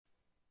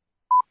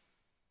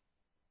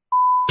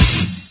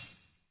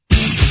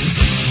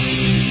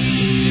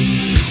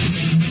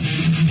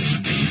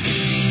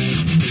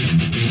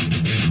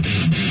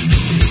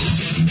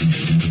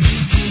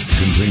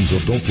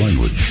adult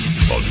language,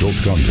 adult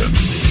content,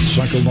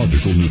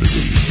 psychological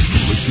nudity.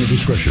 Listener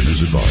discretion is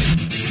advised.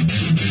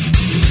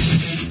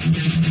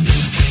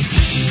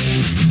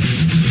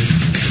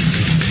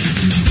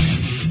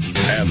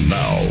 And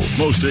now,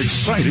 most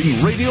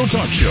exciting radio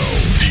talk show,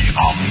 the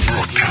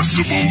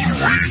Unbroadcastable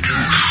Radio.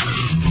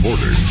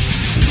 Borders,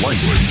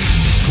 language,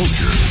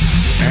 culture,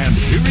 and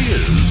here he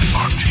is,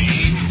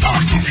 Martin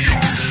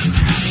Bartolion.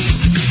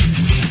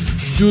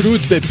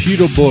 درود به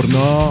پیر و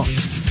برنا،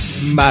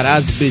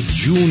 مرض به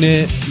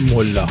جون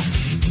ملا.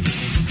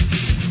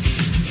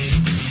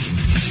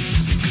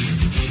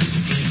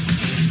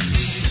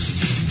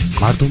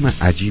 مردم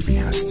عجیبی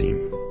هستیم.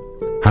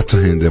 حتی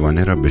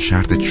هندوانه را به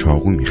شرط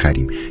چاقو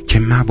می‌خریم که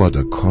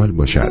مبادا کال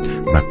باشد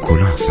و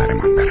کلاه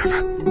سرمان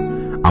برود.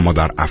 اما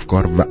در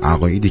افکار و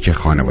عقایدی که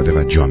خانواده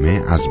و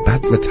جامعه از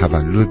بد و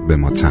تولد به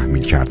ما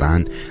تحمیل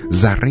کردند،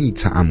 ذره‌ای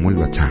تأمل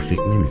و تحقیق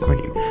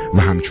نمی‌کنیم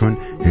و همچون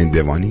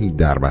هندوانه‌ای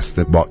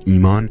دربسته با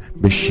ایمان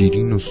به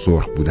شیرین و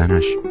سرخ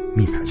بودنش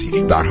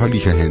می‌پذیریم، در حالی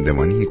که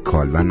هندوانه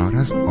کال و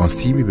نارس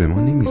آسیبی به ما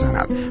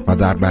نمی‌زند و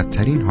در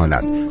بدترین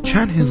حالت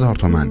چند هزار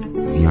تومان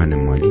زیان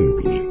مالی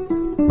می‌بینیم.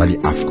 ولی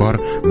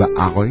افکار و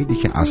عقایدی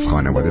که از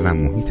خانواده و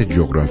محیط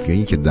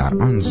جغرافیایی که در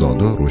آن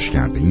زاده و رشد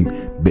کرده‌ایم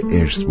به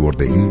ارث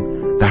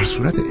برده‌ایم، در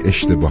صورت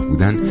اشتباه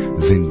بودن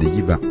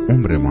زندگی و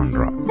عمرمان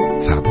را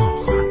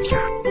تباه خواهند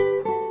کرد.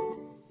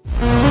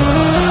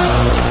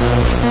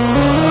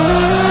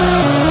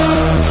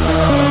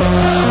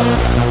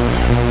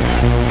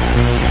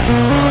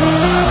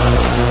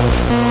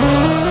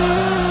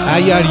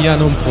 اگر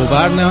ینم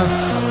خوبرنه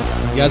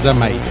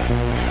یزمایده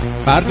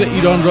برق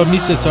ایران را می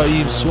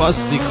ستاییم.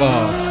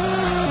 سواستیکا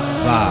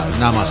و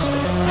نماسته.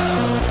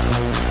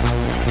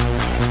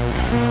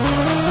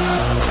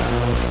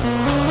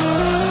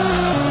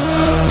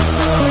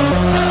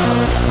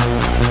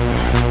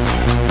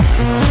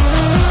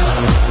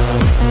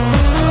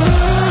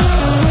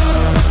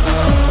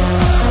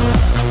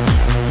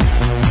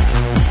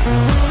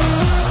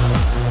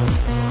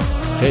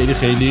 خیلی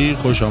خیلی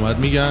خوش آمد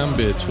میگم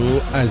به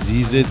تو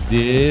عزیز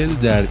دل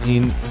در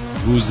این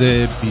روز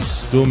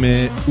 20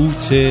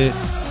 اوت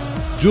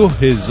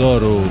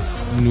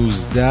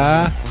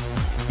 2019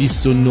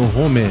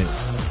 29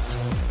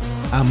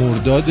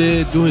 مرداد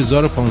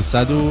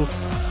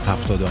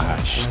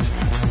 2578.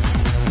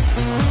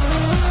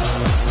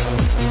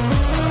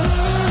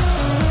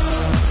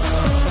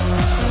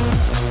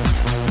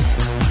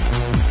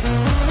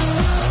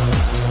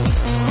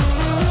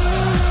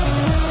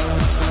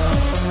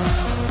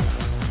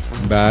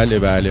 بله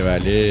بله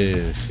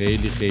بله،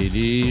 خیلی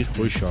خیلی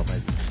خوش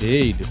آمدید،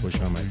 خیلی خوش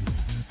آمدید.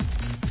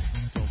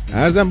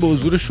 عرضم به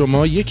حضور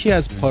شما یکی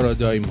از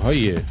پارادایم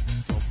هایی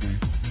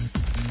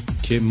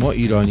که ما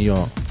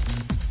ایرانی‌ها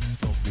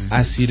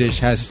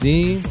اسیرش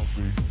هستیم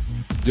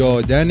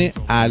دادن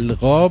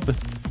القاب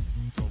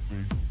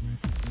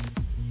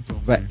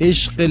و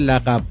عشق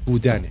لقب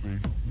بودنه.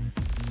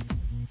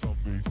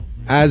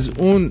 از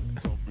اون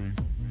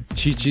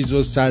چیز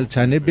و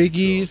سلطنه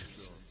بگیر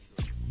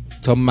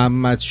تا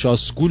محمد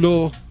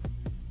شاسکولو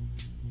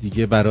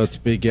دیگه برات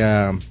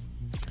بگم،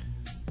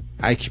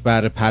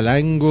 اکبر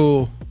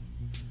پلنگو،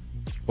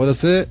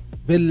 خلاصه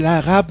به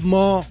لقب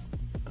ما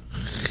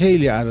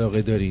خیلی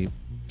علاقه داریم،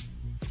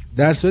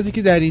 در صورتی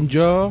که در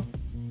اینجا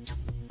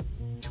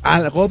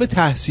القاب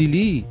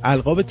تحصیلی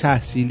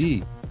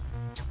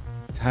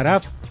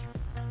طرف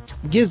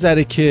یه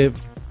ذره که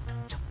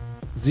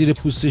زیر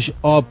پوستش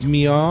آب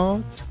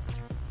میاد،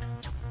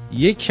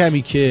 یه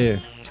کمی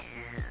که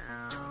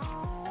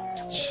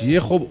چیه،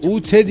 خب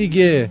اوت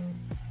دیگه،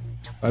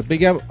 و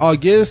بگم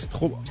آگست،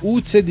 خب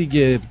اوت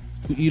دیگه،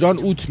 تو ایران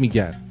اوت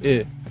میگن.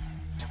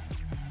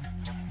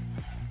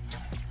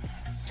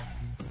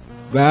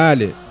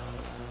 بله،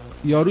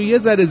 یارو یه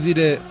ذره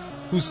زیر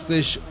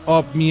پوستش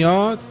آب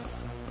میاد،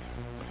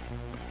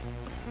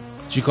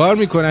 چیکار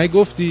میکنه؟ ای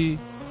گفتی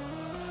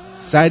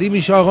سری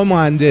میشه آقا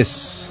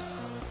مهندس،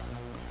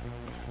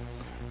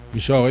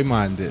 میشه آقای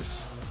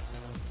مهندس.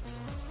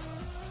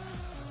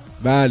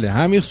 بله،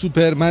 همین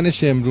سوپرمن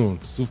شمرون،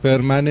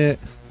 سوپرمن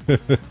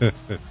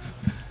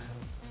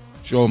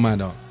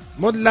شومنا.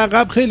 ما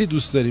لقب خیلی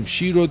دوست داریم،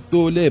 شیر و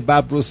دوله،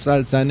 ببر و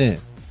سلطنه،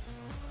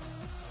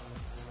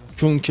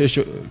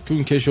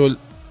 کشل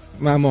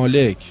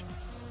ممالک،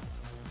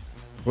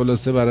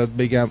 خلاصه برات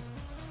بگم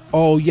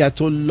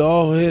آیت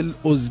الله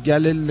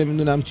الازگل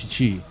نمیدونم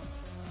چی.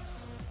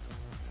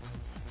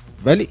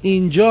 ولی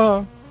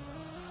اینجا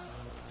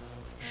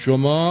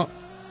شما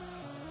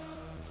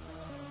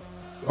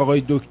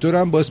آقای دکتر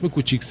هم با اسم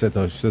کوچیک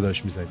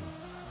صداش میزنی،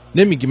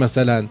 نمیگی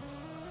مثلا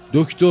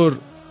دکتر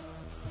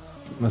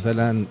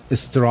مثلا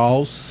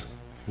استراوس،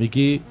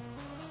 میگی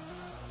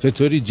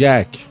چطوری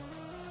جک،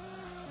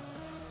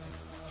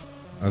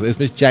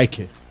 اسمش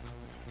جکه،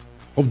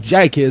 خب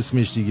جک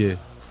اسمش دیگه،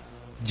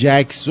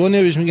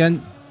 جکسونه بهش میگن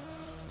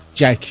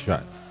جک،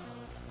 شاید،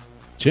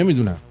 چه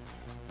میدونم.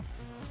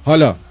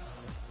 حالا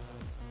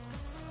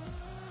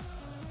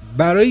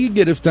برای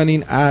گرفتن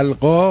این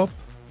القاب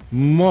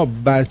ما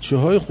بچه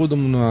های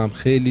خودمون رو هم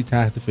خیلی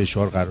تحت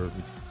فشار قرار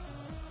میدیم.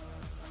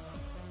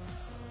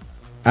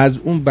 از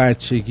اون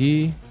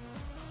بچگی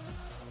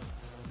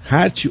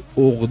هرچی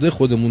عقده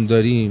خودمون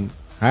داریم،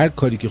 هر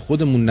کاری که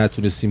خودمون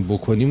نتونستیم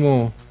بکنیم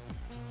و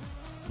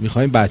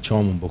میخوایم بچه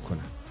هامون بکنن.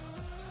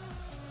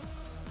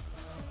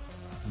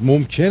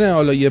 ممکنه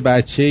حالا یه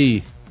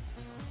بچه‌ای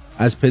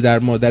از پدر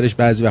مادرش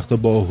بعضی وقتا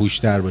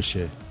باهوش‌تر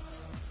باشه،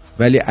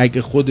 ولی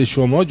اگه خود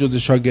شما جز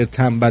شاگرد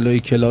تنبلای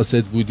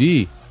کلاست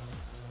بودی،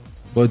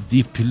 با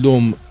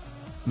دیپلم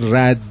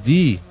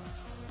ردی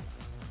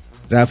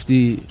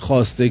رفتی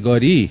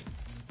خواستگاری،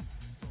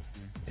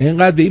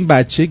 اینقدر به این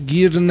بچه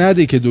گیر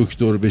نده که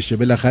دکتر بشه.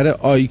 بالاخره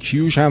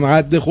آیکیوش هم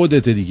حد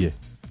خودته دیگه،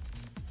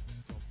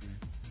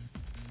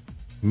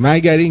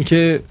 مگر این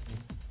که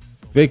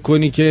فکر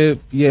کنی که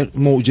یه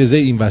معجزه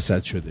این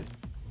وسط شده.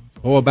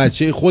 بابا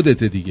بچه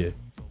خودته دیگه.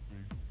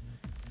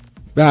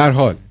 به هر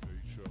حال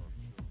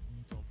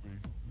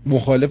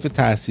مخالف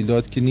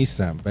تحصیلات که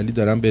نیستم، ولی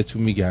دارم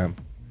بهتون میگم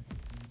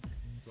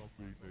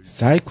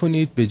سعی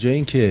کنید به جای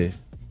این که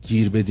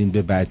گیر بدین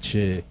به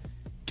بچه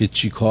که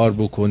چی کار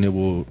بکنه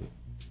و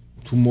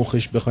تو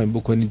مخش بخوایم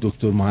بکنید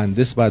دکتر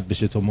مهندس باید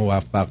بشه تا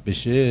موفق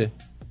بشه،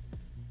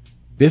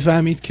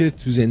 بفهمید که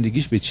تو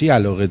زندگیش به چی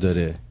علاقه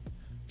داره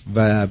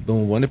و به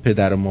عنوان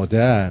پدر و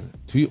مادر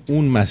توی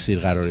اون مسیر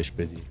قرارش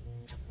بدید.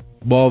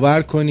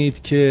 باور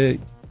کنید که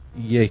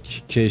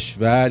یک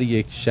کشور،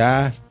 یک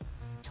شهر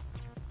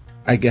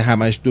اگه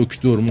همش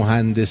دکتر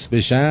مهندس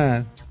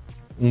بشن،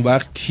 اون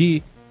وقت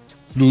کی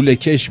لوله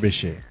کش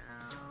بشه،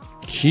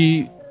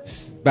 کی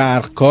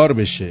برقکار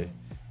بشه،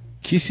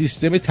 کی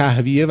سیستم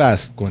تهویه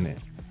وصل کنه،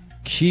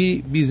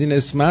 کی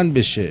بیزینسمن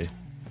بشه،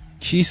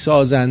 کی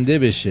سازنده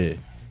بشه،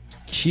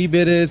 کی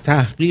بره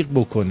تحقیق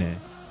بکنه،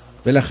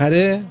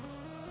 بالاخره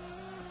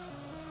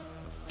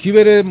کی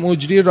بره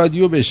مجری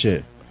رادیو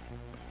بشه،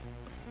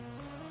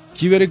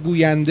 کی بره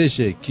گوینده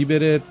شه، کی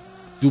بره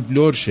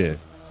دوبلور شه.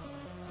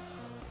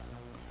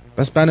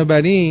 پس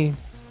بنابراین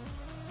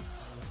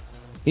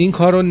این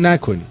کارو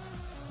نکنید.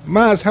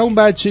 من از همون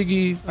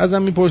بچگی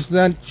ازم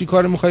میپرسیدن چی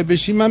کار میخوای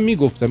بشی، من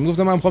میگفتم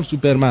من میخوام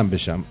سوپرمن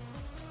بشم.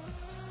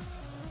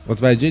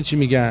 متوجه چی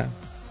میگم؟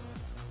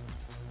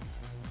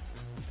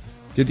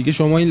 که دیگه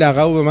شما این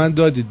لقبو به من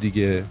دادید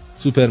دیگه،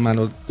 سوپرمن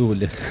و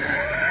دوله.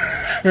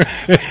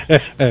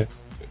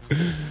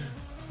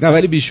 نه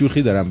ولی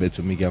بیشوخی دارم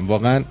بهتون میگم،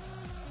 واقعا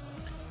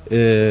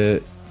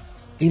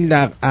این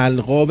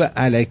القاب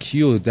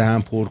الکی و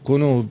دهن پر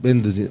کن و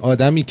بندازید.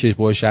 آدمی که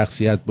با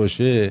شخصیت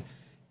باشه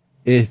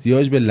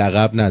احتیاج به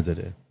لقب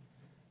نداره.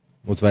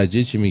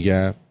 متوجه چی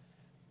میگم؟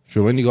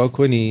 شما نگاه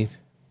کنید،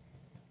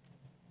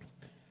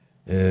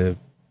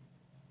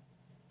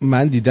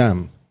 من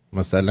دیدم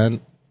مثلا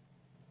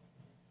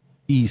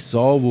عیسی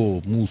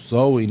و موسی و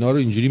اینا رو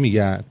اینجوری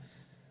میگن،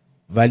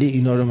 ولی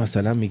اینا رو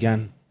مثلا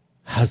میگن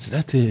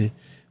حضرت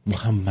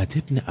محمد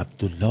ابن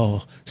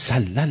عبدالله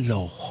صلی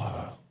الله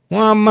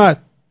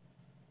محمد.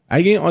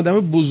 اگه این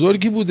آدم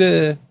بزرگی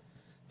بوده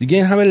دیگه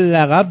این همه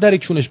لقب در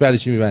کونش برای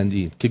چی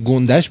میبندید که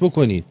گندش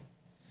بکنید؟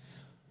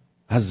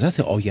 حضرت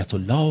آیت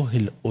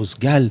الله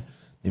الازگل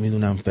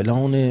نمیدونم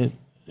فلان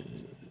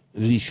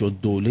ریش و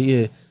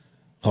دوله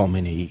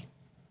خامنه‌ای.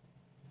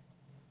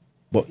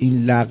 با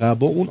این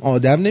لقبا اون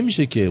آدم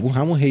نمیشه که، اون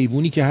همون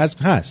حیوانی که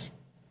هست.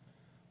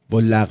 با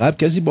لقب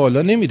کسی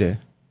بالا نمیره.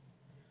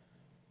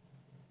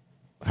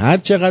 هر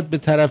چقدر به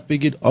طرف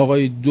بگید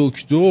آقای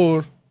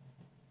دکتر،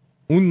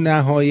 اون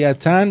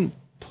نهایتاً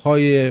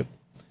پای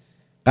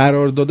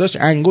قرارداداش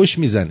انگوش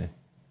میزنه،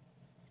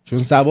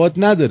 چون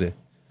سواد نداره.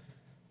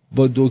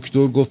 با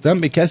دکتر گفتم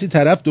به کسی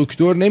طرف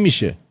دکتر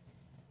نمیشه.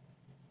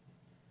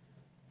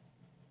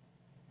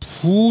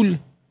 پول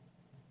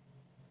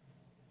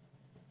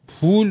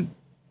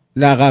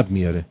لقب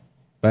میاره.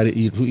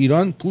 برای رو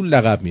ایران پول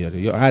لقب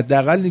میاره، یا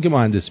حداقل اینکه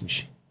مهندس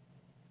میشی.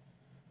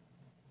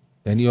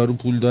 یعنی یارو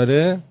پول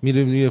داره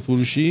میره روی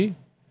فروشی،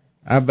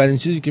 اولین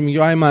چیزی که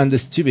میگه آی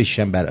مهندس چی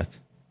بشم برات؟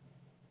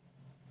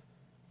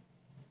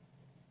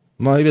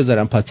 ماهی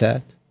بذارم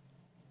پاتت؟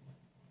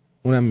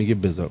 اونم میگه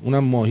بذار.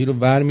 اونم ماهی رو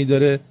ور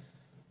میداره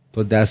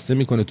تا دسته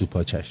میکنه تو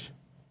پاچش.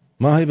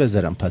 ماهی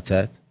بذارم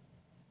پاتت.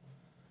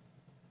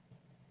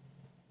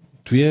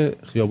 توی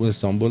خیابون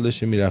استانبول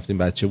داشتیم میرفتیم،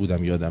 بچه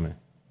بودم یادمه،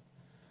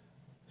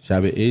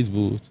 شب عید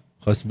بود،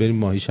 خواستیم بریم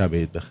ماهی شب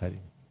عید بخریم.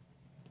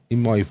 این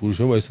ماهی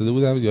فروشا وایساده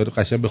بودن، یارو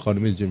قشنگ به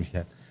خانم اینجا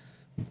میکرد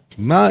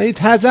ماهی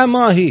تازه،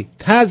 ماهی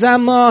تازه،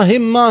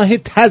 ماهی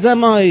تازه،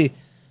 ماهی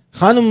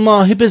خانم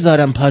ماهی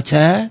بذارم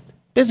پاچت؟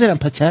 بذارم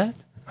پاچت؟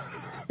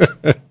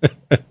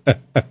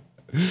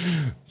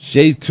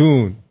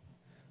 شیطون.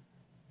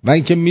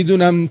 من که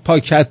میدونم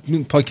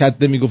پاکت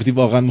نمیگفتی،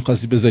 واقعا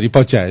میخواستی بذاری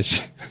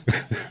پاچش.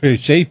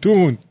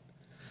 شیطون.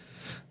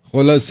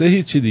 خلاصه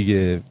هیچی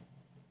دیگه.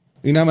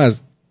 اینم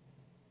از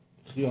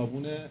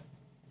خیابون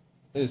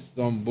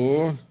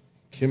استانبول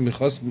که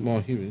میخواست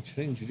ماهی بذاره.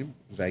 چرا اینجوری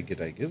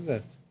رگه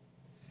زد؟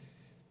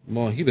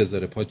 ماهی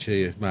بذاره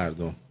پاچه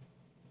مردم.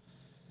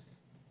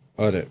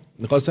 آره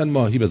میخواستن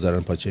ماهی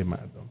بذارن پاچه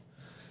مردم.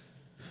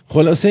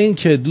 خلاصه این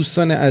که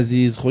دوستان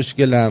عزیز،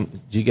 خوشگلم،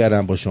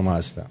 جیگرم، با شما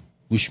هستم.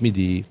 گوش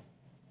میدی؟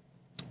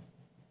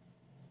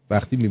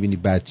 وقتی میبینی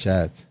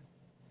بچت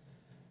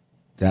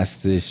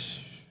دستش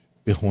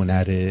به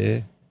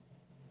هنره،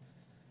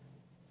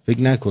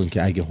 فکر نکن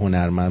که اگه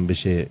هنرمند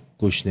بشه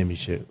گشنه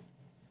میشه.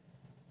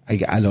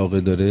 اگه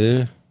علاقه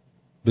داره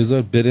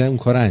بذار بره اون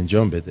کار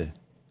انجام بده.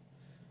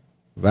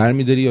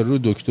 ورمیداری یا رو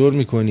دکتر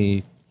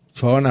میکنی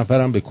 4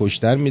 نفرم به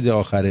کشتر میده،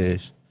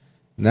 آخرش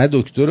نه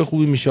دکتر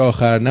خوبی میشه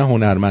آخر، نه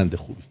هنرمند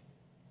خوبی.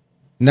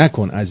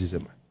 نکن عزیز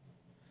من.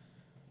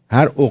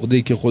 هر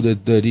عقده‌ای که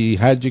خودت داری،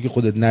 هر جا که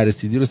خودت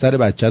نرسیدی رو سر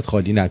بچت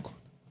خالی نکن.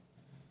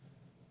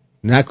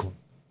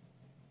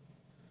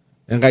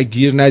 اینقدر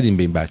گیر ندین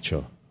به این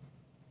بچه‌ها.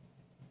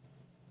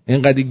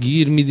 اینقدر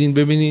گیر میدین.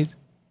 ببینید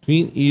تو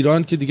این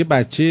ایران که دیگه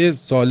بچه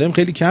سالم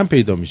خیلی کم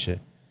پیدا میشه.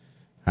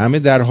 همه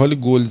در حال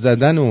گل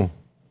زدن و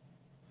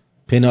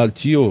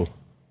پنالتی و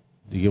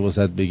دیگه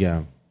واسط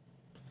بگم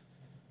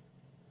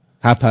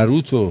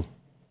هپروت و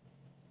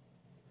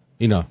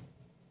اینا.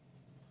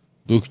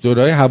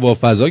 دکترای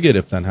هوافضا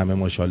گرفتن همه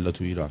ماشاءالله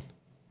تو ایران.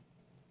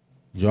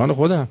 جان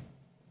خودم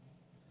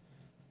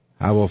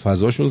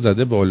هوافضاشون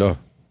زده بالا.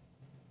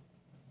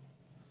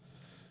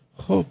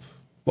 خب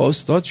با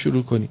استاد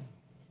شروع کنیم.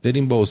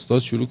 بریم با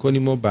استاد شروع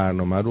کنیم و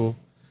برنامه رو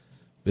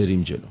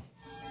بریم جلو.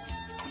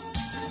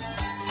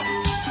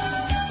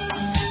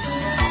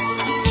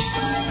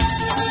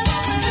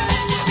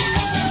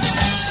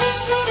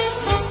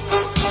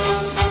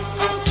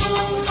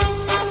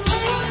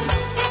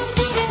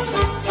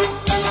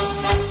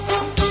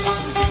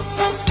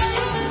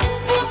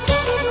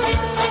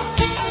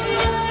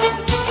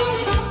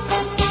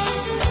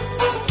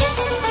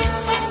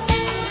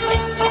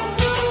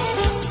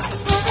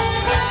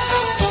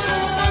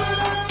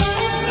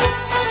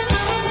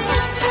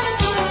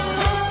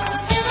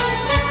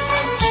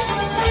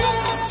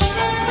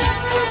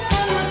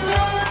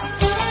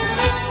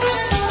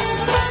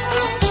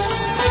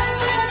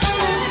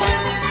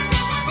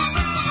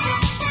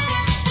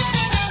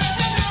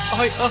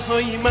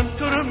 آهای من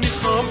تو رو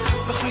میخوام،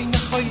 بخوای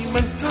نخوای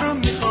من تو رو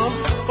میخوام،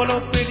 بالا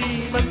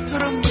بری من تو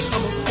رو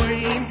میخوام،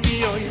 پایین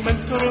بیای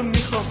من تو رو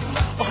میخوام.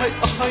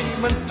 آهای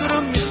من تو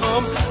رو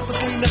میخوام،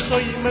 بخوای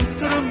نخوای من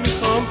تو رو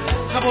میخوام،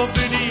 هوا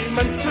بری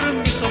من تو رو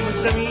میخوام،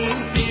 زمین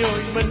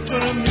بیای من تو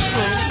رو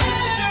میخوام.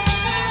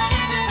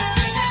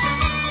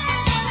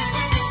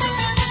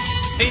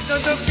 ای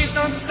دادا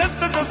فیدان صد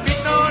دادا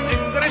فیدان،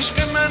 انگارش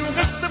که من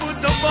قصه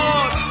بود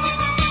دوبار.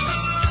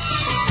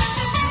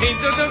 ای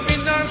دادا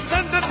فیدان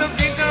صد دادا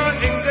فیدان،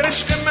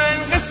 انگارش که من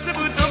قصه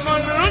بود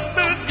دوبار. روز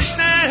به روز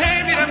بیشتر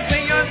هی میرم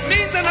زیاد،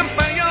 میزنم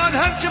فریاد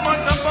هرچه با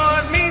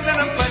دوبار،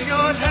 میزنم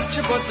فریاد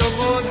هرچه با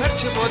دوبار،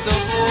 هرچه با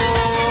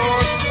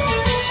دوبار.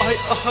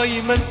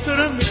 آهای من تو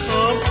رو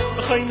میخوام،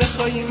 بخوای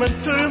نخوای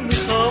من تو رو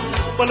میخوام،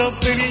 بالا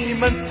بری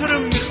من تو رو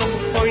میخوام،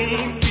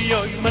 پایین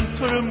بیای من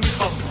تو رو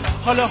میخوام.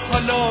 حالا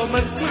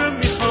من تو رو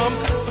میخوام،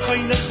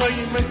 بخوای نخوای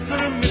من تو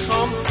رو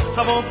میخوام،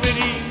 هوا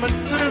بری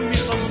من تو رو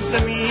میخوام،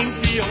 زمین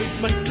بیای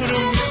من تو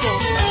رو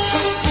میخوام.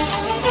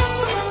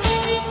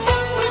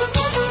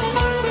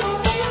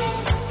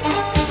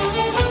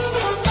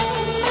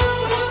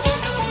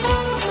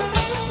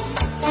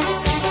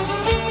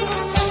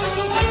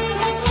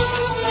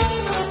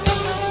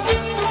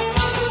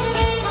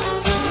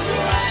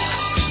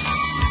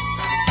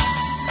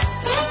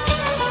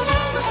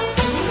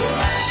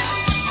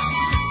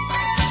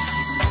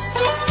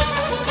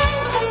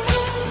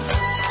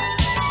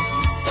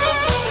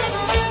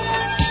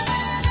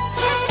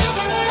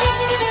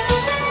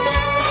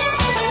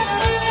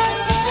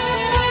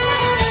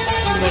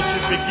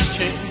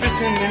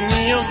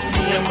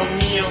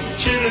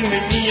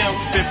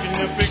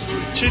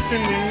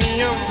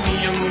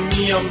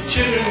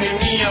 چرا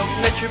نمیام،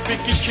 نکه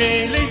بگی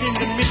که لیلی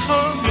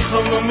نمیخوام،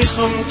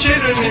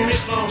 چرا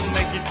نمیخوام،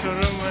 نگی تو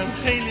رو من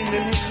خیلی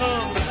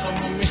نمیخوام،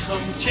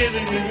 میخوام چرا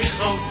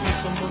نمیخوام،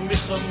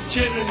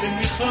 چرا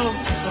نمیخوام،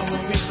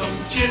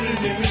 چرا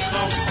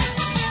نمیخوام.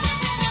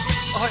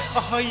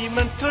 آهای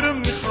من تو رو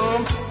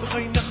میخوام،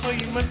 بخوای نخوای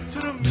من تو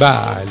رو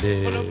میخوام.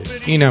 بله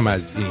اینم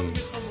از این.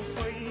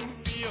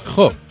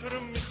 خب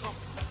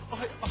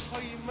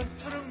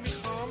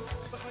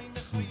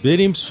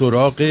بریم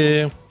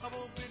سراغ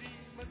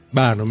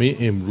برنامه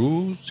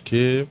امروز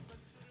که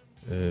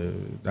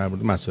در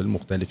مورد مسائل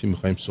مختلفی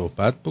میخوایم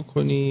صحبت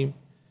بکنیم.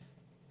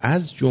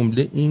 از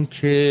جمله این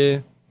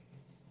که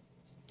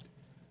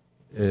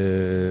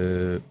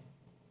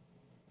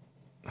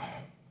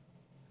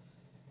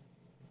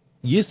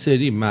یه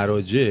سری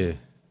مراجع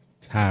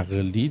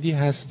تقلیدی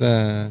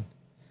هستن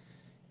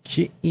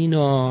که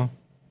اینا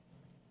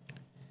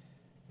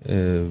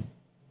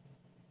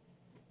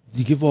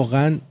دیگه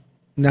واقعا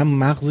نه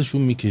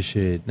مغزشون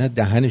میکشه نه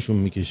دهنشون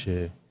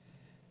میکشه،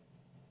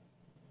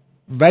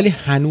 ولی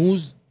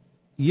هنوز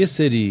یه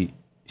سری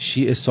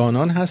شیعه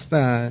سانان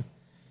هستن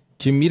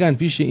که میرن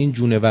پیش این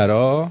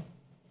جونورا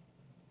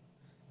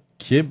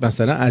که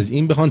مثلا از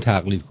این بخوان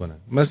تقلید کنن.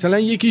 مثلا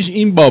یکیش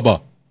این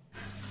بابا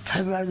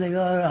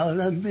پروردگار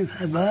عالم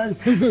می‌فرماید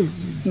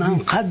من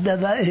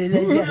قدم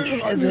الیه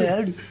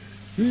شبر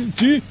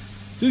چی؟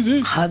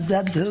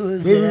 قدم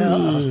تو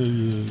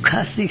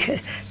کسی که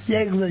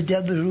یک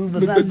وجب رو به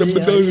من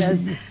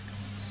بیاید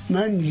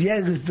من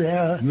یک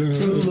ذره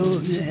رو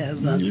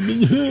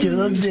نمی‌بینم.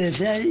 جواب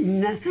بهتر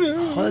اینه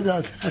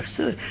خدا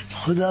ترس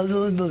خدا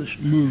دور باش،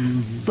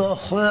 با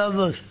خدا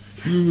باش.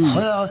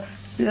 خدا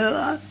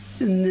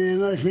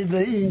نعمتی به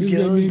این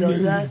جواب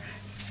دادن،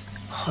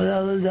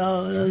 خدا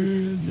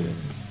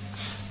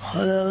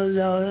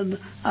دارم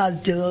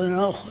از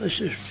جوانها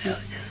خوشش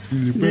میاد.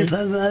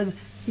 میفهمد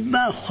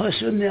من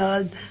خوشم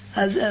میاد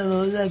از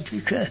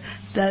عبادتی که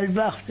در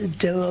وقت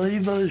جوانی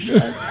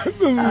باشد،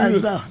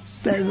 از وقت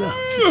در وقت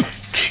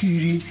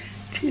پیری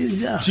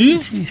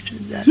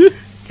شدن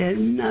که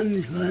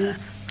نمیتونم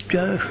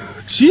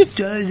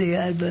جای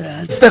دیگر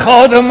برن.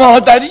 افتخار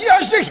مادری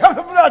یا شکم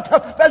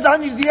مراتب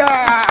بزنید دیگه.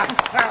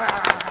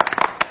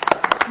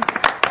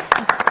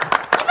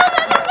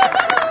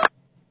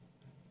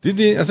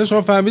 دیدین اصلا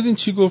شما فهمیدین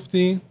چی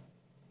گفتین؟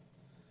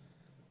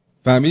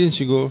 فهمیدین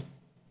چی گفت؟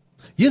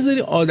 یه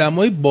سری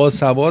آدمای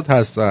باسواد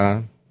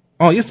هستن،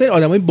 یه سری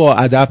آدمای با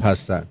ادب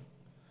هستن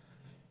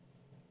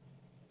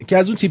که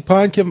از اون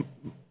تیپا که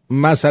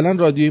مثلا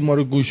رادیوی ما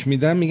رو گوش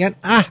میدن میگن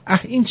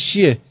این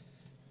چیه،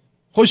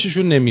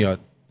 خوششون نمیاد.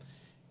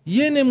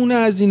 یه نمونه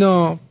از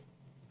اینا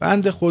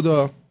بنده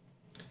خدا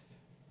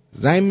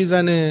زنگ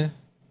میزنه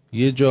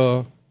یه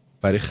جا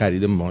برای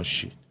خرید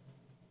ماشین،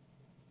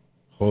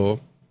 خب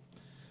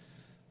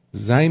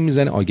زنگ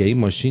میزنه آگهی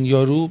ماشین،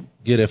 یارو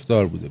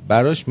گرفتار بوده،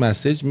 براش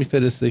مسیج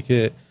میفرسته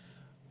که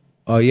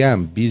I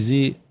am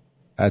busy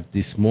at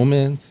this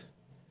moment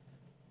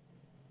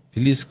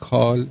please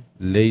call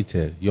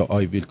later یا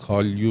I will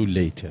call you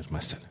later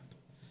مثلا.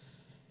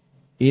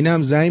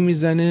 اینم زنگ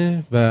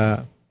میزنه و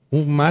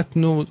اون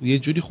متنو یه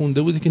جوری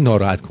خونده بوده که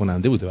ناراحت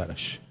کننده بوده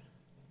براش.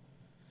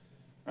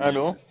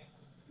 الو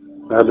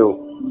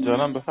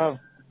جانم بفرم.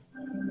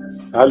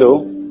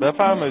 الو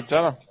بفرمایید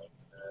جانم.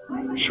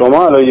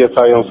 شما الان یه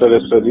پیام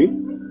فرستادی؟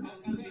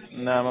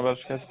 نه من براش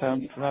کسی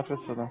پیام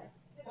نفرستادم.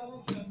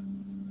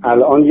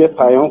 الان یه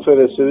پیام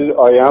فرستادی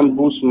آیم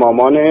بوس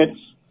مامانت.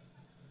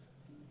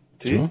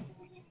 چی؟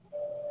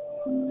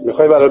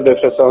 میخوای برات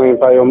بفرستم این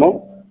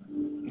پیامو؟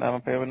 نه من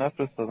پیام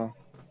نفرستادم.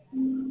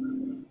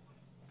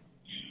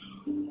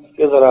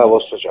 یه ذره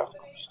حواست رو جمع کن.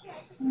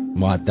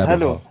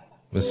 مؤدب ها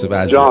مثل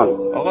بعضی. جان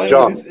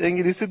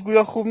انگلیسیت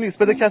گویا خوب نیست،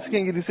 بده کسی که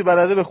انگلیسی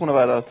بلده بخونه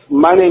برات.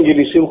 من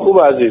انگلیسیم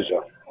خوب عزیز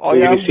جان.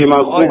 انگلیسی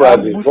من خوب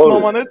عزیز. بوس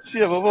مامانت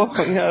چیه بابا؟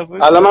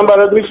 الان من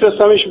برات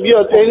میفرستمش،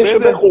 بیاد عینشو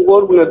بخون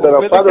قربونت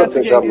برم. فدات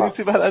بشم.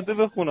 انگلیسی بلده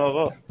بخون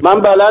آقا. من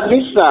بلد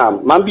نیستم،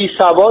 من بی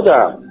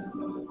سوادم،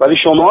 ولی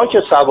شما که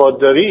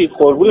سواد داری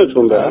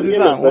قربونتون برم.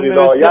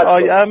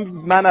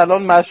 من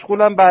الان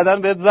مشغولم، بعداً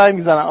بهت زنگ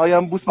میزنم.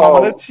 آیم بوس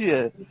مامانت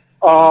چیه؟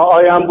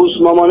 آیم بوس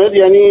مامانت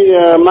یعنی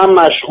من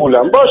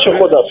مشغولم. باشه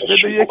خداحافظ.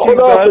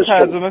 خداحافظ.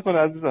 ترجمه کن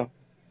عزیزم.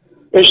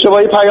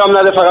 اشتباهی پیام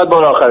نده، فقط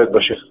بار آخرت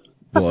باشه.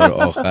 بار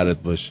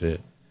آخرت باشه.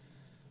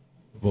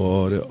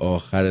 بار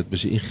آخرت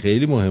باشه. این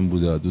خیلی مهم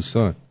بوده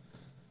دوستان.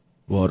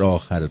 بار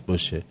آخرت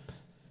باشه.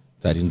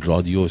 در این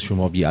رادیو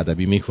شما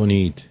بی‌ادبی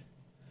میکنید.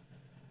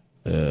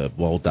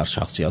 با در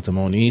شخصیت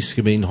ما نیست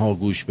که به اینها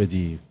گوش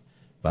بدی.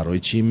 برای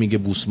چی میگه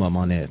بوس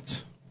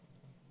مامانت؟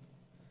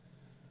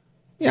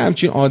 یه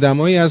همچین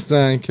آدمایی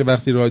هستن که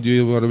وقتی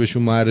رادیوی ما رو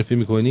بهشون معرفی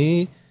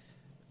میکنی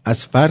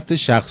از فرط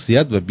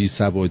شخصیت و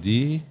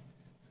بی‌سوادی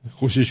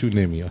خوششون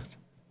نمیاد.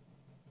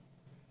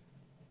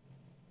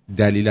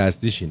 دلیل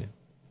اصلیش اینه.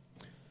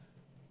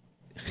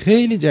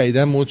 خیلی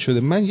جدیداً مد شده.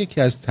 من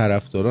یکی از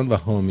طرفداران و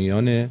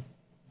حامیان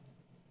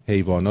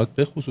حیوانات،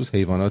 به خصوص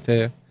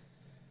حیوانات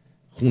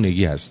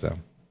خونگی هستم،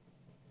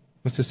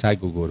 مثل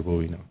سگ و گربه و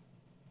اینا.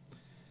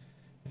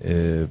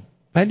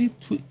 ولی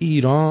تو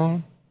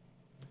ایران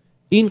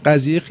این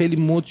قضیه خیلی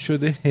مد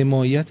شده،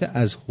 حمایت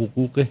از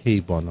حقوق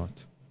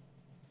حیوانات.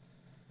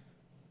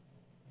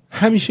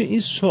 همیشه این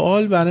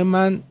سوال برای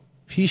من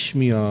پیش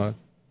میاد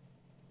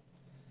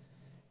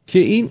که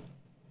این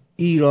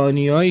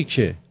ایرانیایی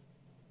که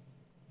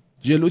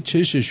جلو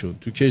چششون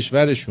تو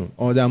کشورشون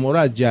آدم‌ها رو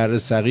از جره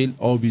ثقیل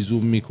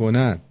آویزون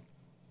میکنن،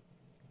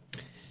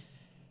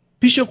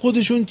 پیش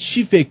خودشون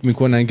چی فکر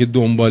میکنن که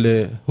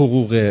دنبال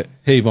حقوق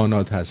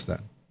حیوانات هستن؟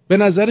 به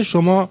نظر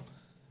شما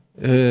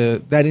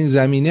در این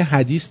زمینه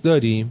حدیث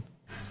داریم؟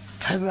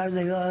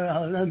 پروردگار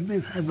عالم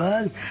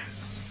می‌فرماید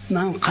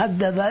من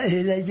قدم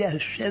الیه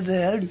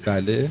شبرا.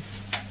 بله.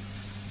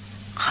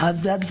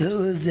 قدمت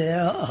او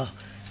ذراعا.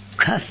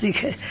 کسی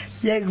که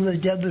یک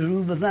وجب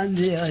رو به من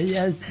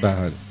بیاید،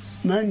 بله،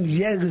 من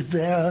یک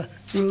ذراع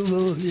رو به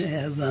او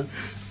می‌روم.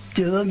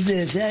 جواب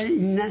بهتر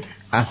اینه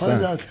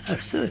خدا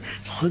ترس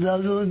خدا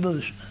دور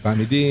باش.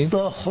 فهمیدین؟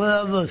 با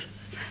خدا باش.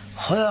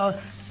 خدا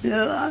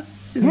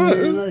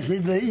نعمتی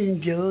به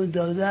این جواب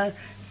دادن،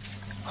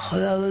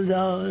 خدا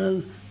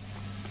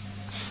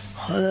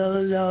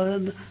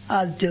دارم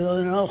از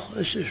جوانها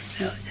خوشش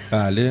میاد.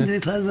 بله.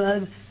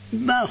 میفهمد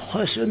من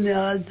خوشم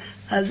میاد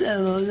از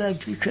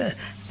عبادتی که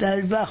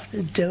در وقت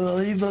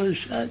جوانی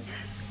باشد،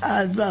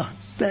 از وقت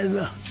در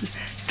وقت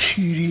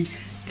پیری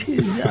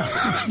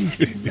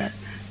شدن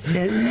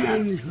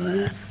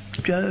نمیتونم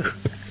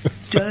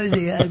جای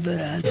دیگر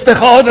برن.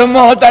 افتخار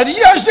مادری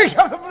یا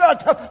شکم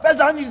مراتب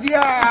بزنید دیگه.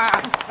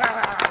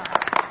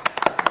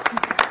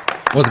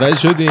 متوجه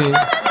شدین؟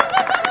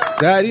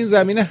 در این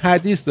زمینه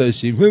حدیث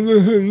داشتیم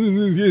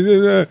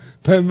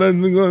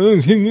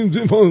پروردگارم که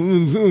نمیتونم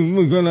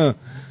میکنم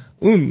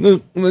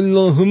اون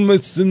اللهم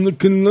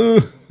سنک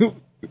الله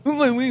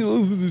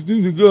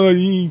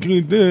نگاهی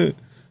کرده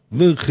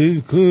و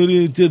خیلی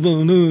کار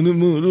جوانان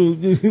ما رو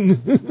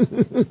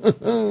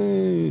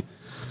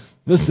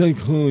و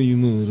سگهای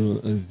ما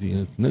رو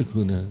اذیت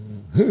نکنن.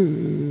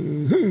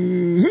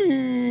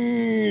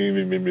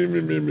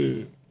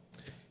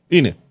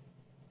 اینه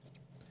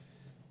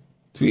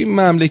توی این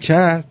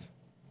مملکت.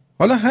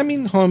 حالا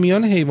همین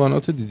حامیان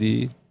حیوانات رو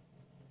دیدی؟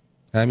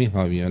 همین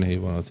حامیان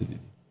حیوانات رو دیدی؟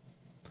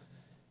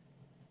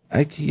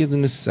 اگه یه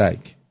دونه سگ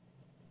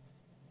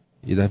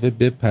یه دفعه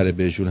بپره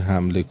بهشون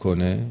حمله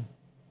کنه،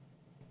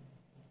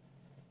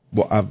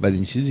 با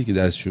اولین چیزی که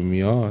دستشون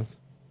میاد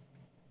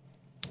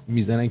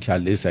میزنن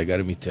کله سگ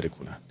رو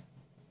میترکونن.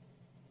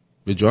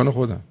 به جان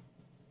خودم.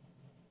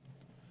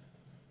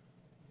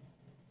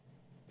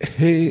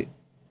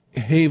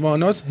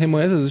 حیوانات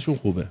حمایت ازشون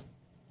خوبه،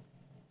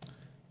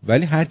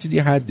 ولی هر چیزی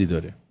حدی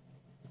داره.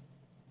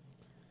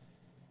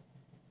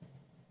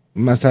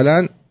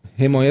 مثلا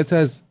حمایت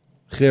از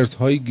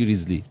خرس‌های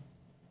گریزلی.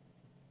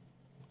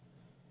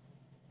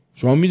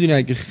 شما میدونی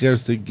اگه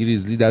خرس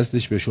گریزلی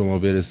دستش به شما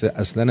برسه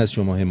اصلا از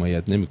شما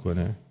حمایت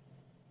نمیکنه.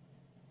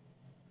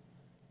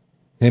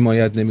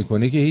 حمایت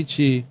نمیکنه که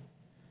هیچی،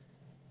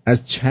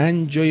 از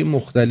چند جای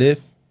مختلف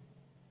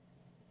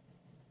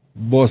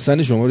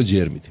باسن شما رو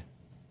جر میده.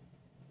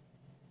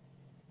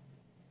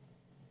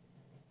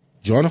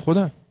 جان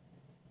خودم.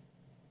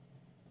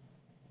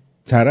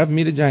 طرف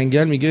میره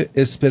جنگل میگه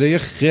اسپری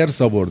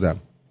خرس آوردم.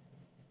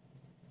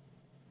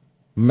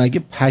 مگه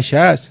پشه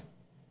است؟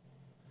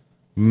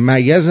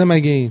 مگزه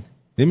مگه این؟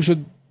 نمیشد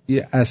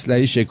یه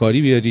اسلحه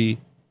شکاری بیاری؟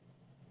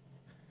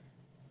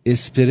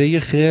 اسپری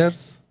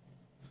خرس؟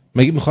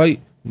 مگه میخوای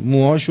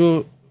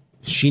موهاشو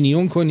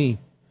شینیون کنی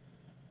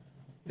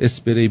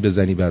اسپری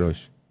بزنی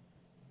براش؟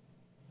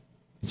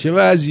 چه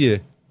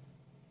وضعیه؟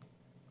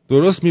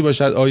 درست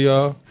میباشد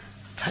آیا؟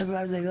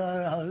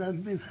 پروردگار عالم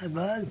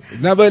میفهمد.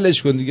 نه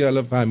بایلش کن دیگه،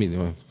 الان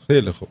فهمیدیم.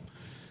 خیلی خوب،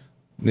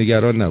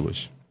 نگران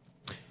نباش.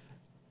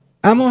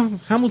 اما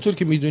همونطور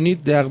که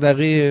میدونید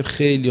دغدغه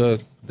خیلی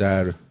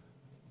در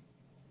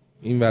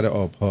این ور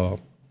آبها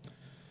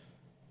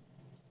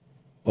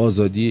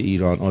آزادی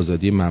ایران،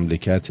 آزادی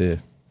مملکت،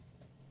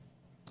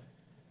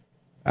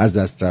 از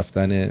دست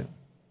رفتن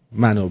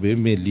منابع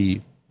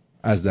ملی،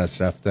 از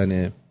دست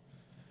رفتن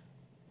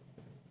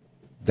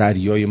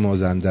دریای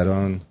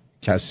مازندران،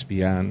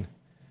 کسپین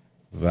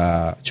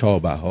و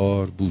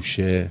چابهار،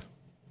 بوشه.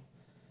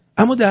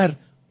 اما در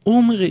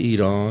عمق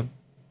ایران،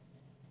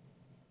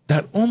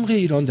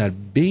 در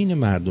بین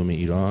مردم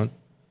ایران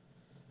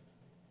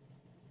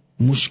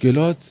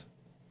مشکلات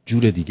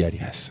جور دیگری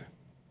هست.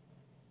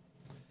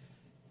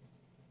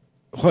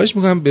 خواهش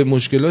میکنم به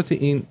مشکلات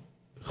این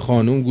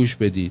خانوم گوش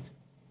بدید.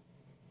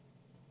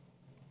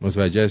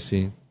 متوجه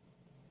هستین؟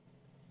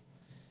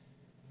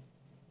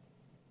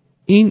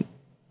 این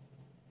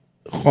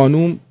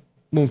خانوم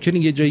ممکنه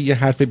یه جایی یه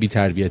حرف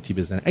بی‌تربیتی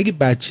بزنه. اگه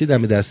بچه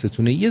دم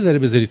دستتونه یه ذره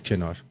بذارید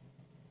کنار.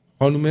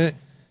 خانوم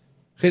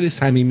خیلی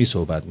صمیمی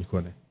صحبت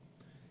میکنه.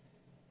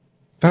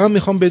 فقط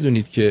میخوام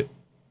بدونید که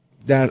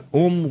در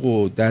عمق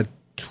و در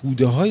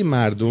توده های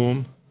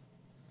مردم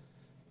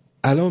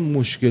الان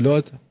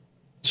مشکلات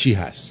چی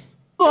هست؟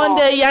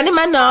 گنده، یعنی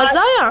من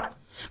نازایم.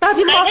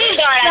 وقتی ما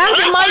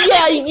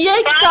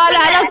یک سال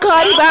الان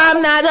کاری به هم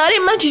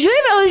نداریم، من چجوری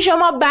به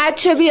شما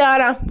بچه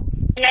بیارم؟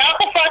 نه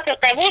خب فاطمه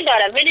قبول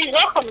دارم، ولی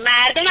خب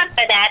مردم از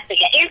به دست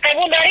بگه این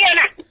قبول داری یا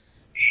نه؟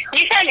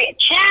 میفهمی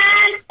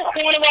چند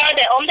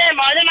خانواده عمده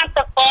مادر من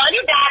تو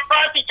فالی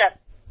دستات شد.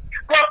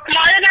 گفت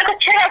مادر من تو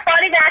چرا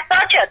فالی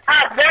دستات شد؟ ها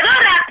بدا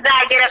رفت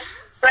در گرفت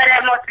بره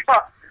مصطفا.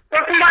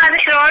 گفت ما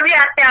ازش راضی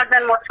هستی از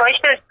من مصطفایش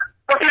داشت.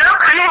 گفت نه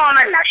همه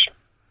عامل نشد.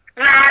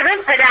 مردم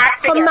پدرست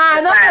بگه. خب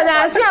مردم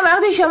پدرستی هم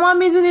وقتی شما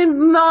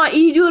میدونین ما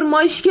اینجور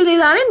مشکلی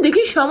داریم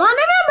دیگه شما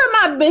نمیم به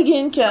من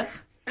بگین که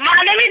ما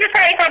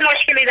نمیدونم تو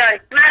مشکلی داری.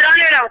 من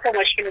نمیدونم تو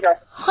مشکلی داری.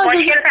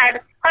 مشکل تایی.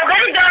 خب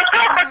بری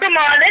داشتون خود تو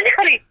معالجه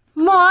کنی.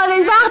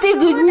 معالجه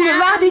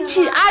وقتی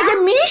چی؟ اگه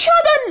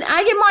میشدن،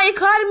 اگه ما این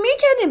کار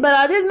میکردیم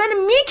برادر من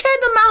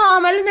میکردم، من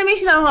حامله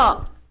نمیشنم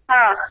ها.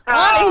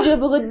 اینجا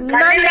بگو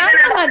من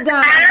نمیدونم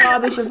دم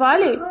آبشو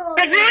فالی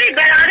بگوی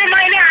برادر ما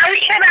اینه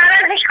عوشه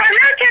برادر هیچ کار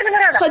نکرده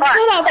برادر. خب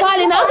چرا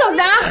فالی نکن؟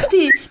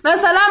 وقتی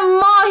مثلا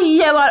ماهی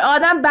یه بار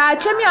آدم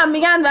بچه میان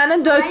میگن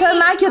من دکتر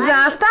من که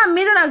رفتم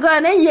میدونم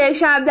گانه یه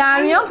شب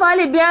در میان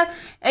فالی بیان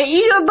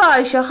اینجور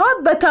باشه.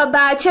 خب به تا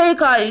بچه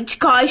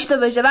کاشته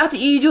بشه. وقتی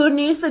اینجور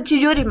نیست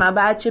چجوری من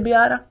بچه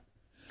بیارم؟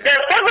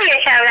 دکتر گوی یه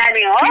شب در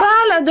میان؟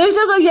 بله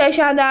دکتر گوی یه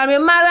شب در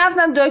میان. من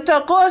رفتم دکتر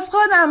قرص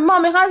خودم، ما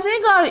میخواست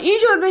این کار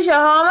اینجور بشه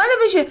حامله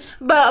بشه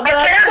چرا به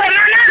من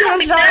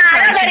نگفتی؟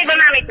 چرا داری به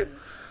من میتونی؟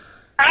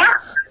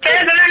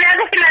 چرا به من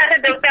نگفتی من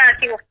دکتر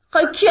هستی؟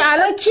 خب کی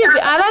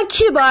الان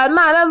کی باید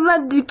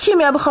من کی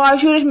میاد به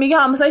خواهرشورش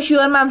میگه مثلا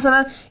شوهر من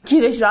مثلا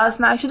گیرش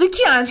راست نشده،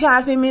 کی همچین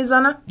حرفی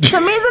میزنه؟ تو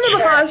میزنی به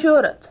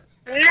خواهرشورت؟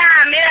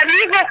 نه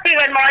میگفتی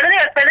به مادر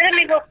اصلا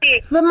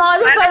میگفتی به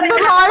مادر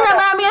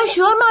من میگم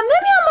شور من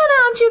نمیام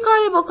برم چی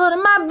کاری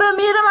بکنم من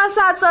بمیرم از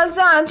 100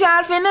 سال همچی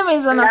حرفی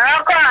نمیزنم. نه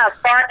آقا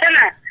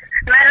فاطمه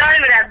من رای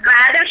میدم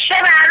بعد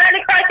شب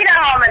اولی کاری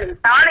رو حاملیم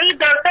حالا این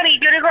دکتر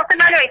اینجوری گفته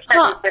من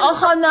رو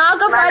آخه نه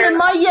آقا ولی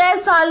ما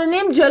 1.5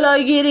 سال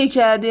جلوگیری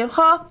کردیم.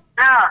 خب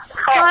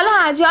حالا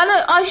حاجی حالا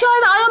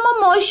شاید آیا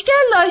ما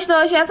مشکل داشته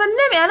باشیم اصلا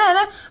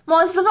نمیانه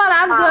مصطفی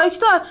رفت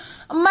دکتر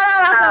من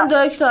رفتم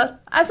دکتر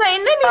اصلا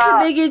این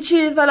نمیشه بگی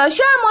چی فلا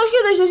شاید مشکل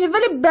داشته باشیم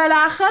ولی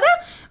بالاخره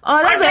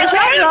آدم بهش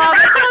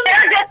رابطه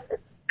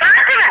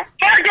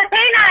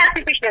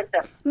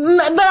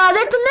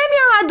برادر تو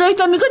نمیام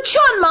دکتر میگه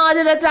چون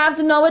مادرت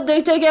رفته نوبت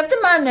دکتر گرفته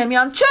من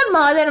نمیام چون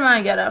مادر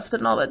من گرفته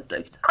نوبت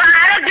دکتر.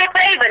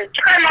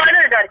 چیکار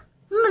مادر داری؟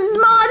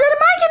 مادر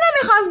من که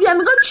نمیخواست بیام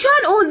میگم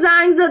چون او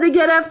زنگ زده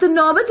گرفته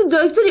نوبت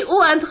دکتری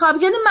او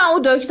انتخاب کرده من او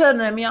دکتر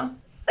نمیام.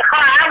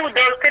 همون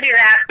دکتری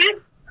رفتی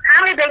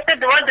همون دکتر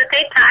دوباره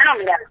دکتری تنها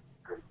میدم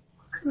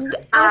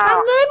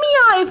اصلا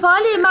نمیای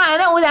فالی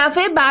من اون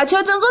دفعه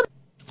بچه‌تون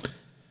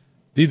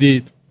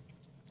دیدید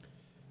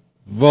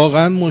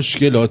واقعا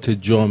مشکلات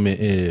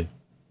جامعه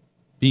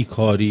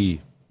بیکاری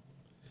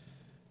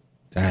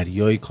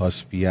دریای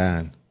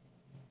کاسپیان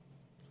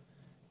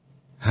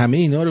همه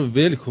اینا رو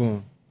ول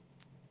کن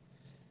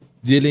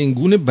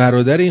دلنگون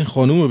برادر این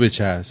خانومو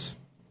بچسب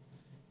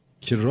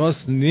که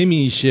راست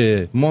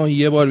نمیشه ما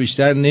یه بار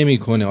بیشتر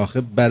نمیکنه.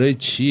 آخه برای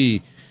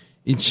چی؟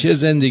 این چه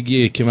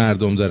زندگیه که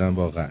مردم دارن؟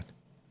 واقعا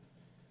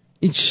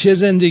این چه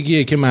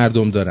زندگیه که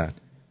مردم دارن؟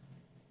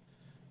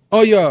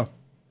 آیا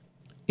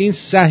این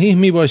صحیح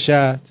می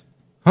باشد؟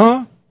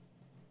 ها؟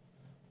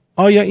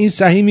 آیا این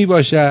صحیح می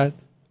باشد؟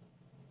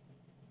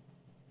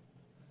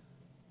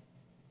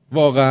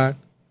 واقعا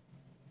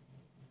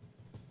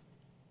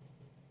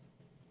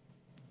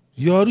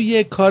یارو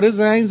یک کار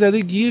زنگ زده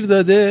گیر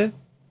داده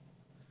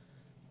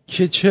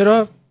که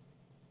چرا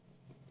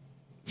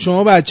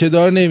شما بچه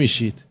دار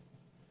نمیشید.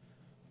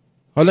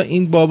 حالا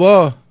این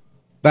بابا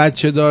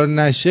بچه دار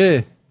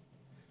نشه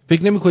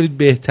فکر نمی کنید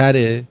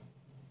بهتره؟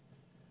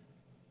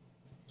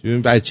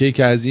 چون بچه‌ای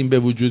که از این به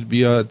وجود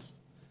بیاد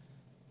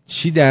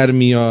چی در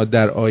میاد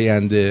در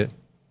آینده؟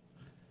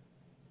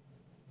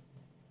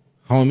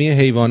 حامی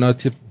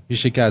حیوانات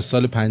میشه که از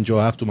سال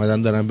 57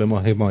 اومدن دارن به ما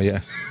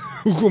حمایت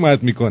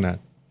حکومت میکنن.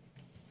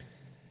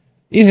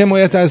 این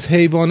حمایت از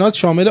حیوانات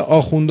شامل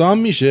آخوندان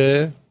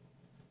میشه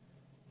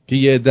که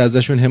یه عده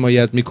ازشون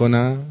حمایت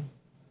میکنن.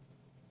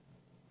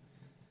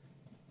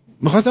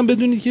 میخواستم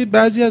بدونید که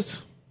بعضی از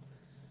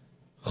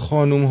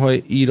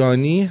خانوم‌های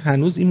ایرانی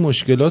هنوز این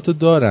مشکلات رو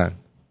دارن،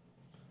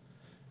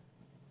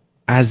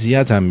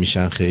 اذیت هم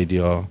میشن، خیلی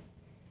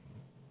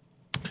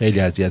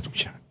اذیت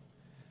میشن.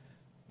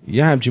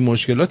 یه همچین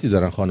مشکلاتی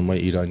دارن خانم‌های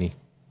ایرانی.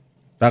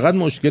 فقط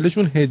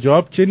مشکلشون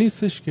حجاب که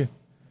نیستش، که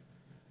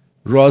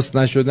راست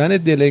نشدن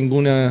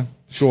دلنگون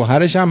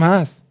شوهرش هم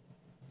هست.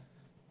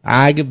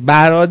 اگه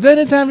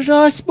برادرت هم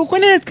راست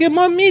بکند که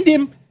ما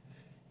میدیم،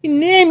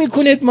 این نمی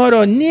کند ما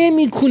را،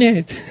 نمی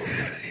کند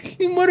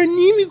این ما را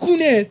نمی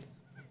کند.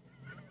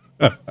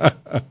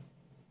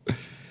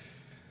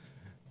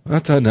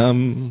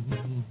 وطنم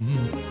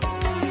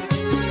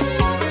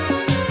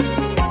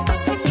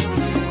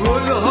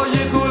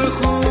گلهای گل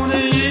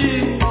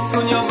خونه‌ای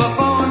دنیا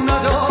وفا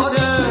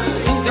نداره،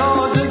 این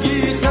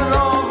تازگی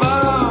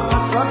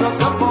تراوت و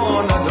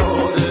صفا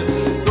نداره.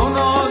 تو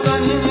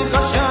نازنین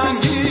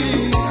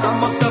قشنگی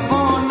اما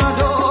صفا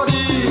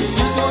نداری،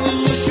 یه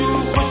دنیا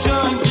شوخ و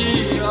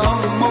شنگی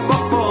اما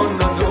وفا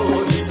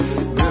نداری.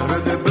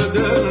 مهرت به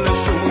دل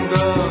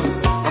نشوندم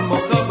اما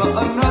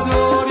خبر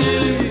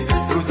نداری،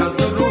 روز از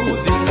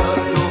روزی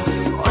نردم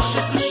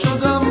عاشق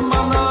شدم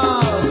من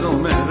از و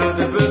مهرت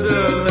به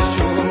دل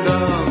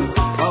نشوندم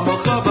اما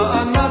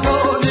خبر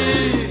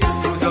نداری،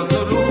 روز از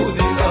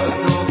روزی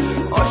نردم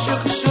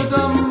عاشق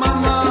شدم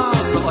من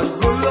از. ای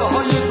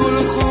گلهای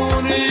گل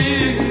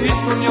خونی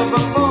دنیا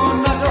وفا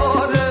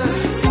نداره،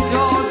 این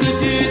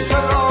تازگی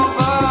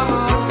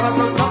تراوت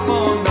و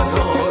صفا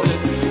نداره.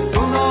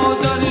 تو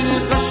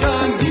نازنین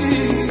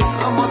قشنگی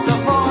اما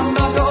صفا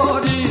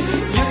نداری،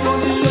 یه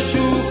دنیا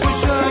شوخ و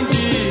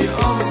شنگی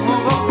اما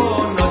وفا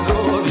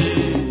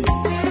نداری.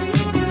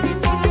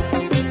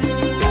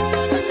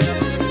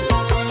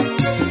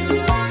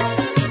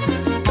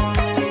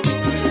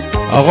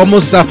 آقا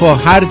مصطفی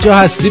هر جا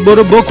هستی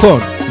برو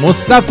بکن.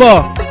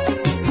 مصطفی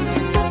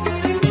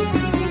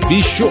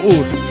بی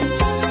شعور.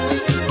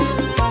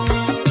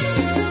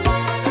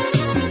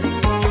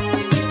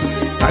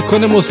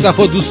 نکنه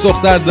مصطفی دوست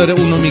دختر داره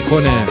اونو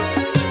میکنه.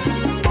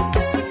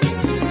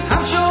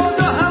 هم شد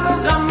و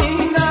هم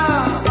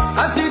غمینم،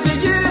 از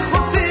دیده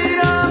خود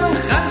سیرم،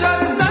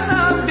 خنجر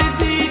زنم به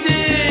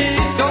دیده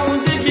تا اون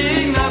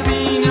دیگه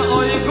نبینه.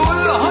 آی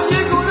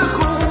گلهای گل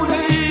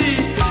خونه‌ای،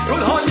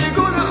 گلهای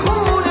گل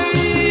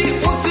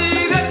خونه‌ای، اون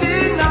سیرت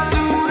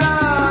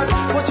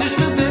نصورت با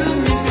چشم دل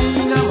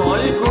میبینم.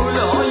 آی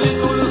گلهای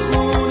گل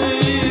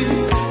خونه‌ای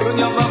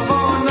دنیا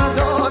وفا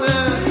نداره،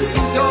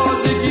 این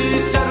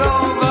تازگی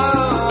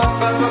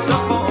تراوت و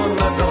صفا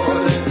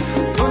نداره.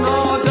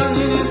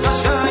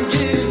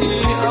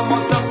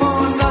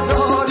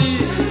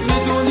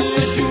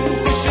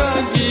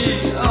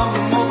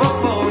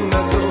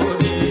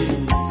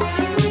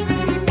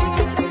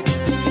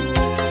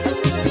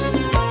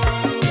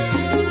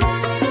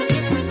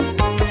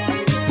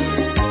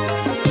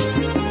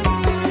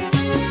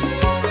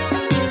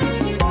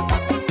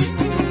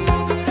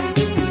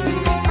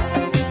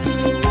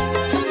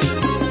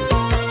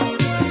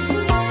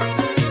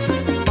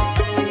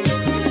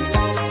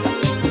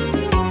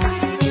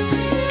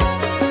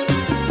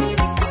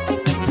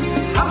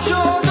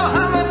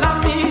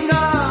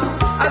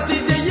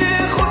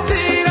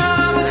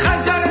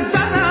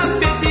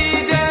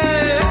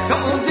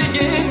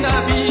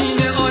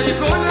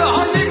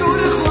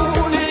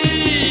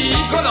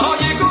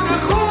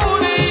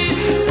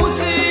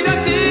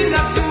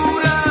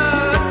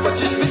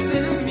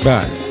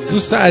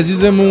 دوست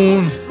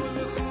عزیزمون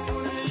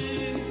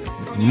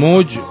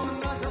موج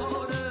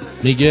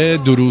میگه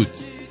درود،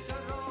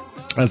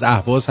 از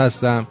اهواز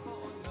هستم.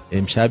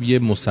 امشب یه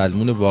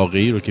مسلمون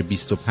واقعی رو که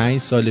 25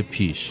 سال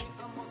پیش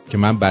که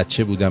من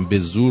بچه بودم به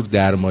زور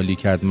درمالی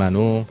کرد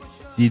منو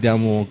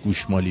دیدم و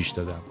گوشمالیش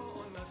دادم.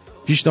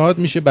 پیشنهاد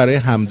میشه برای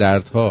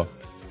همدردها،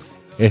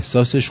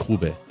 احساسش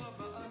خوبه.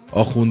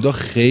 آخوندا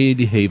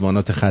خیلی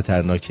حیوانات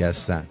خطرناکی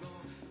هستن،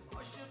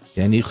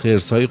 یعنی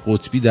خرسای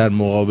قطبی در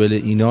مقابل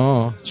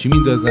اینا چی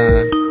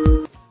میندازن؟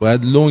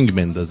 باید لنگ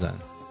بندازن.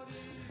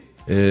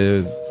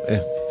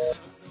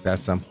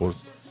 دستم خورد.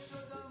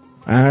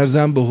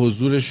 عرضم به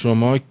حضور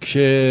شما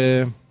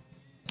که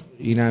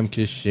اینم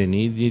که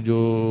شنیدید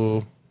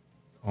و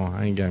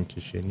آهنگم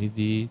که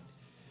شنیدید.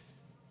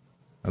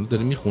 الان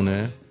داره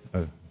میخونه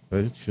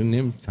ولی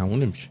چون تموم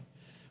نمیشه.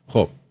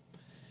 خب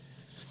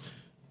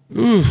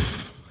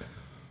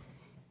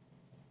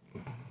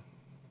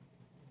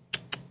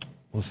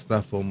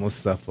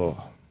مصطفی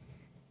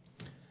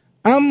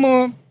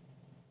اما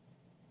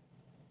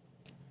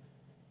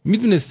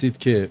میدونستید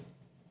که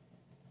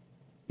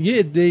یه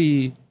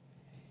عده‌ای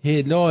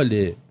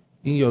هلال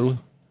این یارو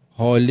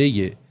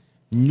حاله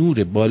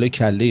نور بالا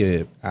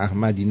کله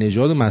احمدی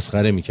نژاد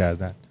مسخره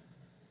میکردن،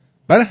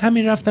 برای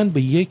همین رفتن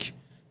به یک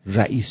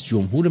رئیس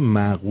جمهور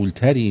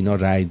معقولتری اینا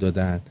رأی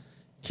دادن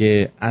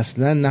که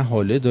اصلا نه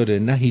حاله داره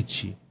نه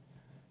هیچی.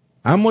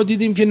 اما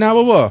دیدیم که نه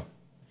بابا،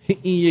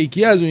 این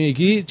یکی از اون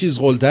یکی چیز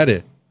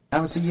غلطره.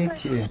 البته یک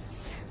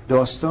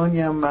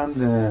داستانی هم من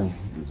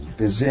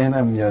به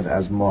ذهنم میاد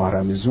از ماه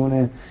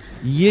رمضان.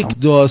 یک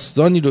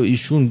داستانی رو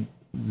ایشون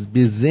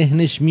به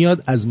ذهنش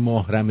میاد از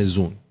ماه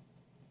رمضان.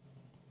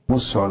 اون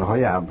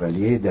سالهای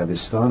اولیه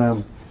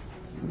دبستانم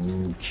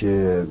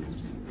که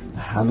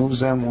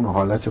هنوزم اون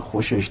حالت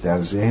خوشش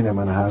در ذهن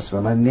من هست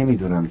و من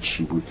نمیدونم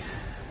چی بود.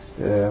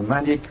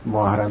 من یک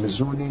ماه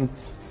رمضانی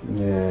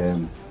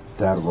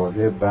در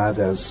واقع بعد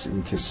از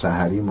اینکه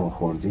سحری ما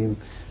خوردیم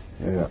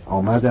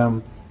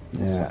آمدم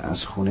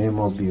از خونه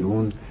ما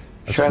بیرون.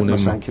 شاید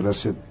مثلا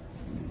کلاس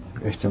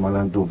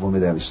احتمالاً دوم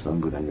دبستان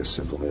بودم یا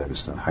سوم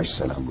دبستان، 8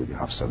 سالم بود یا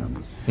 7 سالم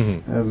بود.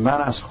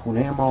 من از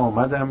خونه ما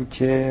آمدم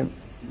که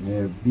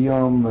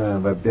بیام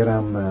و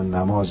برم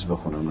نماز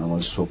بخونم،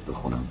 نماز صبح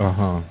بخونم.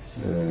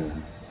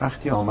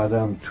 وقتی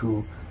آمدم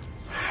تو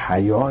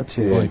حیات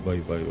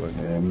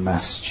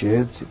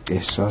مسجد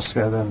احساس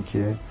کردم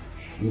که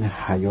این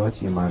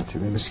حیات یه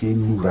مرتبه مثل یه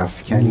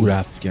نورافکن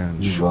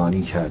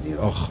نورانی کردی.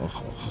 و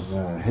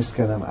حس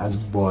کردم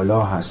از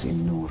بالا هست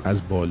این نور،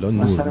 از بالا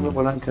نور. مثلا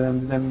بلند کردم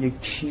دیدم یک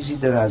چیزی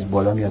داره از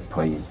بالا میاد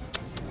پایین.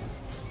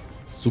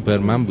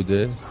 سوپرمن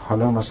بوده؟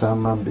 حالا مثلا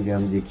من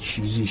بگم یک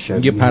چیزی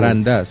شبیه یه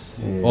پرنده است،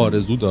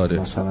 آرزو داره،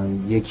 مثلا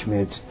 1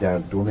 متر در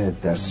 2 متر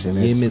در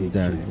 3 متر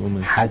در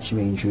حجم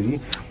اینجوری،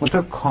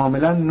 منطقه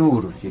کاملا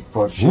نور، یک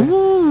پارچه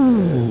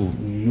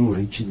نور،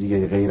 هیچ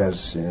دیگه غیر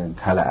از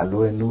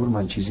تلالو نور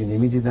من چیزی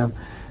نمیدیدم.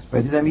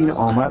 و دیدم این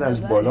آمد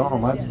از بالا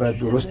آمد و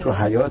درست تو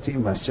حیات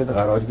این مسجد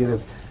قرار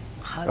گرفت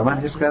و من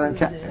حس کردم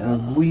که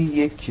گویی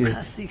یک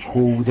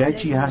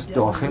کودکی هست،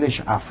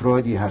 داخلش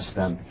افرادی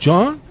هستن.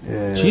 جان؟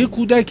 چیه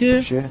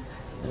کودکه؟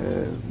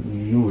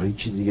 نور،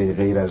 هیچ دیگه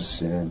غیر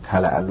از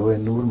تلالو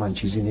نور من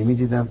چیزی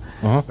نمیدیدم.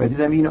 و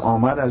دیدم این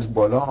آمد از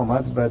بالا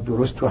آمد و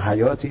درست تو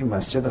حیات این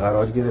مسجد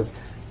قرار گرفت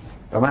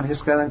و من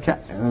حس کردم که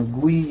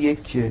گویی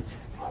یک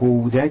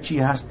کودکی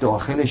هست،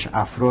 داخلش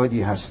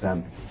افرادی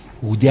هستن.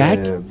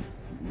 کودک؟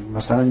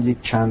 مثلا یک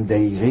چند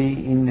دقیقه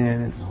این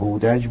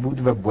هودج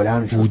بود و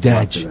بلند شد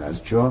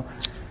از جا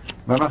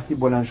و وقتی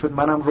بلند شد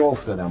منم راه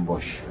افتادم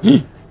باش.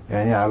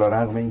 یعنی علی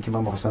رغم این که من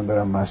می‌خواستم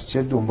برم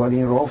مسجد دنبال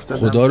این راه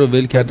افتادم، خدا رو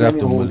ول کرد رفت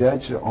دنبال.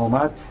 هودج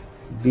آمد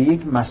به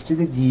یک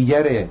مسجد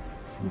دیگر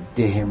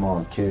ده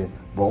ما که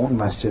با اون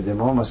مسجد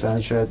ما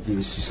مثلا شاید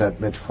 200-300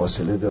 متر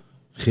فاصله داره.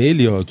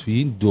 خیلی ها توی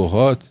این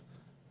دوهات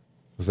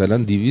مثلا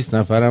 200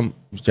 نفرم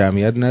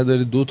جمعیت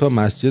نداره، 2 تا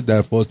مسجد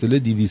در فاصله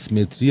 200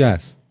 متری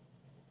است.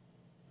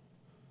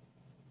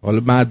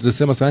 حالا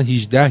مدرسه مثلا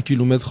 18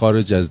 کیلومتر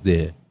خارج از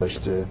ده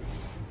داشته.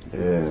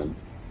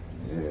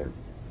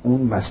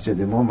 اون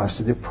مسجد ما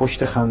مسجد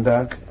پشت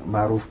خندق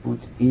معروف بود.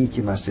 این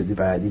که مسجد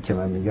بعدی که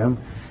من میگم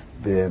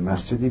به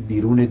مسجد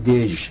بیرون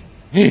دژ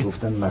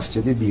گفتن،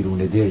 مسجد بیرون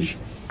دژ.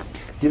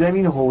 دیدم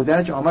این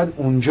هودج آمد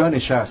اونجا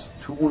نشست،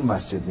 تو اون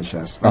مسجد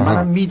نشست و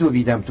منم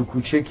میدویدم تو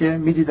کوچه که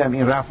میدیدم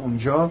این رفت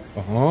اونجا،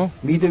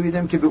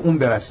 میدویدم که به اون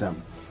برسم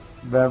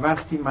و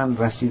وقتی من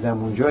رسیدم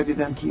اونجا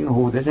دیدم که این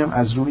هودجم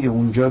از روی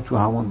اونجا تو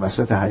همون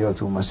وسط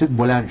حیات اون مسجد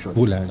بلند شد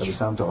و به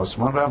سمت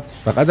آسمان رفت.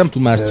 فقط هم تو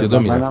مسجدا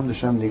میرفت. منم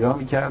داشتم نگاه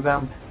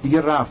میکردم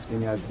دیگه رفت،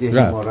 یعنی از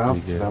ده ما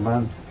رفت و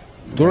من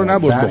تو رو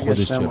نبرد با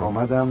خودش. چرا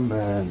آمدم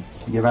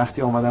یه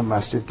وقتی آمدم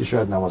مسجد که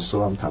شاید نماز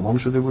صبحم تمام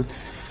شده بود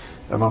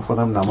و من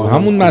خودم نماز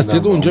همون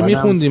مسجد اونجا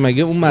میخوندی.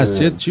 مگه اون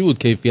مسجد چی بود؟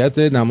 کیفیت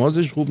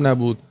نمازش خوب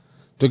نبود؟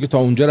 تو که تا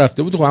اونجا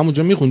رفته بود خب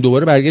همونجا میخوند،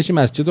 دوباره برگشتی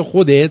مسجد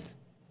خودت؟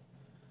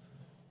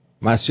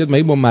 مسجد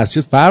مگه با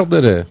مسجد فرق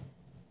داره؟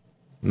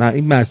 نه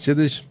این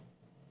مسجدش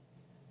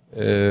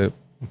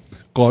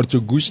قارچ و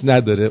گوشت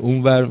نداره،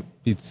 اونور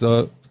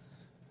پیتزا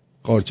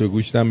قارچ و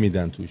گوشت هم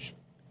میدن توش.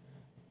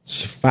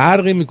 چه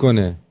فرقی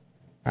میکنه؟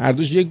 هر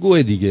دوش یه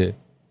گوه دیگه.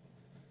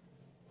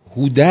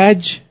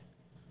 هودج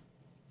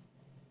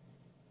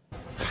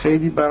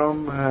خیلی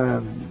برام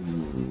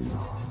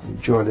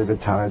جالب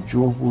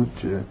توجه بود.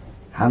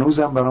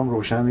 هنوزم برام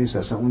روشن نیست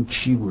اصلا اون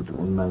چی بود،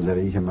 اون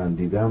منظره‌ای که من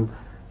دیدم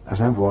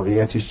اصلا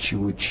واقعیتش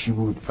چی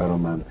بود برای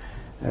من.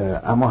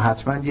 اما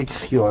حتما یک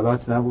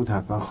خیالات نبود،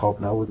 حتما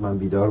خواب نبود، من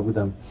بیدار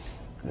بودم،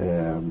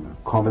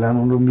 کاملا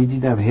اون رو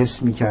میدیدم،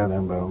 حس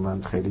میکردم. برای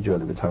من خیلی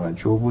جالب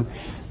توجه بود.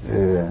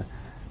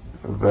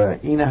 و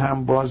این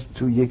هم باز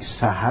تو یک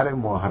سحر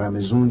ماه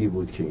رمضونی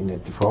بود که این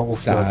اتفاق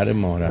افتاد. سحر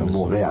ماه رمضون،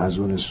 موقع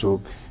اذان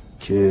صبح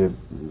که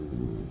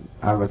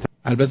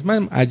البته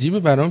من عجیبه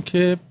برام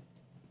که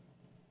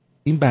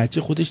این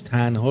بچه خودش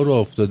تنها رو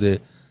افتاده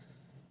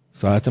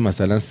ساعت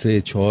مثلا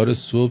 3-4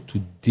 صبح تو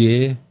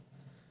ده.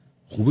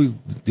 خوبه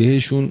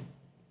دهشون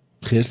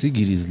خرسی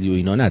گریزلی و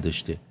اینا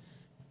نداشته.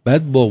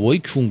 بعد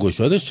بابای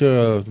کونگوشادش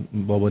چرا،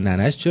 بابا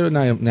ننش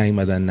چرا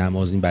نیومدن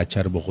نماز این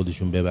بچه رو با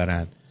خودشون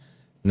ببرن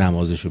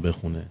نمازشو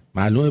بخونه؟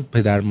 معلومه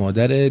پدر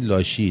مادر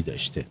لاشی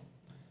داشته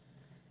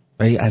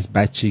و از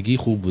بچگی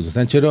خوب بود.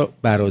 مثلا چرا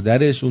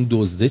برادرش اون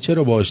دزده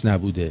چرا باش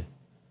نبوده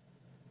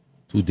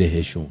تو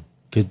دهشون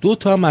که 2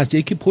 تا مسجد،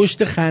 یکی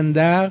پشت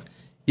خندق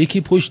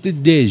یکی پشت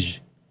دژ.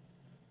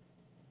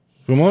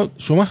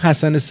 شما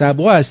حسن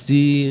صبا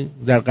هستی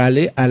در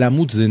قلعه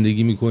علموت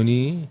زندگی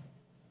میکنی؟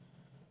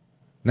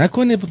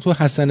 نکنه تو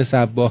حسن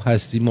صبا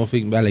هستی ما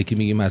فکر بلکی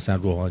میگیم حسن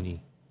روحانی؟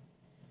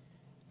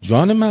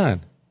 جان من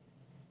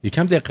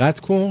یکم دقت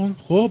کن.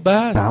 خب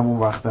بعد همون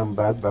وقتم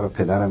بعد برای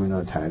پدرم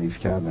اینا تعریف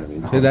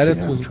کردم.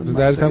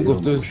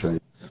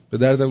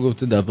 پدرتم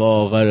گفته دفعه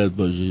آخرت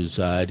باشه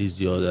سحری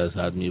زیاد از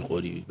حد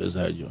میخوری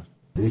بزر جان.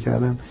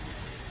 کردم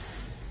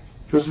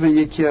جزو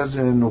یکی از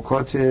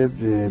نکات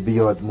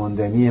بیاد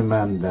ماندنی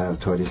من در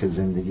تاریخ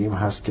زندگیم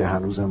هست که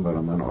هنوزم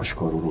برای من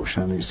آشکار و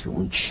روشن نیست که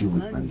اون چی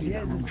بود من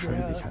دیدم و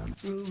مشاهده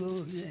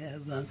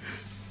کردم.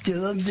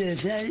 جواب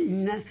بهتر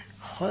اینه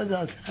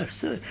خدا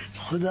ترس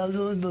خدا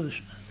رو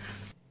باشه.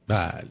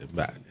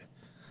 بله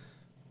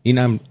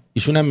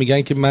ایشون هم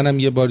میگن که منم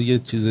یه بار یه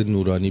چیز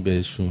نورانی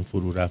بهشون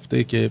فرو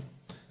رفته که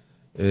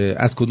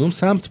از کدوم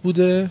سمت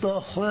بوده؟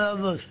 با خدا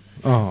باشه.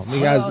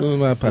 میگه از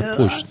اون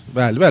پشت.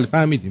 بله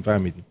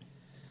فهمیدیم.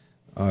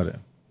 آره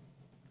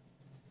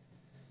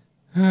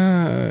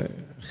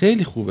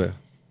خیلی خوبه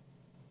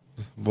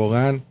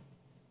واقعا.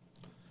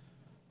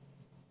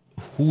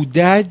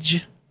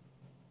 هودج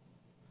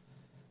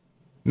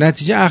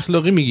نتیجه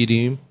اخلاقی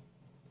میگیریم.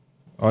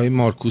 آقای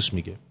مارکوس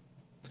میگه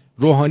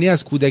روحانی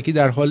از کودکی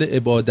در حال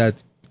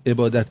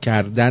عبادت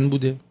کردن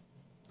بوده.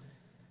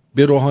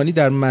 به روحانی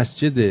در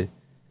مسجد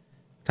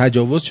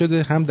تجاوز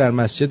شده، هم در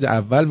مسجد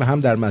اول و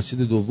هم در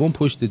مسجد دوم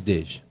پشت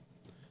دژ.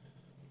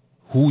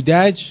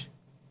 هودج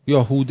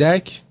یا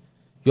هودک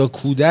یا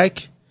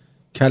کودک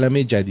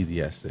کلمه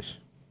جدیدی هستش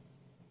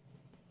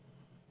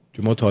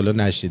که ما تا حالا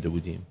نشنیده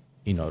بودیم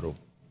اینا رو.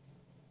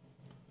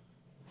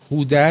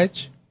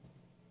 هودج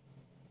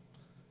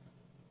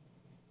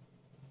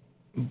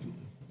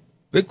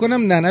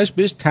بکنم ننش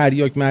بهش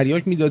تریاک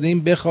مریاک میداده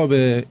این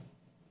بخوابه،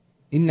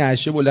 این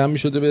نشه بلند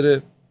میشده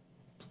بره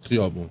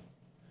خیابون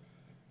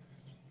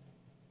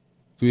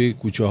توی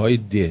کوچه های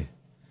ده.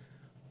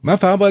 من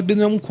فقط باید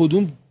بدونم اون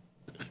کدوم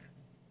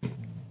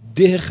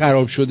ده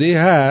خراب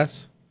شده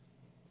هست،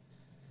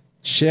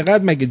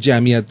 چقدر مگه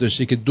جمعیت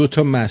داشته که 2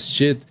 تا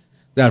مسجد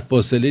در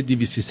فاصله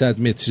 200-300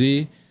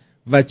 متری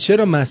و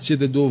چرا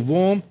مسجد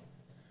دوم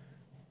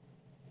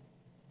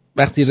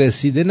وقتی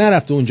رسیده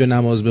نرفته اونجا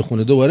نماز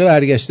بخونه، دوباره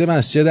برگشته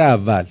مسجد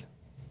اول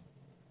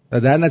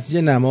و در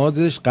نتیجه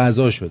نمازش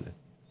قضا شده.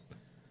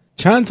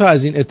 چند تا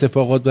از این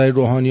اتفاقات برای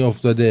روحانی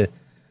افتاده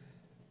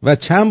و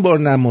چند بار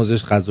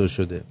نمازش قضا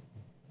شده.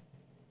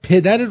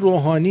 پدر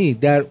روحانی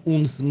در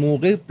اون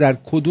موقع در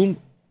کدوم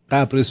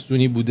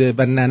قبرستونی بوده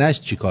و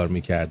ننش چی کار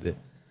میکرده؟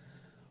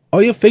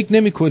 آیا فکر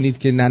نمی کنید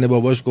که ننه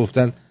باباش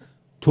گفتن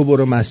تو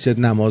برو مسجد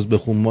نماز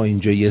بخون ما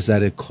اینجا یه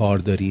ذره کار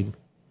داریم؟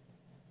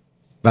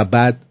 و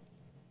بعد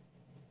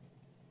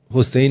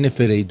حسین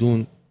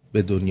فریدون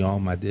به دنیا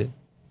آمده،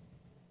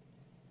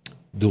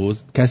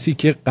 دزد، کسی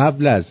که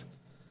قبل از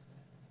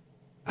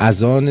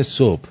اذان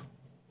صبح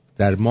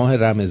در ماه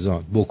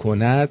رمضان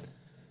بکند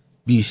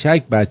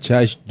بیشک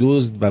بچهش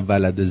دزد و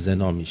ولد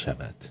زنا می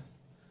شود.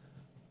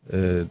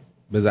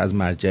 بذار از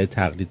مرجع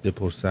تقلید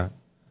بپرسم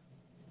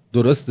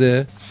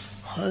درسته؟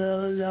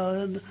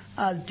 خدا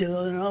از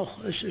جوانا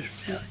خوشش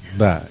میاد.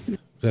 بله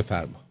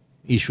بفرما.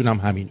 ایشون هم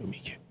همینو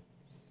میگه.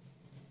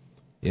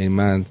 یعنی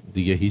من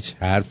دیگه هیچ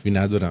حرفی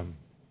ندارم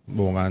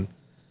واقعا.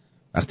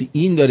 وقتی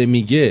این داره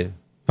میگه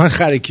من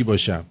خرکی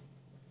باشم.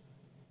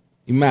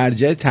 این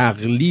مرجع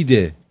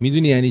تقلیده.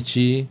 میدونی یعنی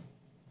چی؟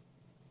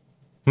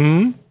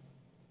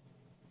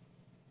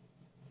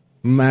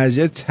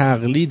 مرجع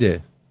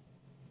تقلیده.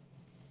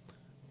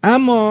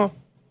 اما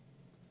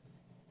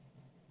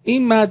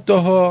این ماده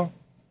ها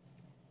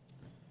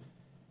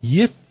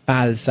یه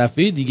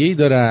فلسفه دیگه ای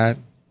دارن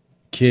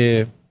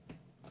که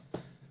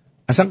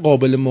اصلا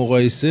قابل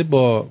مقایسه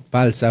با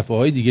فلسفه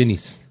های دیگه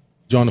نیست.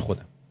 جان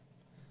خودم.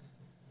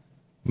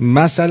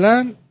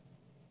 مثلا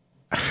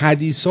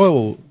حدیثا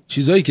و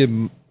چیزایی که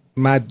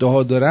مده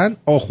ها دارن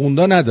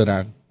آخوندا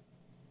ندارن.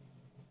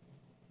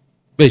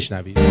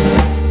 بشنوید.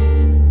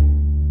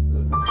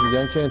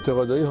 میگن که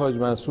انتقادهای حاج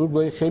منصور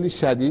گاهی خیلی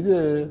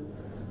شدیده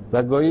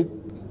و گاهی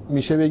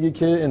میشه بگی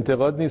که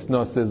انتقاد نیست،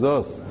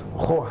 ناسزاست.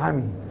 خب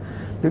همین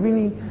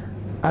ببینی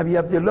ابی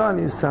عبدالله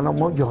علیه السلام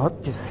ما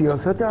یاد که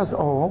سیاست از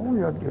آقامون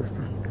یاد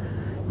گرفتیم.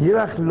 یه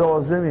وقت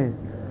لازمه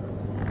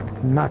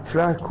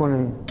مطرح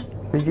کنه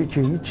بگه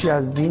که هیچی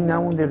از دین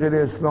نمونده غیر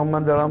اسلام،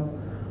 من دارم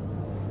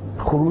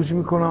خروج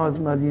میکنم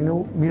از مدینه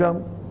و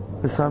میرم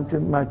به سمت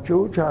مکه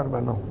و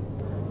کربلا.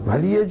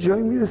 ولی یه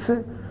جایی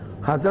میرسه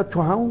حضرت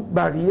تو همون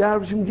بقیه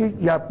حرفش میگه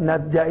یبن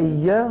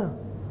دعیه.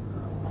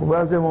 خب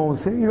از امام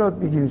حسین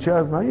ایراد میگیری، چه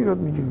از من ایراد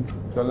میگیری؟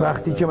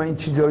 وقتی که من این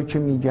چیزایی که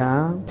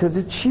میگم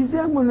تازه چیزی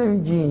هم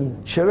نمیگین.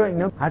 چرا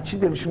اینا هر چی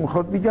دلش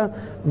میخواد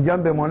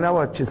میگن به ما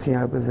نباید کسی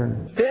حرف بزنه.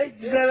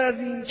 بگذر از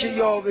این که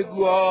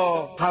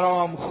یاوه‌گوها،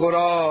 حرام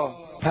خورا،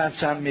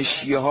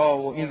 پرچمشیه ها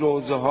و این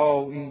روزه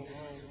ها و این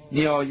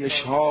نیایش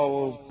ها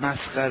و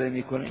مسخره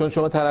میکنه. چون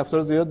شما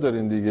طرفدار زیاد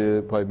دارین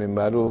دیگه پای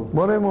منبر رو.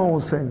 مال امام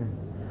حسینه.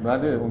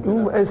 بله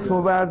اون اسم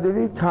و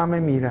برداری تمه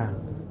میرن.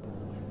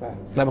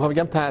 نه میخوام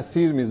بگم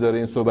تأثیر میذاره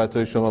این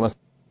صحبت‌های شما. مثلا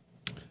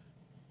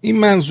این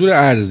منظور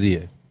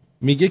ارضیه،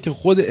 میگه که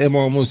خود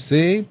امام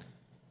حسین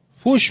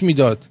فحش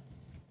میداد،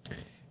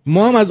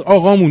 ما هم از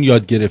آقامون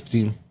یاد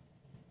گرفتیم.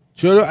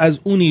 چرا از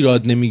اون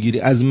ایراد نمیگیری،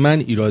 از من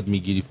ایراد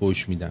میگیری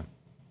فحش میدم؟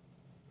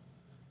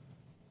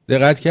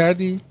 دقت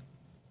کردی؟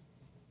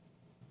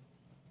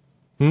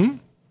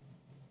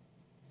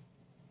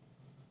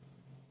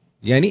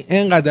 یعنی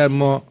اینقدر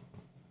ما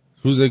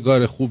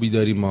روزگار خوبی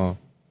داریم، ما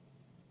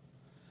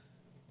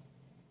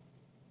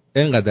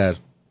اینقدر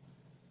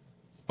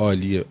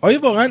عالیه.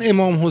 آیا واقعا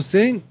امام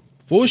حسین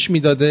فحش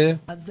میداده؟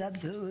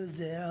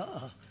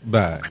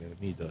 بله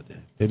میداده.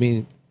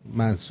 ببین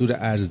منصور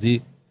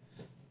ارضی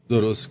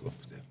درست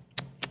گفته.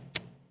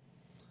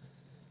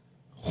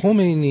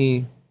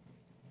 خمینی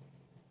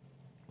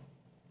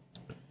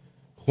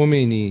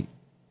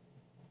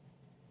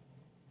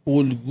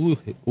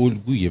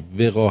الگوی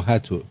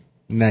وقاحت و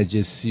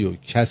نجسی و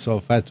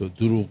کثافت و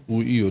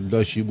دروغگویی و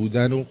لاشی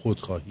بودن و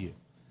خودخواهیه.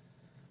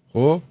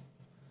 خب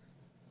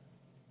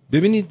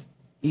ببینید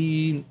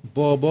این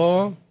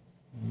بابا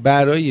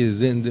برای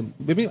زنده،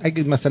 ببین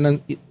اگه مثلا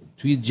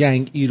توی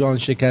جنگ ایران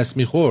شکست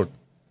میخورد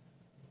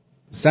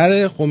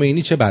سر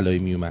خمینی چه بلایی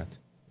میومد؟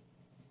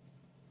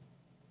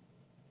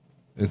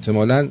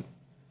 احتمالاً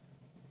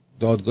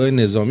دادگاه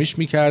نظامیش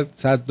میکرد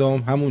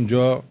صدام،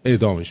 همونجا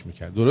اعدامش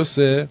میکرد.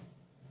 درسته؟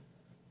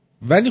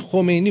 ولی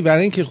خمینی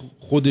برای اینکه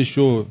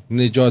خودشو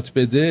نجات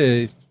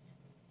بده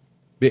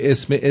به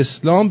اسم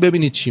اسلام،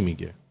 ببینید چی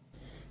میگه.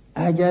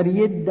 اگر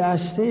یک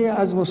دسته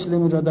از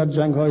مسلمین را در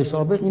جنگ‌های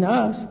سابق این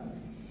هست،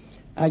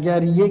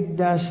 اگر یک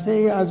دسته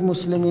از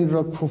مسلمین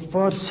را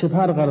کفار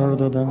سپر قرار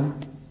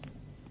دادند،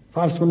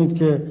 فرض کنید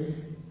که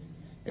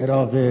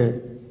عراق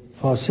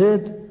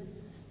فاسد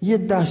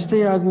یک دسته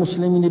از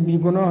مسلمین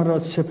بیگناه را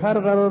سپر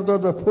قرار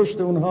داد و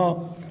پشت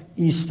اونها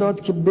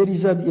ایستاد که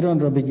بریزد ایران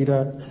را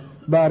بگیرد،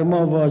 بر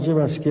ما واجب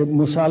است که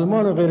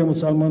مسلمان و غیر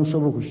مسلمانش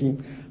رو بکشیم.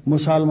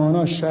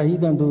 مسلمان‌ها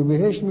شهیدند و به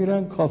بهشت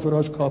میرن،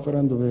 کافراش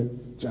کافرند و به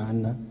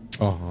جهنم.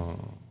 آها،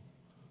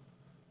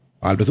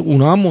 البته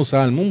اونا هم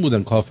مسلمون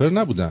بودن، کافر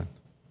نبودن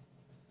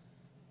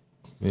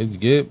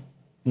دیگه.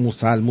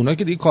 مسلمونا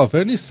که دیگه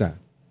کافر نیستن.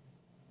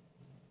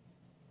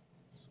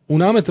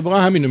 اونا هم اتفاقا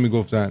همینو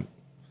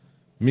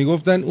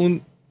میگفتن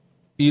اون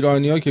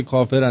ایرانی‌ها که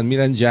کافرن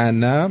میرن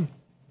جهنم،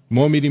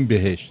 ما میریم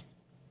بهشت.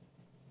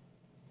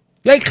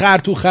 یک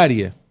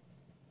خرطوخریه.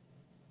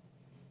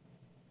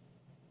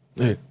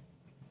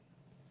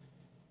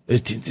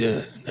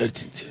 ارتینجا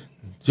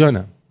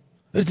جانم،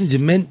 ارتینجا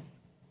من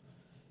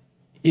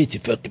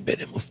اتفاقی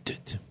برم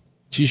افتاد.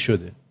 چی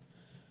شده؟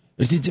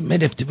 ارتینجا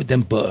من رفته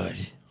بودم بار.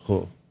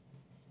 خب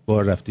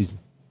بار رفتی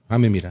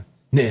همه میرن.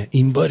 نه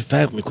این بار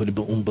فرق میکنه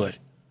به اون بار.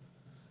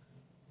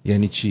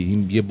 یعنی چی؟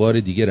 این یه بار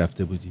دیگه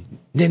رفته بودی؟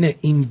 نه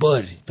این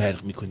بار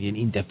فرق میکنه، یعنی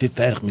این دفعه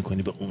فرق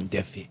میکنه به اون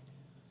دفعه.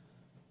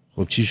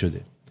 خب چی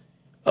شده؟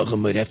 آقا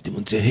ما رفتیم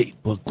اونجا، هی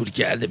با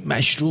گورگرد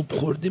مشروب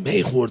خوردیم،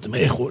 هی خوردم.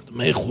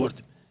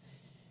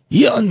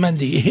 یه آن من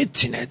دیگه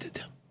هیچی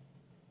ندادم.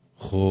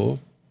 خب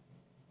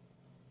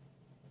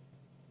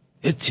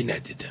هیچی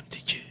ندادم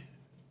دیگه.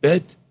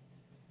 بعد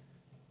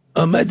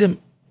آمدم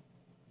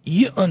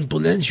یه آن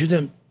بلند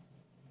شدم،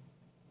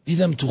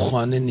 دیدم تو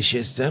خانه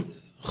نشستم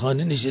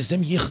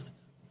یه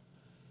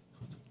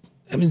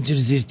همینجور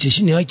زیر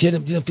چشی نگاه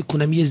کردم، دیدم فکر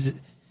کنم یه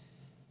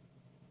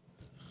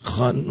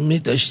خانومه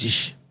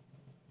داشتیش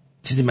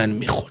چیزی منو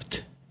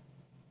میخورد،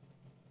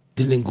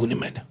 دلنگون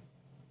منو.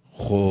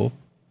 خب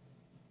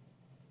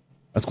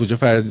از کجا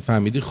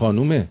فهمیدی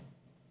خانومه؟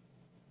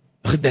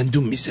 آخه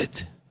دندون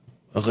میزد.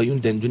 آقایون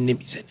دندون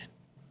نمیزنن.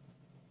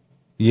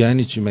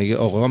 یعنی چی؟ مگه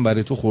آقا هم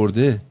برای تو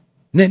خورده؟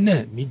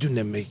 نه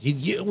میدونم،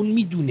 مگه اون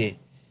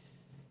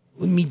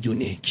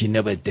میدونه که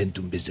نباید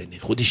دندون بزنه،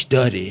 خودش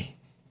داره.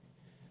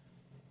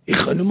 این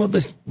خانوما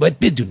بس باید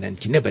بدونن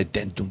که نباید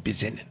دندون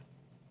بزنن.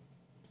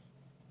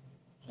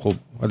 خب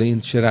حالا این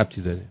چه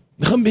ربطی داره؟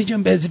 میخوام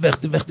بگم بعضی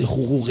وقتی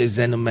حقوق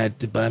زن و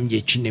مرد با هم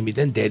یکی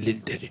نمیدن دلیل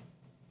داره.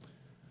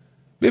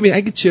 ببین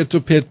اگه چرت و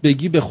پرت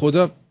بگی به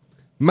خدا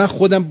من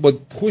خودم با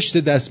پشت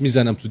دست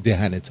میزنم تو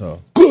دهنت ها.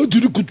 قادر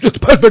قدرت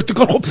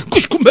پروردگار. خب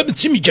گوش کن من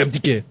چی میگم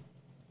دیگه.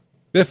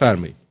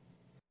 بفرمایید.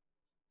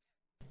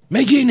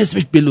 مگه این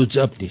اسمش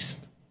بلوجاب نیست؟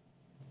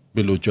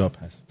 بلوجاب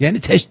هست، یعنی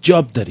تش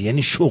جاب داره،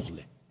 یعنی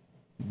شغله.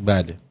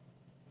 بله.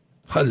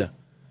 حالا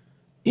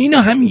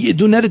اینا هم یه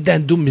دونه رو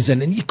دندون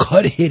میزنن، یه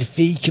کار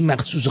حرفه‌ای که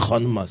مخصوص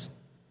خانم هست.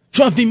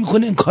 شما فکر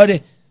میکنه این کار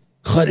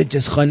خارج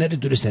از خانه رو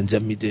درست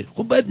انجام میده؟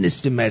 خب باید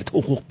نصف مرد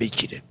حقوق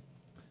بگیره.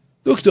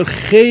 دکتر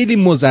خیلی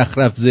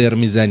مزخرف زر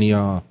میزنی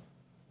ها،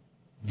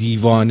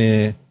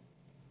 دیوانه.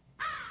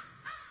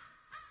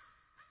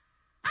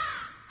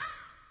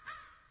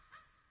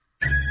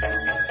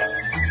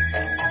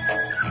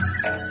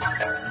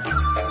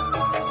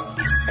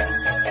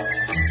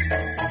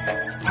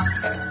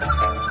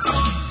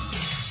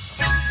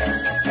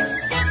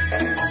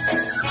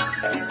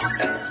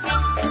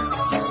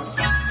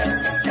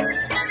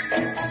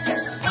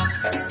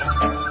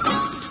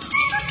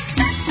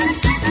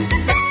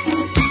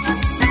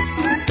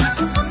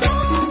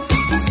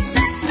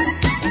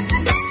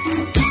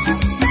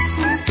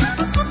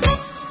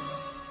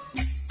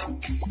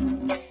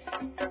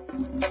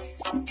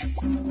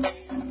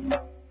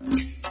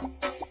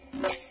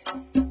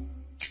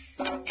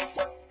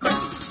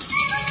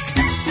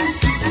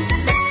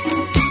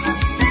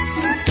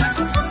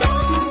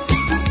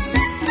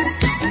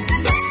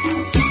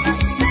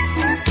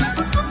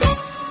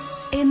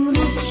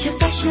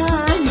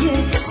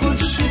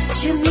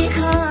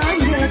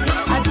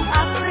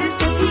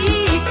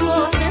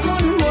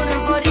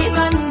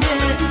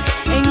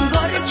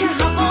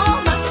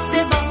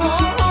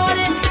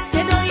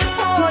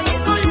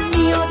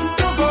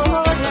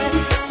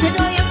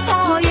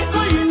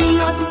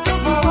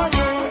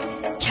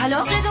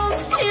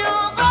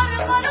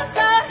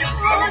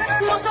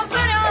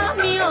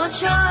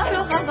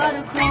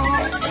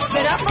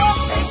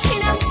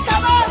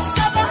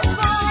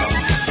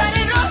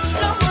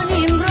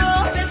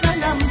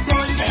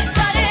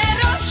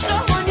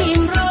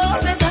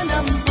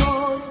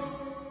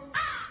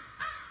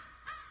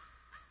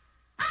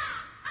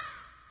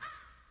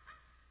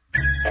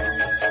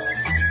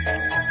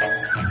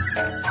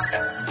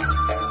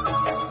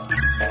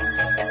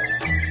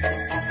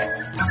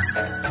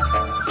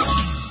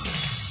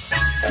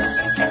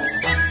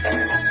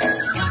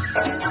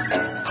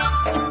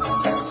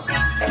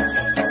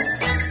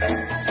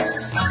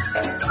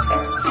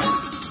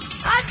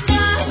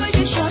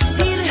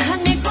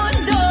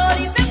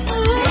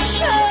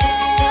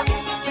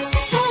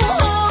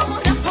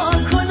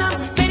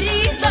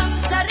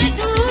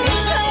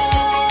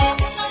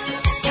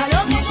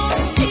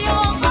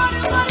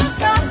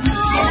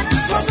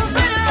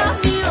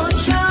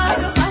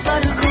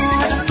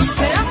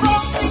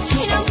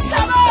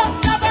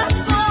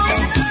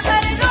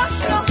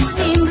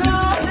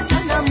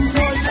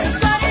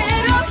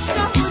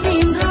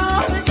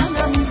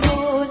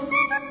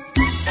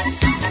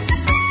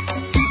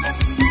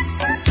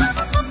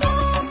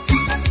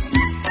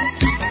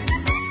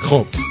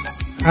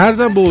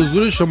 عرضم به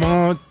حضور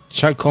شما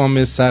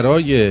چکامه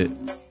سرای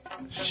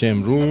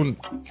شمرون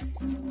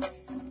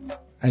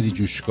علی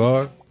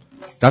جوشکار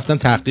رفتن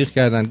تحقیق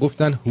کردن،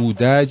 گفتن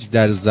هودج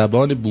در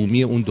زبان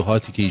بومی اون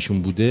دهاتی که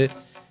ایشون بوده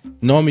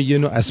نام یه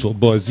نوع اسباب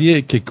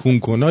بازیه که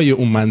کونکنای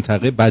اون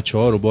منطقه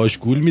بچه‌ها رو باش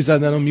گول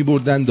می‌زدن و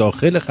می‌بردن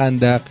داخل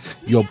خندق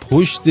یا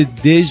پشت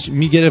دژ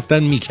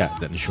می‌گرفتن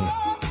می‌کردنشون.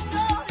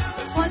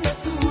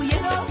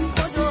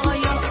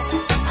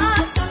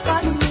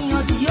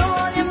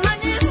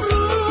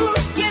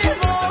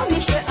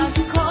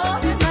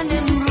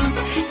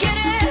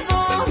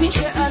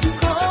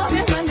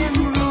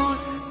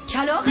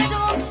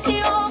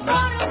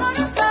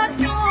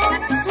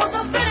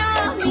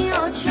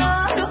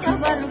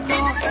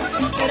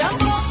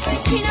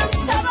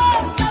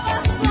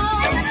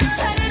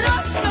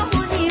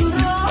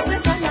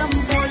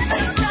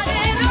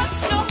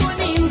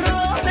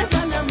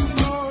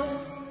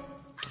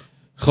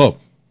 خب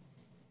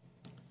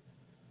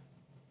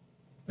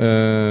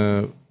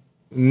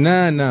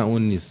نه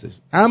اون نیستش.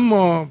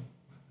 اما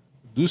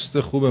دوست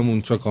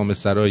خوبمون چکامه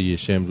سرای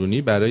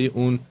شمرونی برای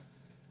اون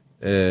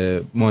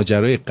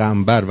ماجرای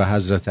قنبر و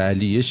حضرت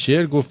علی یه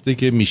شعر گفته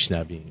که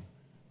میشنویم.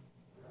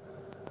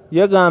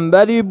 یه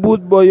قنبری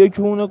بود با یک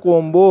هون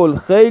قنبل،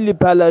 خیلی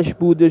پلش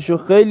بودش و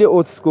خیلی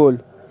اسکل.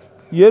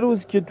 یه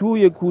روز که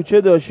توی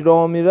کوچه داشت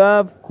راه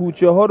میرفت،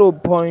 کوچه ها رو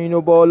پایین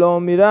و بالا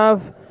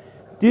میرفت،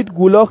 دید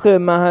گولاخ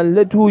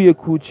محله توی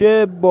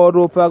کوچه با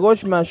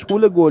رفقاش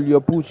مشغول گل یا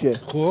پوچه.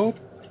 خب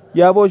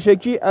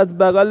یواشکی از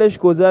بغلش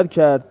گذر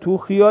کرد، تو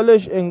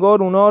خیالش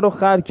انگار اونا رو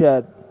خر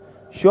کرد.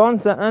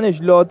 شانس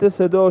انش لاته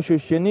صداشو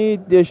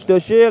شنید،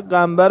 دشتاشه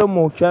قنبر رو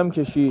محکم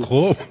کشید.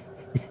 خب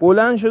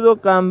بلند شد و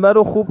قنبر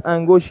رو خوب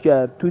انگوش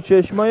کرد، تو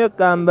چشمای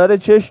قنبر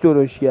چش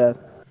درش کرد.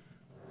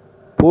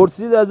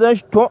 پرسید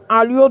ازش تو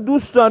علیو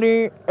دوست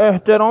داری؟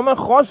 احترام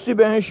خاصی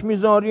بهش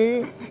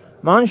میذاری؟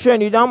 من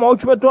شنیدم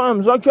حکم تو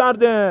امضا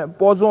کرده،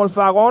 با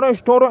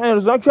ذوالفقارش تو رو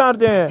ارضا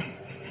کرده.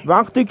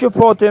 وقتی که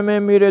فاطمه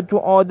میره تو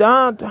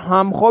عادت،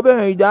 همخواب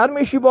حیدر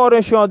میشی با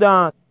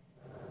رشادت.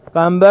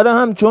 قنبر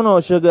هم چون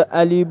عاشق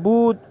علی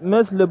بود،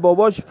 مثل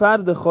باباش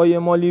فرد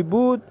خایمالی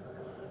بود.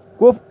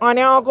 گفت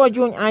آره آقا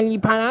جون علی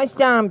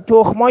پرستم،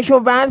 تخماشو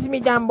ورز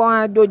میدم با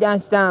هر دو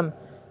دستم.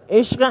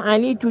 عشق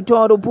علی تو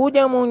تار و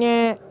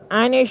پودمونه،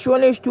 انه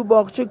شلش تو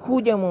باغچه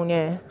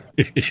کودمونه.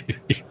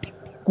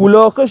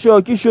 گولاخه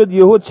شاکی شد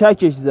یهو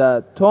چکش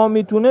زد، تا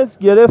میتونست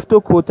گرفت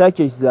و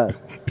کتکش زد.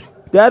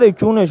 در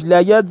کونش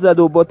لگد زد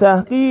و با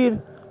تحقیر،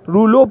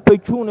 رو لب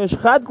کونش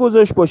خط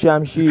گذاشت با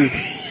شمشیر.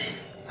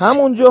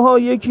 همونجاها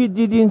یکی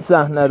دید این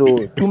صحنه رو،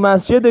 تو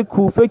مسجد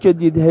کوفه که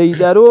دید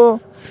حیدر رو،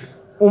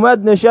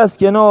 اومد نشست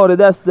کنار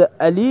دست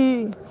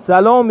علی،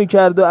 سلامی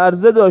کرد و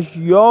عرضه داشت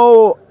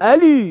یا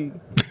علی.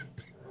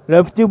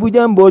 رفته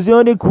بودم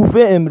بازار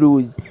کوفه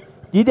امروز،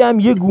 دیدم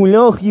یه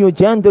گولاخی و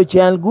چند تا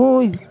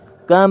چلگوز،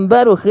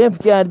 قنبر و خف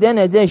کردن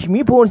ازش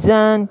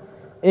میپرسن،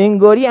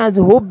 انگاری از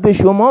حب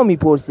شما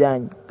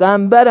میپرسن.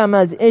 قنبرم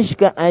از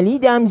عشق علی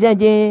دم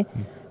زده،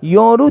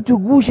 یارو تو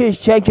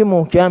گوشش چک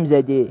محکم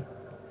زده.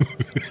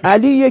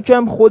 علی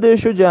یکم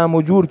خودشو جمع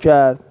و جور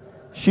کرد،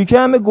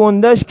 شکم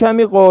گندش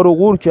کمی قار و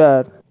غور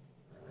کرد.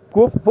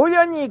 گفت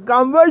پویانی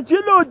قنبر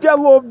چرا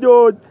جواب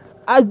داد؟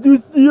 از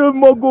دوستی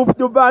ما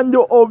گفت و بند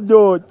و آب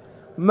داد.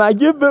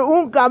 مگه به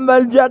اون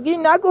قنبرجقی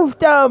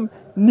نگفتم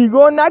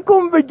نگاه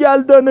نکن به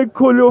گلدان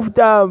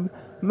کلفتم؟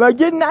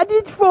 مگه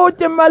ندید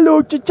فاطمه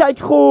لو که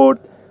چک خورد،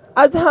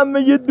 از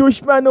همه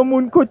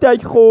دشمنمون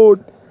کتک خورد؟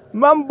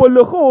 من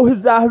بلخوه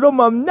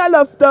زهرمم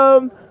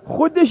نلفتم،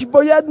 خودش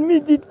باید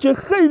میدید که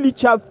خیلی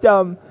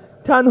چفتم.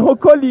 تنها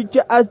کالی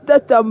که از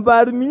دستم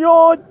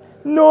برمیاد،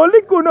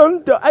 ناله کنم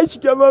تا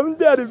اشکمم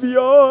در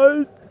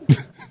بیاد.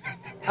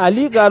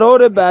 علی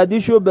قرار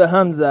بعدیشو به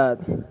هم زد،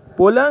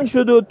 بلند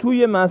شد و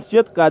توی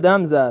مسجد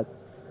قدم زد.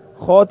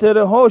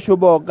 خاطره هاشو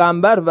با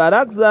قنبر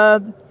ورق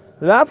زد،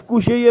 رفت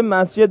گوشه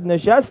مسجد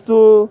نشست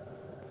و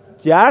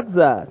جق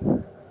زد.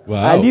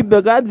 علی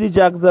به قدری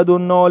جق زد و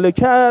ناله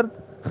کرد،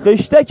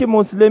 خشتک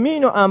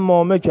مسلمین و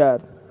امامه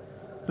کرد.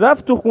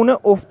 رفت تو خونه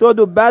افتاد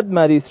و بد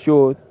مریض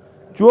شد،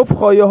 جفت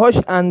خایه هاش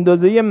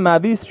اندازه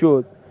مویز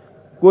شد.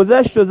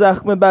 گذشت و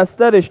زخم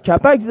بسترش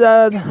کپک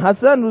زد،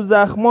 حسن رو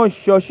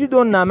زخماش شاشید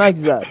و نمک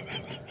زد.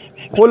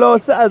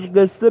 خلاصه از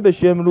قصه به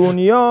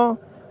شمرونیا،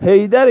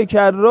 حیدر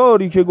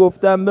کراری که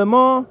گفتم به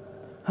ما،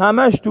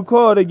 همش تو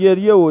کار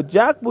گریه و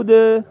جق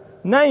بوده،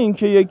 نه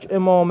اینکه یک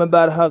امام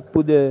برحق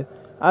بوده.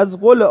 از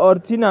قول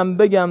آرتینم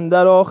بگم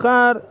در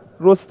آخر،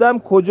 رستم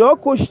کجا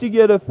کشتی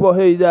گرفت با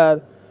حیدر؟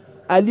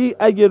 علی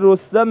اگه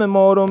رستم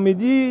ما رو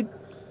میدید،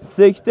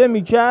 سکته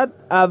میکرد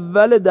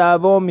اول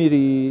دعوا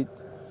میرید.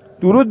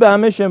 درود به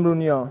همه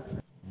شمرونیا.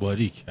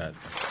 باریک کرد.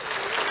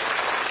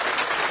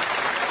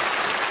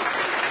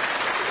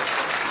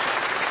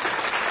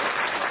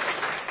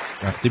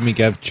 وقتی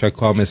میگم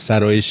چکام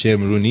سرای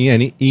شمرونی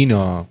یعنی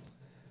اینا.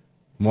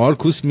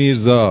 مارکوس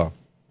میرزا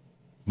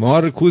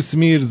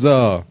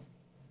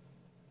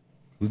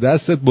رو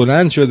دستت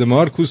بلند شده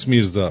مارکوس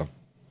میرزا،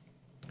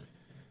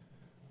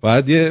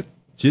 باید یه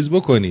چیز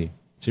بکنی،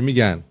 چی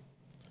میگن،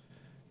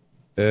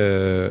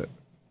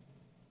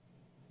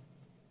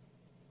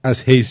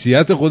 از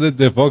حیثیت خودت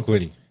دفاع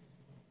کنی.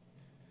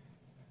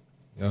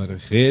 یاره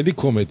خیلی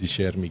کمدی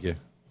شعر میگه،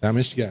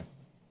 دمش گرم.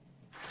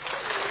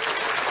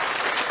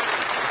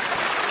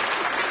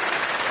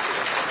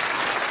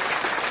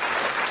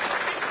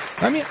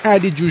 همین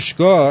علی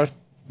جوشکار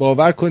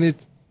باور کنید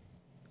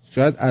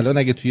شاید الان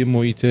اگه توی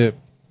محیط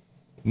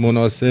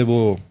مناسب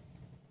و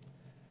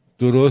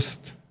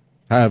درست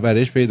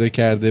پرورش پیدا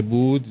کرده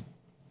بود،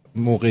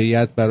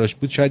 موقعیت براش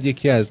بود، شاید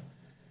یکی از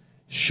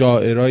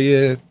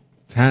شاعرای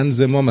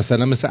طنز ما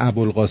مثلا مثل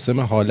ابوالقاسم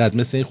حالت،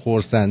 مثل این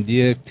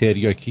خورسندی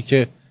تریاکی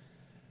که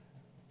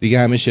دیگه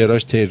همه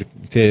شعراش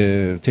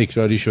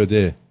تکراری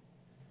شده.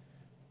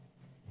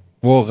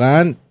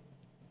 واقعا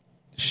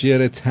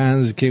شعر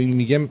طنز که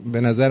میگم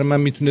به نظر من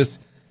میتونست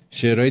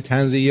شعرهای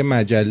طنز یه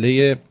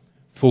مجله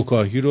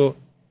فکاهی رو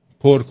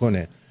پر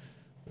کنه.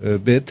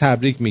 به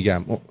تبریک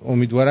میگم،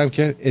 امیدوارم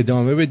که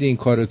ادامه بدی این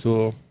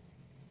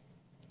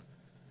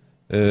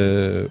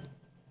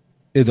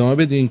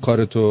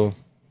کارتو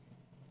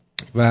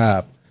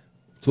و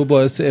تو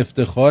باعث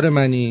افتخار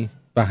منی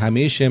و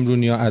همه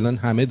شمرونیا. الان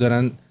همه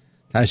دارن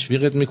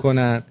تشویقت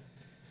میکنن.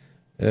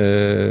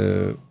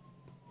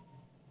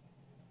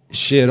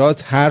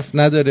 شعرات حرف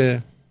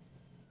نداره،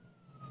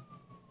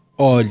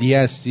 عالی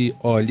هستی.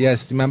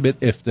 من بهت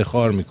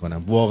افتخار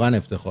میکنم، واقعا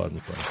افتخار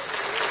میکنم.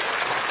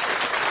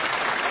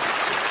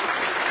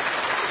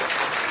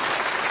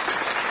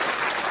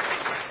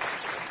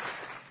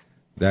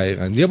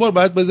 دقیقاً. یه بار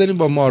باید بذاریم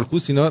با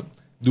مارکوس اینا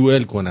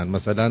دوئل کنن،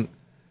 مثلا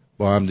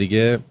با هم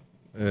دیگه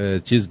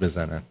چیز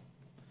بزنن،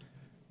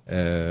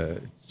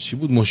 چی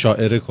بود،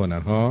 مشاعره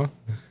کنن ها.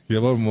 یه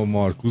بار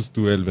مارکوس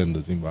دوئل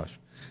بندازیم باش.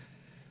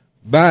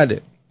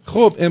 بله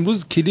خب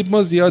امروز کلیپ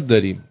ما زیاد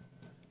داریم.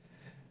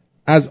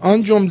 از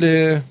آن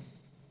جمله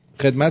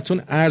خدمتون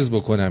عرض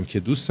بکنم که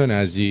دوستان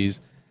عزیز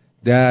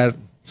در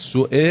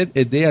سوئد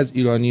عده‌ای از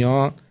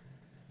ایرانیان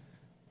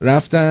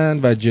رفتن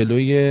و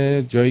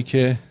جلوی جایی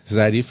که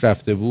ظریف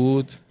رفته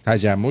بود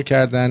تجمع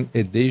کردن.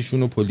 عده‌ایشون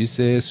رو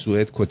پلیس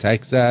سوئد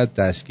کتک زد،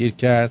 دستگیر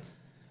کرد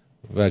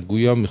و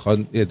گویا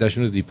میخواد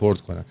عده‌شون رو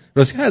دیپورت کنن.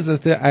 راستی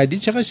حضرت علی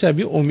چقدر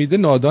شبیه امید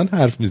نادان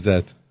حرف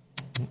میزد.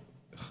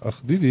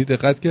 دیدی؟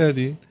 دقت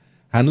کردی؟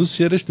 هنوز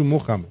شعرش تو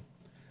مخمه.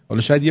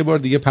 حالا شاید یه بار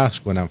دیگه پخش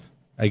کنم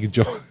اگه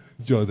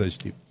جا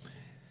داشتیم.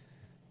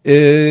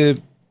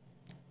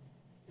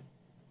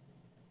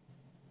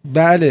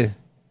 بله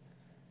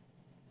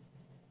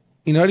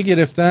اینا رو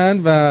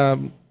گرفتن و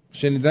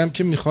شنیدم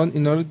که میخوان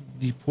اینا رو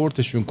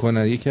دیپورتشون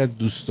کنن. یکی از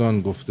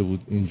دوستان گفته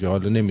بود اینجا،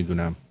 حالا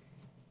نمیدونم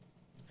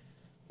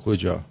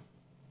کجا.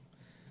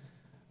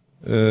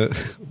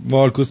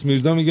 مارکوس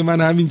میرزا میگه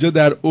من همینجا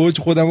در اوج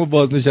خودم رو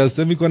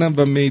بازنشسته میکنم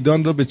و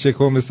میدان رو به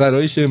چکام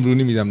سرای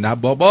شمرونی میدم. نه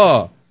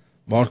بابا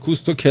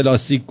مارکوس، تو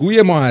کلاسیک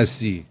گوی ما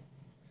هستی،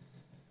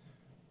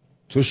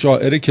 تو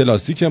شاعر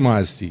کلاسیک ما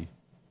هستی.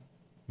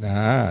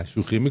 نه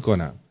شوخی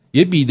میکنم.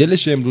 یه بیدل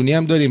شمرونی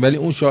هم داریم ولی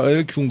اون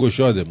شاعر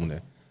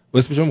کونگوشادمونه و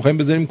اسمش رو میخوایم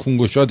بذاریم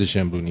کونگوشاد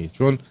شمرونی،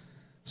 چون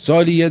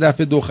سالی یه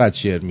دفعه 2 خط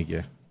شعر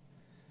میگه.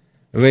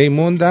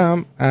 ریموند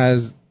هم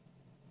از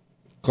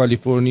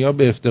کالیفرنیا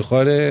به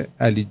افتخار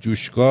علی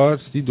جوشکار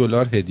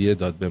 $30 هدیه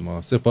داد به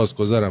ما.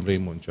 سپاسگزارم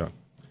ریموند جان.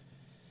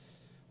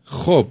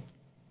 خب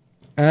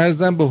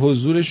عرضم به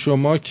حضور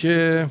شما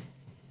که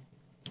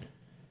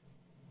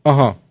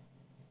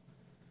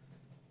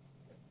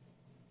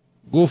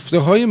گفته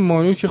های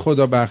مانوک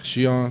خدا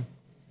بخشیان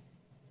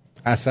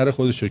اثر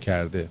خودشو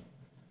کرده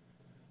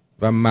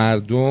و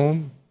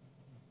مردم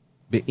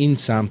به این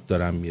سمت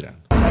دارن میرن.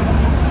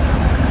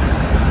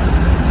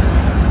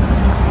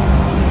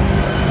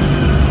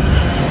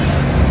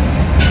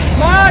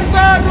 مرگ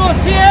بر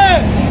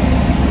روسیه،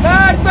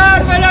 مرگ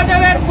بر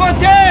ولادیمیر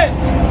پوتین.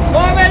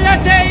 ما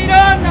ملت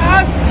ایران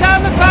از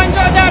کم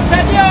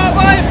 50%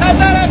 آبای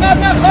خزر عقب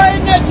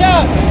نخواهیم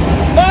نشست.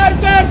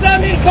 مرگ بر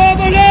زمین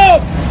کابلو،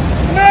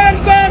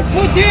 مرگ بر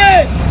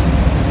پوتین.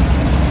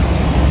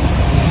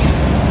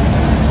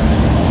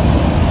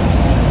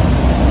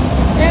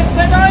 این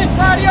صدای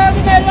فریاد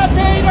ملت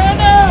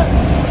ایرانه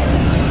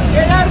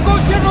که در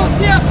گوش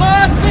روسیه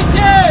خواهد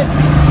پیچید.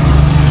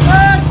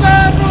 مرگ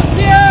بر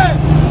روسیه،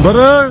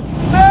 برای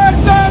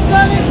مرگ بر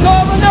زمین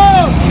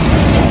کابلو،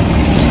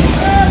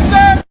 مرگ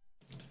بر.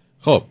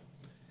 خب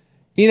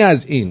این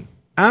از این.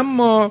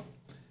 اما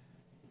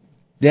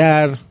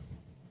در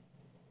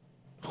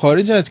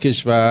خارج از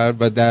کشور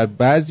و در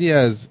بعضی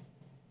از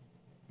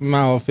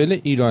محافل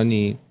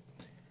ایرانی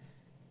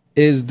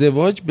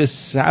ازدواج به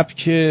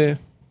سبک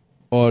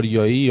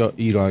آریایی یا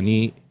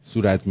ایرانی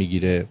صورت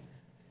میگیره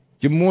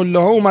که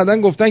ملاها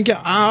اومدن گفتن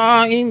که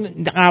این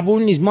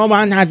قبول نیست، ما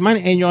باید حتما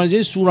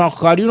اجازه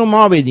سوراخکاری رو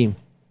ما بدیم.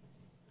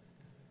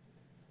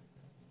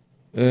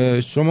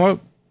 شما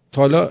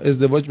تا حالا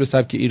ازدواج به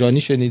سبک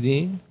ایرانی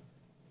شنیدین؟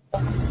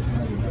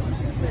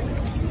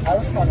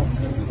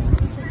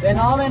 به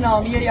نام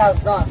نامی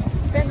یزدان،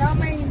 به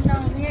نام این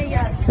نامی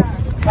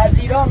یزدان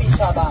پذیرا می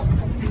شدم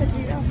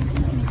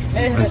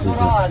مهر تو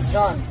را از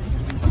جان،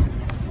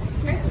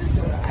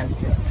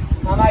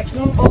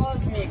 همکنون باز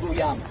می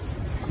گویم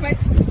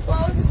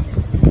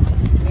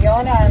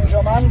میان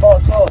انجمن با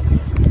تو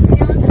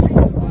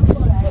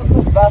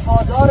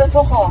وفادار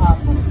تو خواهم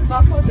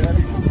بود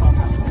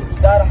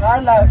در هر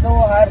لحظه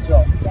و هر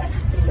جا.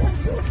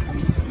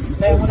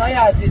 مهمونای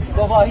عزیز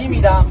گواهی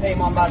میدم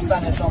پیمان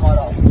بستن شما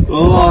را.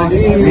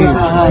 گواهی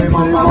میدهم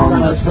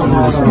پیمان بستن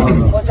شما را.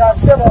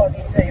 مجزه باد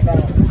این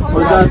پیمان،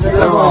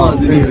 مجزه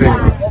باد این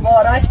پیمان،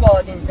 مبارک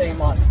باد این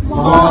پیمان،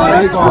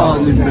 مبارک باد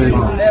این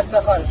پیمان.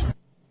 افتخارش.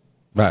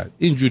 بله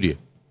اینجوریه،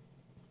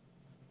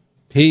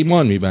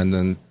 پیمان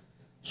میبندن،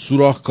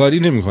 سوراخکاری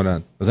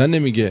نمیکنن. مثلا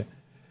نمیگه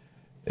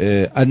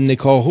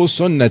النکاح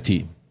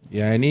سنتی،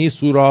 یعنی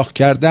سوراخ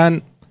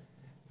کردن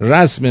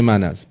رسم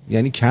من است،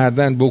 یعنی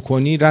کردن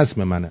بکنی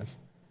رسم من است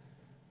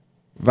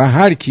و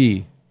هر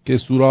کی که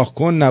سوراخ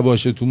کن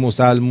نباشه تو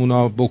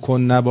مسلمونا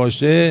بکن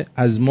نباشه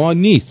از ما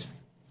نیست.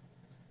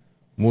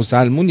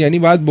 مسلمون یعنی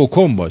باید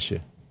بکن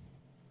باشه.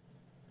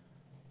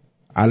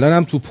 الان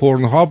هم تو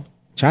پورنهاب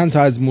چند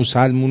تا از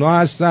مسلمونا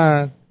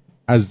هستن،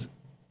 از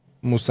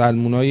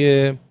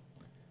مسلمونای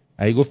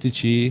ای گفتی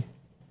چی؟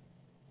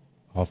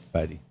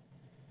 آفرین،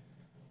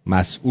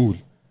 مسئول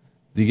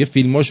دیگه.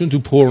 فیلماشون تو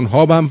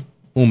پورنهاب هم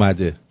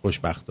اومده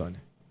خوشبختانه،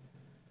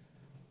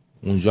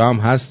 اونجا هم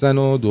هستن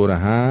و دور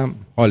هم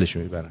حالشو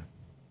میبرن.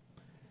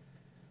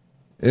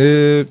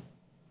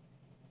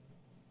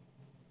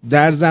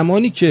 در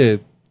زمانی که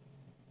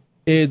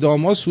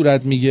اعداما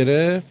صورت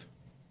میگرفت،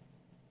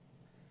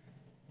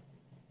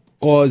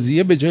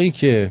 قاضیه به جایی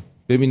که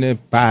ببینه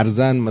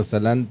فرضاً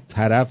مثلا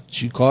طرف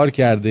چی کار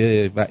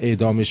کرده و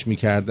اعدامش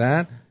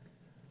میکردن،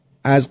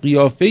 از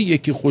قیافه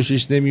یکی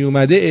خوشش نمی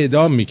اومده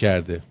اعدام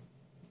میکرده.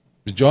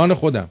 به جان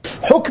خودم.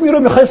 حکمی رو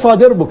میخوای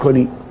صادر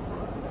بکنی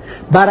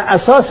بر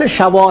اساس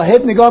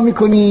شواهد نگاه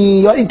میکنی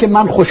یا اینکه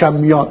من خوشم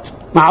میاد؟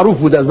 معروف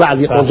بود از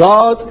بعضی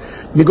قضات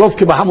میگفت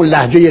که با همون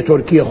لهجه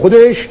ترکی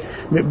خودش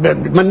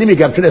من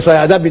نمیگم چون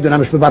اصلاح ادب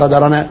میدونمش به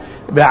برادران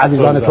به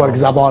عزیزان ترک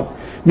زبان،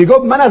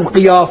 میگفت من از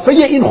قیافه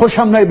این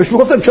خوشم نیامد. بهش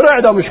میگفتم چرا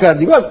اعدامش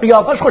کردی؟ گفت از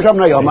قیافش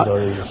خوشم نیامد.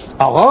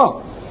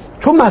 آقا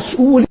تو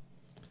مسئول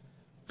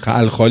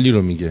خلخالی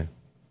رو میگه.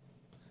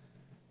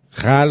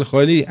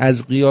 خلخالی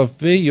از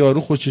قیافه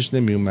یارو خوشش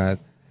نمیومد.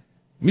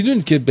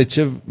 میدونید که به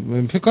چه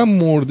فکر کنم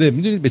مرده،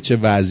 میدونید به چه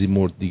وضعی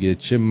مرد دیگه،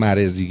 چه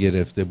مرضی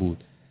گرفته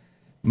بود.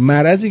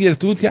 مرضی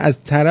گرفته بود که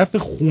از طرف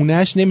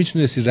خونش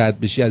نمیتونستی رد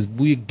بشی، از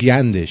بوی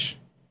گندش.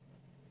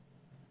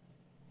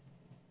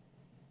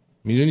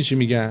 میدونی چی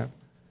میگم؟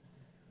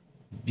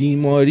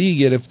 بیماری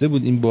گرفته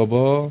بود این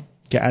بابا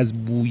که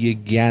از بوی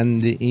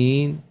گند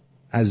این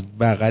از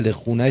بغل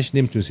خونش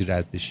نمیتونستی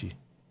رد بشی.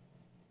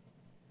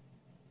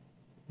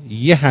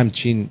 یه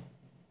همچین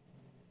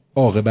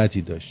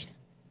عاقبتی داشت.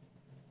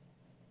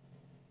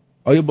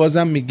 آیا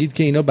بازم میگید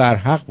که اینا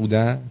برحق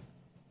بودن؟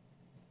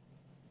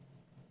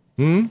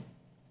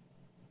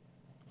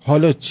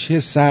 حالا چه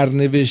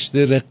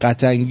سرنوشته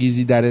رقت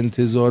انگیزی در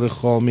انتظار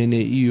خامنه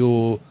ای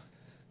و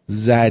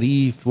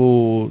ظریف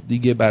و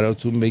دیگه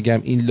براتون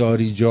بگم این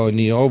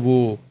لاریجانیا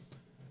و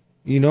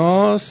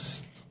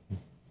ایناست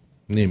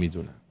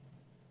نمیدونم.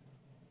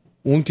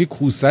 اون که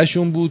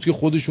کوسهشون بود که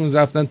خودشون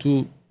رفتن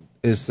تو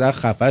استخ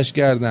خفش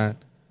کردن.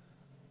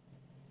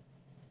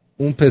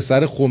 اون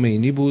پسر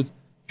خمینی بود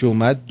که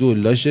اومد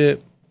دلاش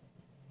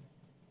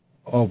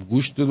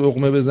آبگوشت رو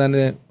لقمه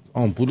بزنه،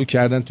 آمپولو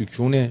کردن تو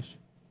کونش.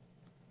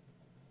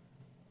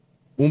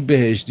 اون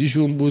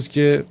بهشتیشون بود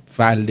که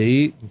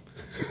فله‌ای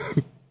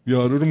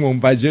یارو رو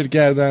منفجر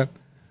کردن.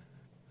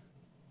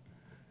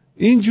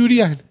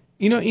 اینجوری هن.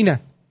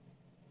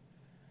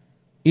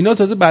 اینا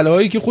تازه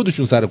بلاهایی که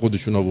خودشون سر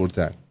خودشون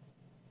آوردن.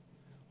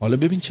 حالا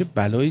ببین چه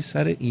بلایی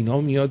سر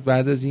اینا میاد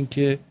بعد از این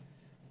که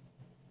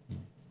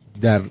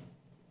در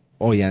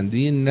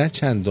آینده نه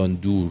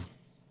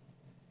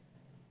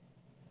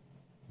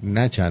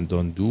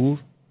چندان دور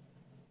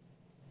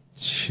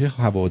چه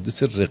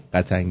حوادث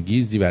رقت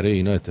انگیزی برای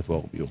اینا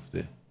اتفاق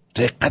بیفته.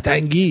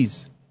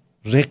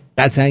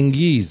 رقت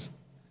انگیز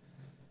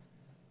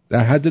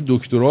در حد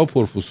دکترا و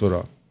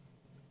پروفسورا.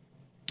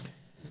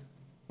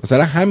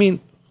 مثلا همین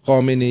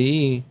خامنه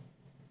ای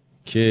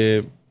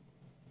که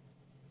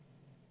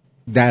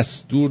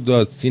دستور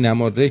داد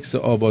سینما رکس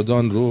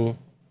آبادان رو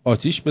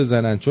آتیش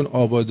بزنن چون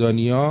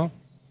آبادانیا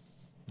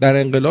در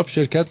انقلاب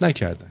شرکت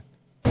نکردن.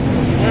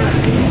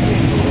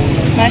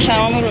 من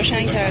شمعامو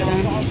روشن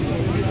کردم.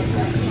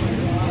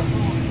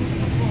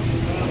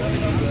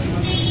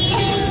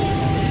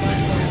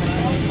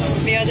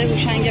 بیاد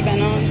هوشنگ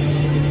بنان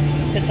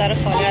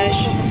پسر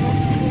خالش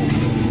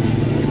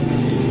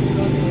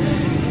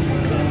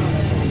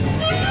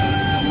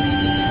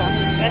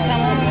و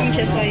تمام اون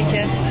کسایی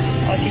که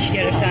آتیش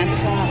گرفتن.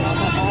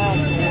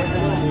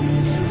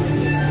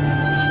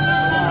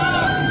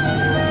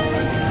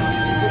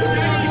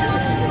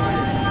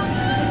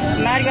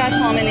 مرگ از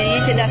خامنه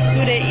ای که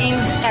دستور این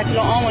قتل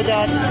عامو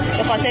داد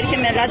به خاطر که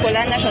ملت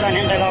بلند نشدن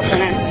انقلاب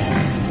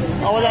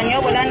کنن،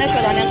 آبادانیا بلند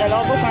نشدن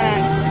انقلاب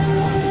بکنن،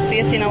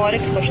 توی سینما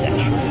رکس کشته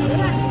شد.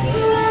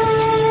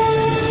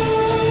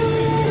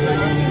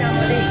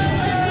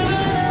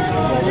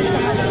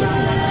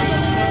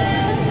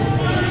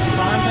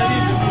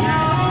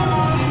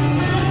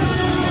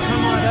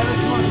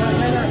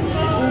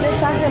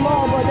 شهر ما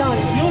آبادان،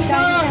 شهری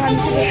که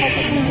همیشه به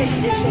خاطرشون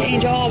کشیده شد.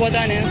 اینجا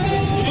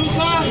آبادانه.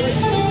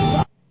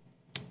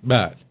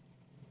 بله.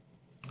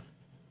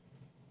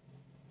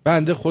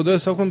 بنده خدا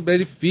حساب کن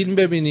بری فیلم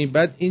ببینی،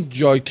 بعد این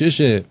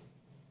جاکش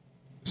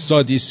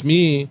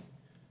سادیسمی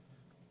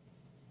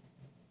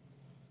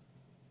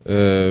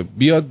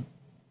بیاد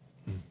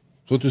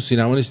تو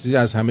سینما نشستی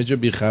از همه جا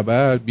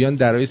بیخبر، بیان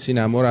درهای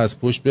سینما رو از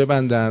پشت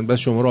ببندن بعد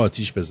شما رو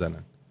آتیش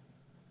بزنن.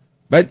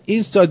 بعد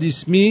این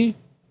سادیسمی،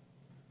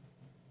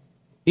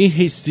 این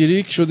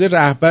هیستریک شده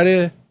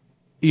رهبر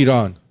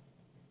ایران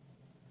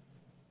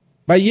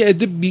و یه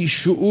عده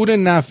بیشعور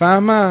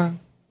نفهمن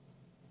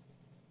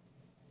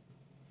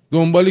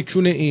دنبال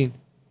کونه این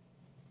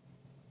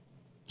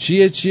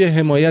چیه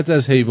حمایت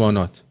از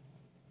حیوانات.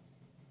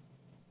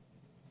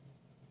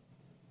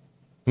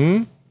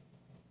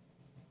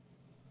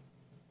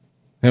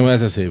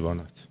 حمایت از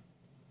حیوانات.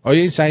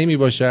 آیا این صحیح می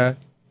باشد؟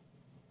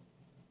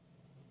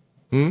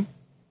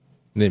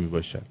 نمی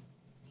باشد.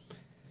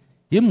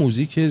 یه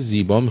موزیک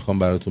زیبا میخوام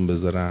براتون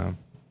بذارم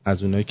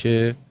از اونایی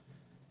که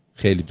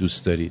خیلی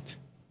دوست دارید.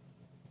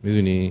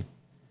 میدونی؟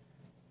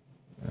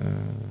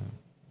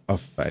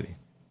 آفرین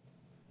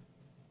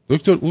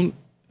دکتر. اون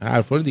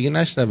حرفا رو دیگه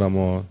نشنوم.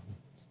 ما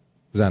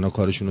زنا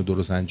کارشون رو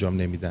درست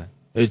انجام نمیدن.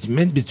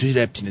 من به توی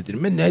ربطی ندارم،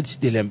 من نهایتی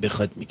دلم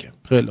بخواد میگم.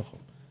 خیلی خوب،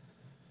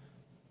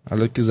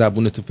 حالا که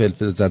زبونتو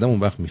فلفل زدم اون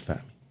وقت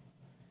میفهمی.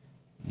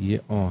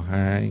 یه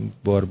آهنگ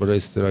باربارا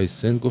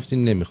استرایسند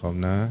گفتین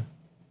نمیخوام، نه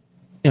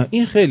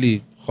این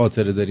خیلی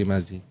خاطره داریم،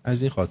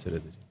 از این خاطره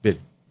داریم.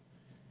 بریم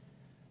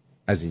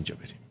از اینجا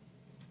بریم.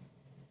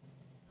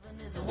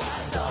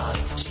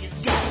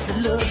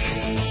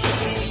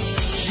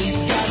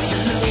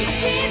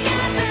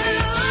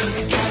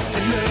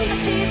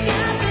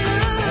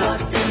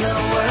 What in the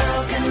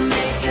world can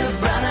make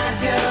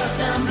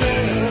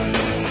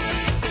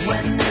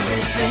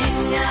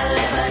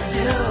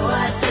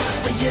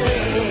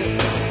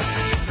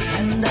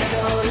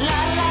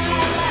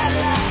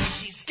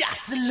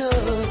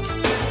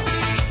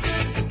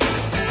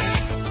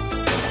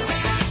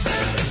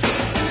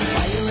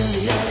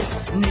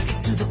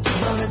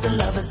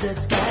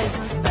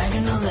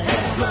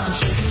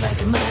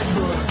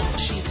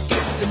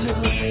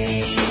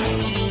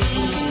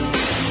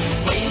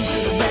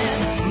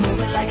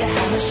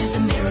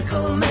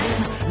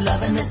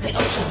Loving is the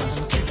ocean,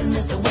 kissing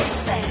is the wet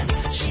sand.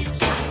 She's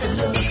got the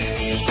look.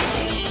 She's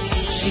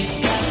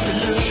got the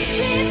look.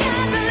 She's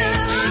got the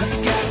look. She's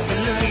got the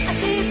look.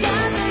 She's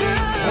got the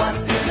look. What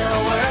in the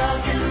world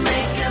can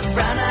make a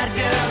brown-eyed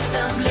girl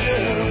turn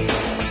blue?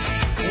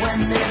 When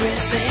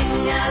everything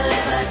I'll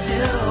ever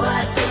do,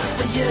 I do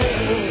for you.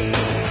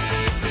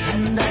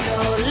 And I go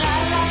la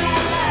la la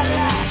la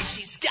la.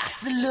 She's got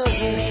the look.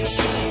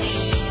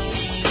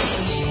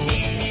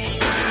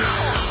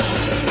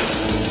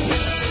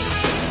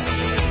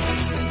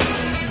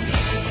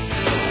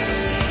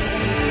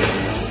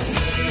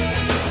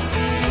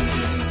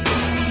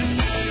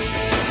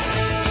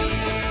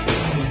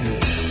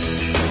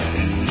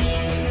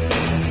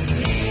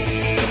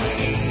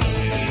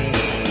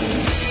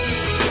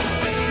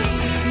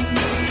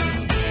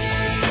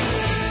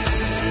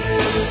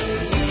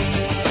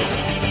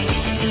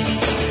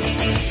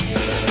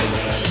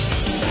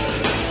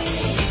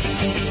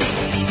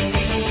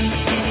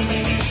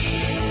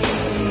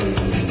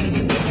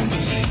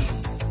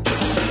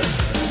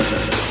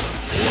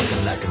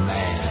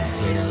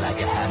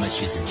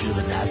 She's a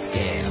juvenile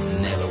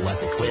scam, never was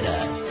a quitter,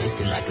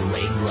 tasting like a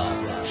raindrop.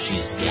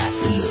 She's got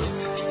the look.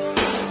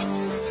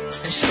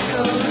 And she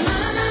goes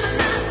na na na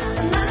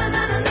na na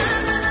na na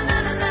na na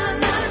na na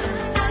na.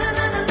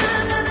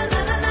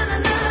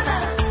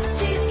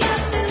 She's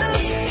got the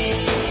look.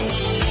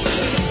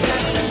 She's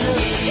got the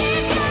look.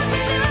 She's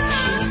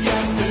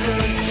got the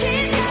look.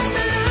 She's got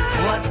the look.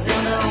 What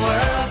in the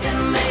world can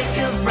make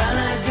a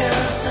brown-eyed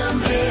girl turn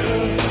blue?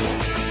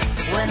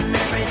 When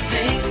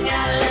everything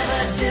I'll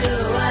ever do,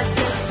 I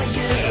do for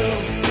you.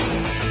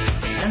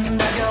 And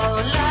I go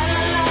la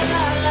la la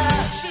la la.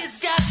 She's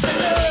got the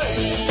look.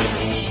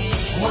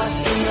 What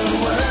in the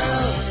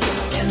world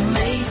can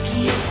make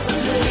you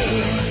blue?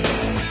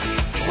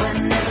 When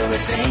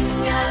everything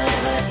I'll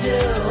ever do,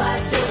 I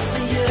do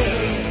for you.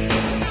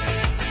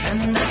 And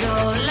I go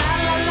la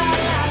la la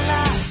la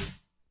la.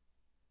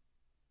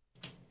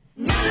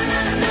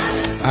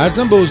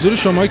 عرضم به حضور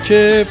شما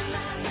که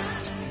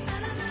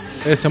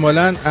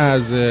احتمالاً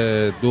از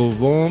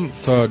 2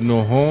 تا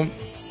 9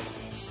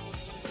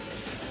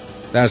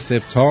 در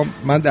سپتامبر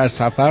من در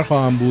سفر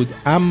خواهم بود،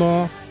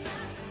 اما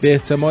به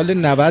احتمال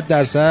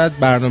 90%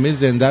 برنامه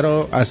زنده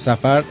رو از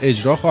سفر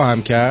اجرا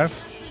خواهم کرد.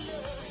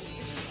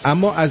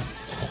 اما از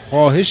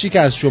خواهشی که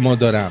از شما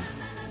دارم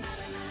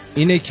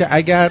اینه که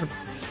اگر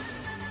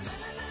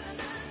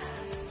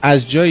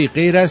از جایی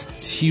غیر از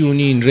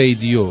تیونین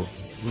رادیو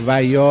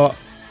و یا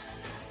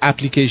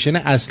اپلیکیشن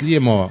اصلی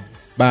ما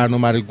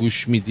برنامه رو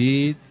گوش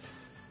میدید،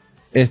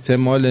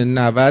 احتمال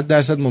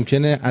 90%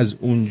 ممکنه از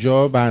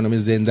اونجا برنامه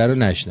زنده رو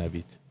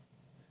نشنوید.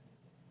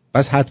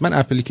 پس حتما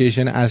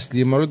اپلیکیشن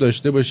اصلی ما رو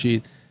داشته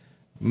باشید.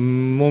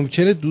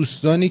 ممکنه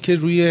دوستانی که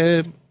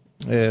روی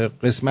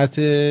قسمت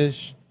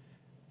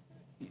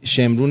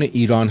شمرون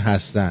ایران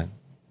هستن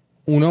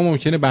اونا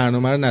ممکنه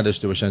برنامه رو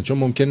نداشته باشن، چون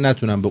ممکن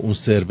نتونم به اون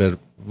سرور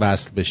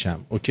وصل بشم.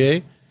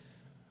 اوکی؟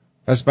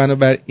 پس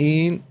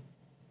بنابراین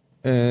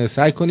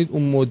سعی کنید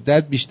اون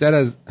مدت بیشتر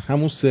از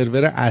همون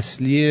سرور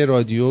اصلی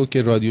رادیو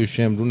که رادیو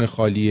شمرون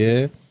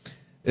خالیه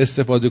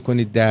استفاده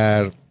کنید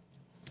در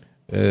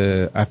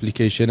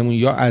اپلیکیشنمون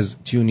یا از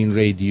تیونین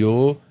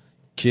رادیو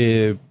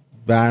که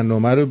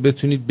برنامه رو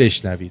بتونید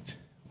بشنوید.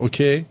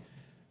 اوکی؟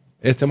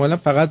 احتمالا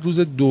فقط روز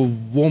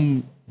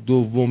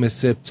 2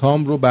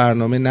 سپتامبر رو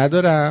برنامه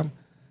ندارم،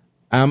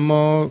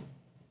 اما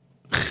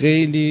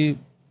خیلی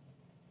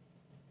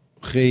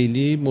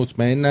خیلی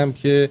مطمئنم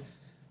که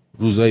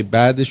روزهای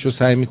بعدش رو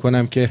سعی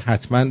میکنم که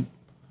حتما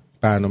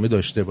برنامه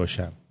داشته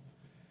باشم.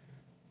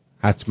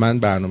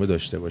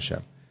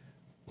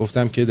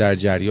 گفتم که در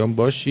جریان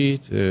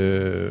باشید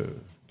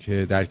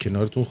که در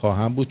کنارتون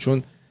خواهم بود،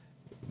 چون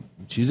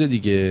چیز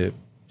دیگه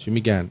چی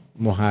میگن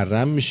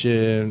محرم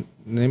میشه،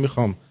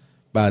 نمیخوام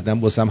بعداً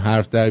باسم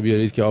حرف در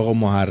بیارید که آقا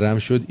محرم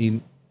شد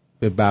این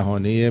به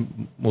بهانه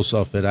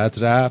مسافرت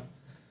رفت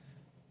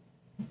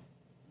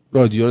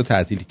رادیو رو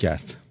تعطیل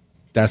کرد،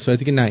 در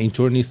صورتی که نه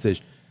اینطور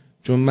نیستش.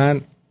 چون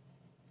من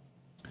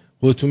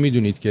خودتون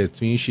میدونید که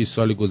تو این 6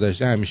 سال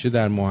گذشته همیشه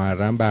در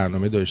محرم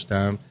برنامه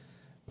داشتم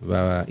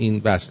و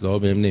این وصله ها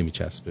بهم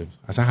نمیچسبه،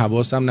 اصلا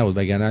حواسم نبود،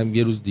 وگرنه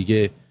یه روز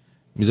دیگه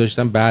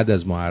میذاشتم بعد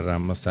از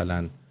محرم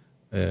مثلا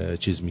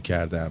چیز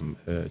میکردم،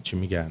 چی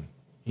میگن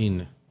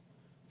این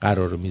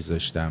قرار رو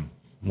میذاشتم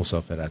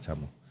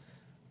مسافرتمو.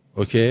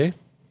 اوکی؟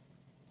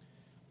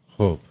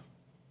 خب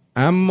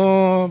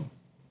اما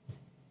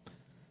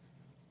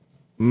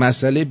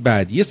مسئله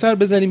بعد، یه سر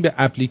بزنیم به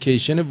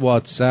اپلیکیشن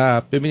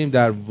واتساپ ببینیم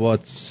در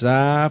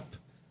واتساپ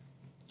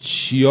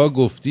چیا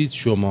گفتید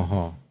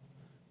شماها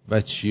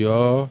و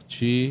چیا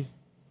چی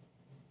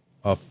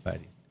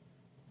آفرین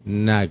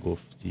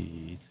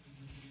نگفتید.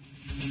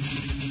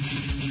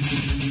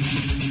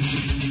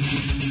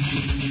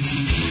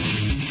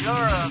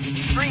 You're a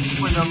freak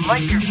with a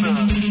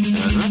microphone.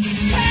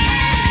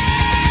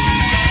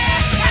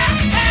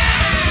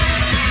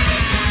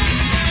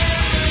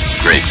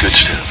 Great, good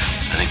stuff.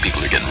 I think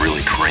people are getting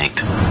really cranked.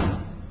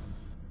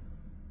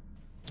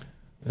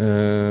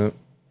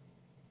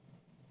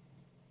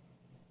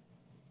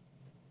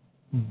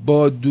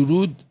 با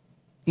درود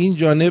این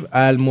جانب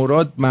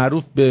المراد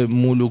معروف به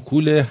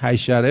مولکول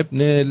حیشر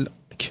ابن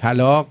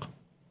کلاق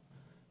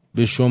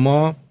به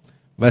شما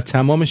و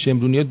تمام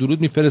شمرونی‌ها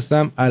درود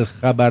میفرستم.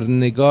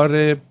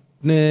 الخبرنگار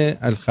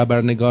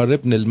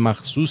ابن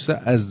المخصوص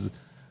از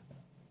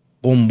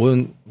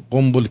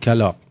قنبل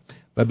کلاق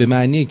و به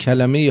معنی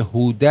کلمه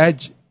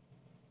هودج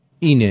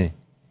اینه.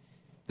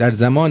 در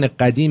زمان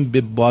قدیم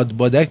به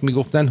بادبادک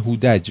میگفتن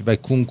هودج و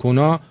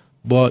کونکونا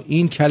با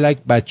این کلک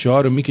بچه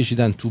ها رو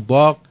میکشیدن تو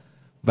باغ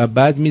و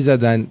بعد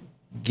میزدن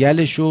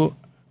گلشو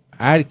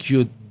هر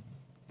کیو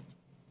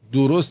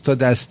درست تا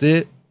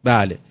دسته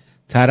بله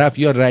طرف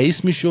یا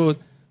رئیس میشد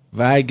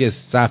و اگه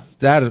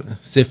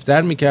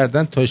سفتر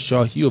میکردن تا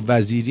شاهی و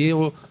وزیری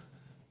و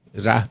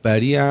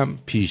رهبری هم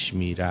پیش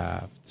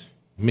میرفت.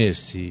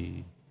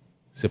 مرسی،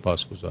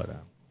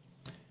 سپاسگزارم.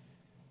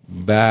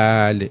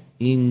 بله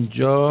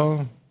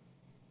اینجا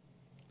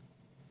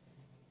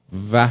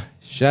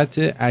وحشت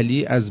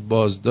علی از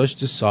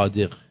بازداشت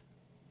صادق.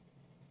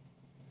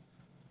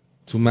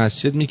 تو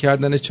مسجد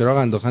میکردن چراغ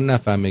انداختن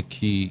نفهمه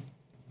کی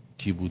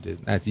بوده.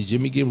 نتیجه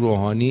میگیم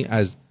روحانی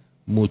از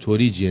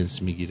موتوری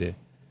جنس میگیره.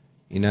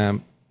 اینم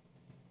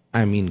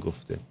امین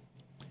گفته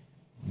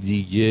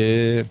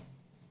دیگه.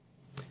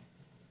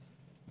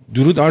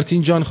 درود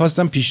آرتین جان،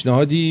 خواستم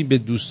پیشنهادی به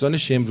دوستان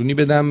شمرونی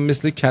بدم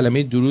مثل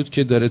کلمه درود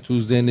که داره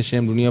تو ذهن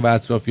شمرونی و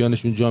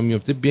اطرافیانشون جا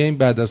میفته. بیایم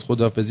بعد از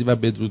خداحافظی و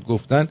بدرود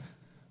گفتن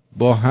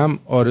با هم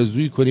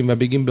آرزویی کنیم و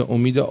بگیم به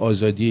امید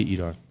آزادی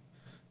ایران.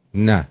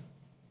 نه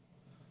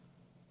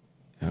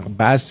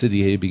بس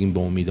دیگه بگیم به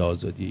امید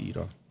آزادی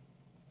ایران.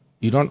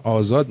 ایران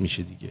آزاد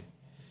میشه دیگه.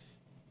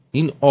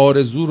 این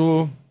آرزو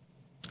رو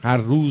هر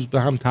روز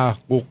به هم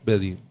تحقق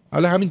بدیم.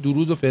 حالا همین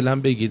درود رو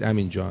فعلا بگید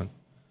امین جان،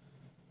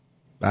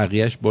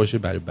 بقیهش باشه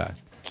برای بعد.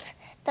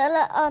 دل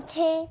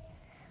آتی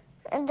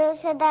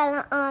دوست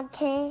دل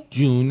آتی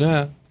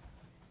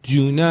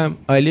جونم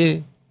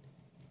آله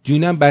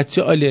جونم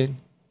بچه آله.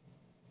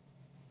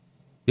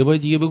 یه بار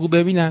دیگه بگو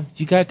ببینم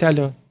چیکار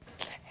طلا.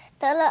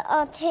 دل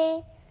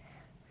آتی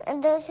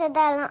دوست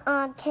دل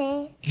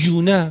آتی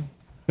جونم.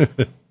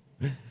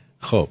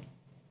 خب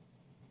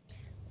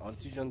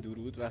آرتی جان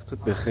درود، وقتت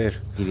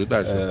بخیر. درود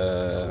بر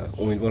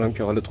شما. امیدوارم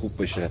که حالت خوب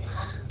باشه.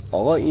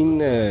 آقا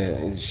این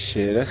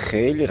شعر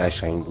خیلی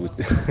قشنگ بود.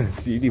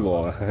 دیدی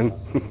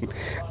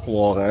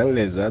واقعا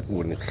لذت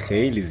بردیم،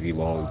 خیلی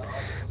زیبا بود.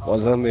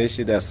 بازم بهش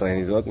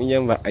دستاینیزات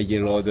میگم و اگه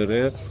راه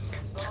داره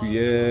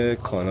توی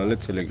کانال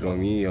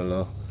تلگرامی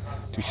یا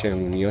تو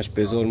شمرونیاش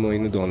بذار ما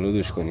اینو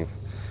دانلودش کنیم.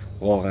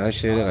 واقعا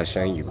شعر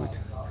قشنگی بود.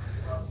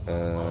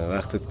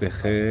 وقتت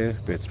بخیر.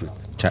 بدرود.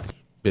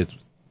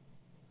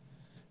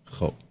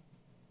 خب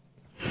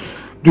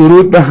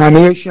درود به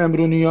همه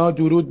شمرونی‌ها،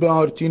 درود به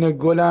آرتین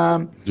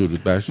گلم.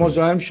 درود بر شما.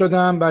 مزاحم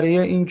شدم برای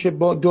اینکه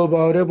با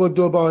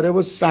دوباره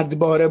و 100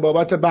 باره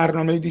بابت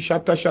برنامه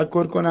دیشب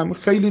تشکر کنم.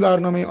 خیلی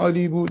برنامه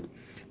عالی بود.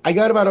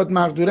 اگر برات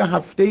مقدوره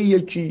هفته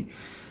یکی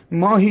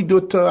ماهی 2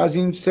 تا از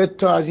این 3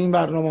 تا از این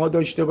برنامه‌ها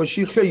داشته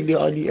باشی خیلی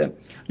عالیه.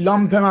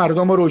 لامپ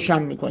مردم رو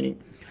روشن می‌کنی.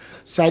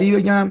 سریع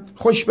بگم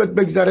خوش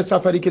بگذره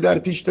سفری که در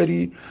پیش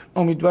داری.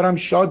 امیدوارم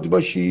شاد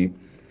باشی.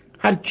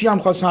 هر کی هم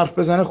خواست حرف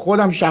بزنه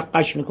خودم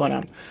شقش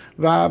میکنم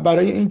و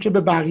برای اینکه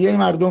به بقیه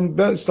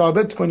مردم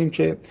ثابت کنیم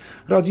که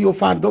رادیو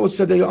فردا و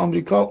صدای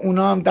آمریکا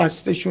اونا هم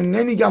دستشون،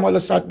 نمیگم حالا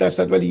 100%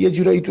 ولی یه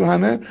جورایی تو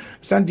همه.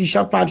 مثلا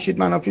دیشب فرشید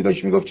منافی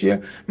داشت میگفت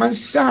چیه من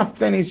 3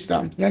 هفته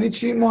نیستم. یعنی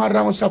چی؟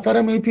 محرم و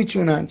سفر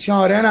میپیچونن،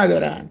 چاره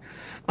ندارن.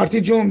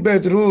 آرتی جون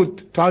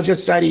بدرود، تاج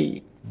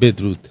سری.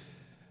 بدرود.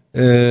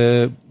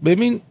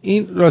 ببین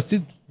این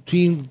راستی تو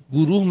این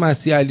گروه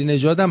مسیح علی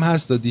نژاد هم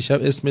هست.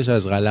 دیشب اسمش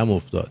از قلم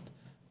افتاد.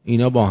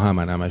 اینا با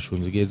همشون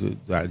دیگه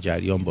در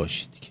جریان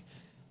باشید دیگه.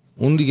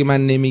 اون دیگه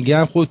من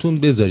نمیگم، خودتون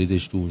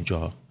بذاریدش تو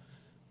اونجا.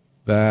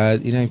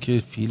 بعد اینم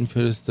که فیلم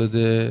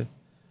فرستاده.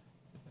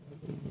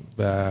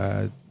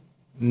 بعد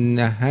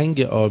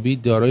نهنگ آبی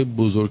دارای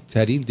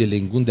بزرگترین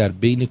دلنگون در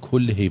بین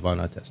کل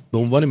حیوانات است. به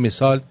عنوان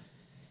مثال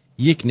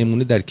یک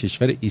نمونه در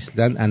کشور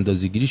ایسلند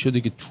اندازه‌گیری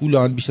شده که طول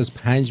آن بیش از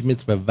 5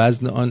 متر و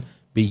وزن آن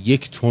به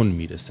 1 تن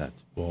میرسد.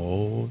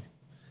 وای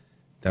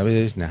دم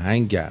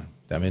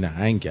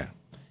نهنگم.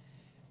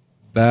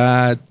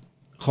 بعد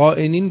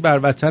خائنین بر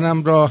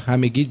وطنم را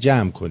همگی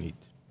جمع کنید.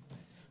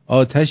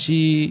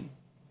 آتشی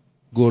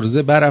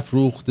گرزه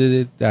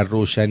برافروخته در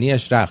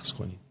روشنیش رقص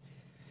کنید.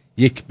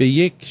 یک به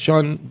یک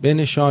شان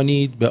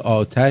بنشانید به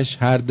آتش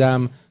هر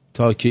دم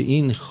تا که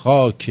این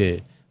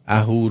خاک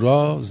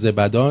اهورا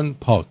زبدان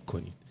پاک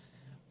کنید.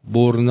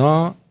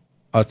 برنا،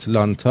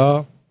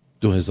 آتلانتا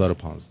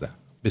 2015.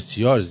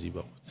 بسیار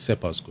زیبا بود.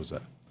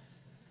 سپاسگزارم.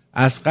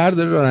 اصغر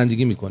داره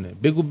رانندگی میکنه.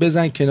 بگو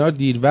بزن کنار،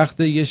 دیر وقت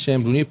یه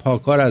شمرونی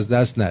پاکار از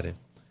دست نره.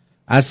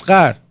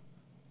 اصغر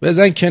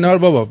بزن کنار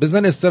بابا،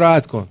 بزن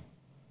استراحت کن.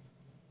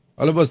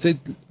 حالا واسه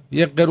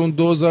یه قرون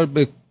 2000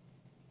 به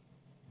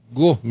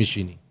گوه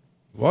میشینی.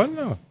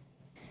 والا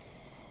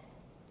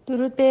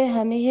درود به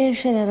همه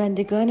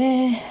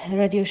شنوندگان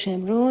رادیو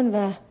شمرون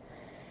و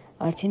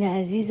آرتین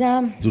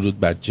عزیزم. درود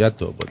بر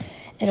جد آباد.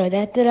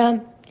 ارادت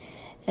دارم.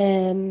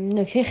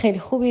 نکته خیلی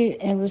خوبی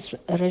امروز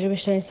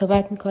راجبش دارین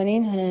صحبت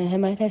میکنین،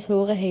 حمایت از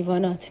حقوق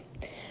حیوانات.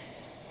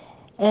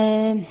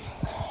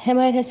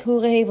 حمایت از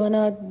حقوق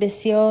حیوانات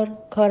بسیار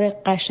کار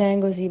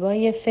قشنگ و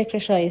زیبایی، فکر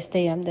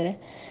شایسته‌ای هم داره،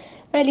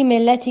 ولی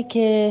ملتی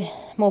که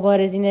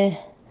مبارزین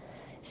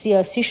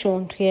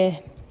سیاسیشون توی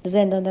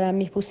زندان دارن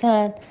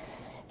میپوسن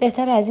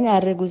بهتر از این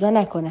اره‌گوزا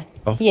نکنن.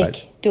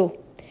 یک. دو،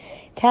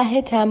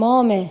 ته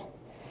تمام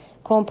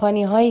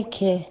کمپانی هایی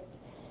که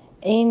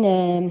این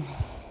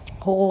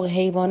حقوق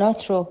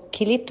حیوانات رو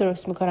کلیپ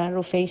درست میکنن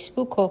رو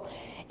فیسبوک و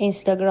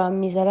اینستاگرام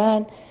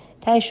میذارن،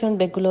 تهشون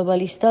به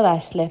گلوبالیستا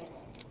وصله.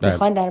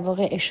 میخوان در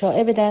واقع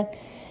اشاعه بدن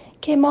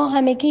که ما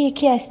همگی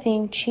یکی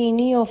هستیم،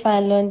 چینی و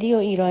فنلاندی و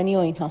ایرانی و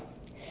اینها.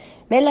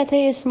 ملت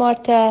های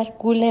اسمارت تر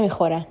گول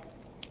نمیخورن،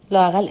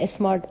 لااقل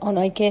اسمارت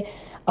آنهایی که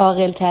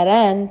عاقل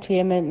ترن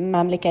توی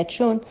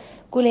مملکتشون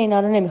گول اینا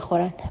رو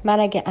نمیخورن. من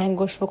اگه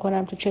انگشت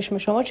بکنم تو چشم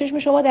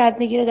شما درد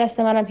میگیره، دست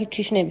منم هیچ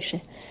چیش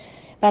نمیشه.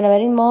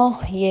 بنابراین ما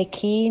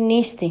یکی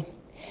نیستیم.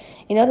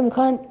 اینا رو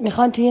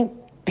میخوان توی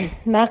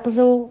مغز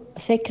و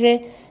فکر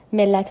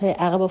ملت‌های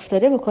عقب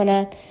افتاده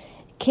بکنن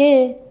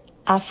که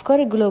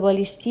افکار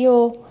گلوبالیستی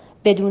و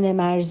بدون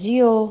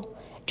مرزی و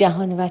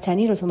جهان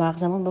وطنی رو تو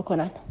مغزمون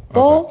بکنن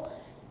با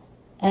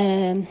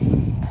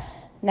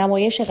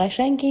نمایش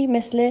قشنگی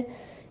مثل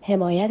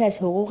حمایت از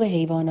حقوق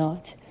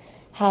حیوانات.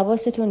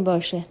 حواستون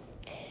باشه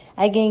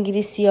اگه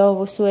انگلیسی‌ها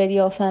و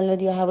سوئدی‌ها و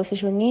فنلاندی‌ها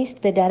حواسشون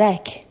نیست، به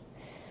درک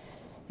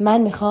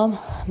من میخوام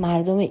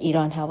مردم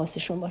ایران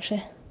حواسشون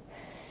باشه.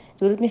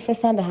 درود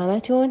میفرستم به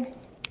همتون.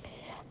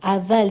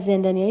 اول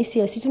زندانیای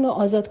سیاسیتون رو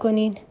آزاد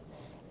کنین،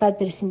 بعد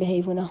برسیم به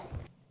حیوونا.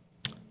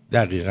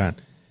 دقیقاً.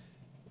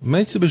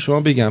 من چیزی به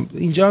شما بگم،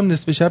 اینجا هم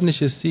نصف شب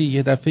نشستی،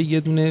 یه دفعه یه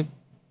دونه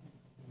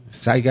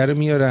سگر رو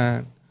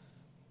میارن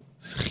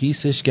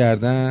خیسش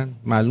کردن،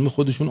 معلومه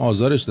خودشون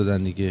آزارش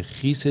دادن دیگه،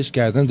 خیسش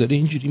کردن داره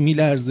اینجوری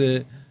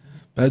میلرزه،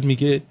 بعد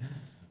میگه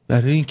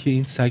برای اینکه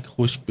این سگ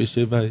خشک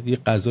بشه و یه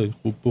غذای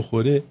خوب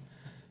بخوره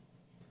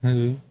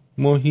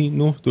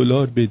ماهی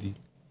 $9 بدین.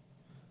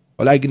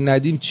 حالا اگه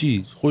ندیم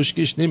چی؟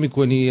 خشکش نمی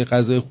کنی یه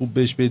غذای خوب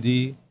بهش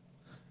بدی؟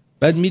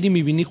 بعد میری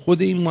میبینی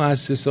خود این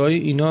مؤسسه های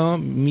اینا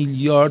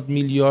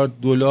میلیارد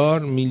دلار،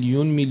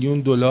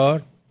 میلیون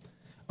دلار.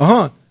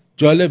 آها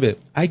جالبه،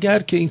 اگر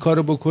که این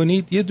کارو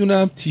بکنید یه دونه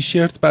هم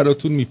تیشرت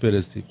براتون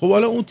میفرستید. خب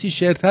حالا اون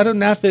تیشرت رو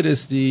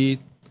نفرستید،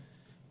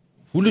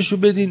 پولشو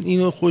بدین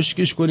اینو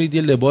خشکش کنید،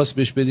 یه لباس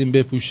بهش بدین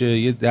بپوشه،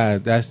 یه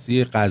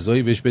دستی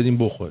غذایی بهش بدین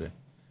بخوره.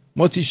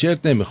 ما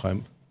تیشرت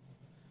نمیخوایم.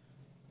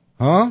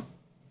 ها؟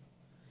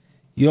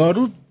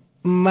 یارو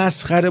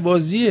مسخره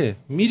بازیه.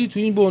 میری تو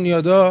این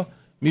بنیادا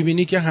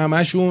میبینی که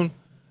همشون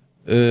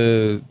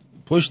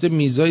پشت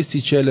میزای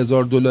 30-40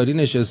 هزار دلاری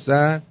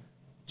نشستن.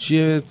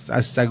 چیه؟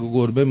 از سگ و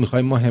گربه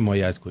میخوایم ما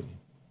حمایت کنیم.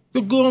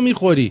 تو گوه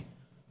میخوری.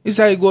 این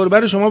سگ گربه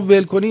رو شما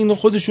ول کنی، اینو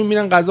خودشون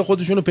میرن غذا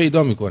خودشون رو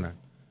پیدا میکنن.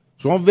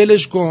 شما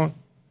ولش کن،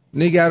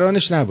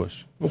 نگرانش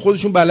نباش،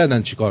 خودشون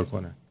بلدن چی کار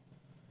کنن.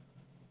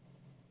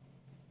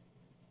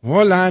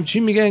 والا همچی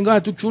میگه انگار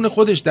تو کون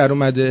خودش در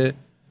اومده.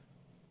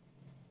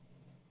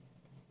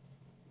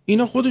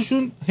 اینا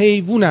خودشون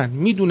حیوانن،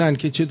 میدونن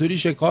که چطوری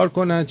شکار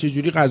کنن،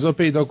 چجوری غذا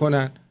پیدا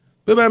کنن.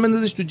 ببر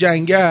بندازش تو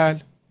جنگل،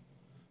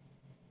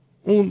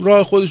 اون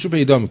راه خودشو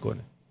پیدا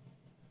میکنه.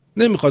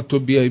 نمیخواد تو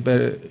بیای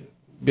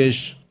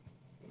بهش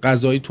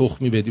غذای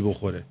تخمی بدی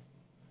بخوره.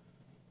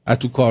 از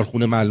تو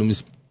کارخونه معلوم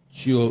نیست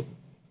چیو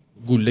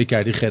گوله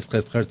کردی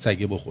خرد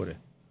سگه بخوره.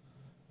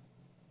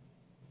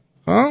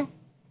 ها؟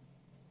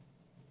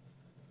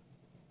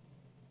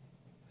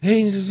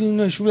 هی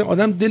نشون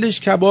آدم دلش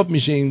کباب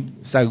میشه این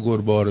سگ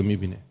گربه ها رو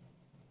میبینه.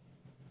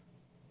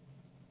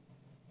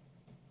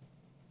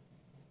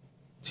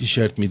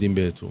 تیشرت میدیم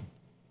بهتون.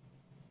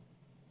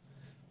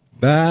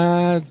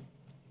 بعد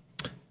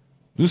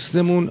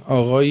دوستمون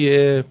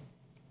آقای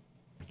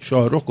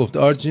شاهرخ گفت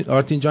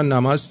آرتین جان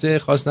نماسته،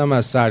 خواستم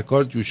از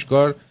سرکار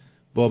جوشکار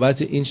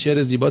بابت این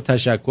شعر زیبا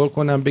تشکر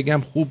کنم،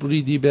 بگم خوب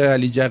ریدی به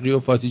علی جقی و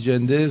فاتی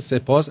جنده،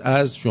 سپاس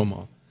از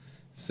شما،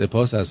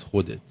 سپاس از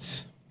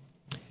خودت.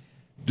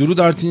 درود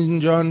آرتین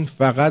جان،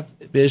 فقط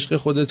به عشق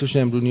خودت و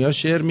شمرونی‌ها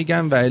شعر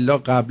میگم و الا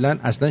قبلا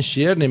اصلا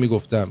شعر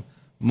نمیگفتم.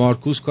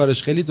 مارکوس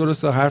کارش خیلی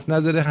درسته، حرف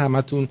نداره،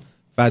 همتون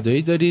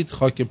فدایی دارید.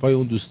 خاک پای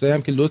اون دوستایی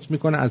هم که لطف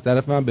میکنن از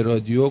طرف من به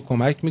رادیو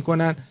کمک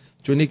میکنن،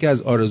 چون یکی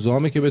از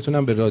آرزوامه که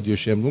بتونم به رادیو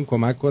شمرون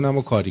کمک کنم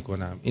و کاری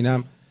کنم.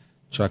 اینم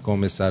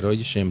چکام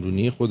سرای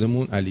شمرونی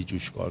خودمون علی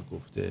جوشکار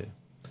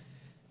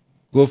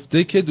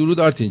گفته که درود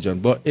آرتین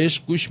جان، با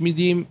عشق گوش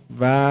میدیم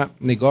و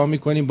نگاه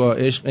میکنیم، با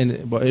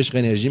عشق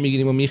انرژی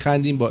میگیریم و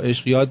میخندیم، با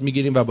عشق یاد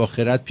میگیریم و با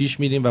خرد پیش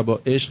میریم و با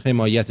عشق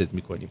حمایتت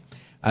میکنیم.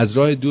 از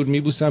راه دور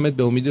میبوسمت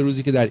به امید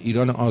روزی که در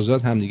ایران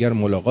آزاد همدیگر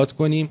ملاقات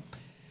کنیم.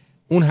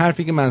 اون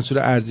حرفی که منصور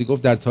ارزی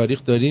گفت در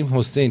تاریخ داریم،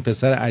 حسین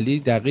پسر علی،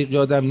 دقیق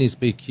یادم نیست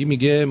به کی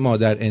میگه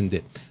مادر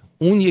انده.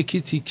 اون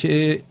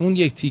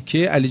یک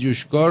تیکه علی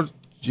جوشکار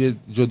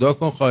جدا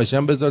کن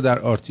خواهشم، بذار در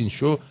آرتین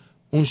شو،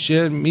 اون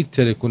شعر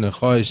میترکونه،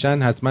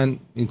 خواهشن حتما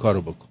این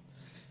کارو بکن.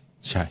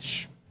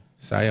 چشم،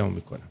 سعیمو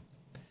میکنم.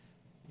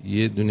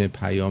 یه دونه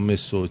پیام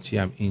صوتی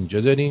هم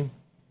اینجا داریم.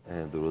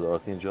 درود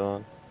آرتین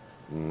جان.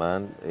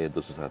 من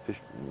 2 ساعت پیش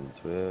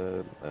توی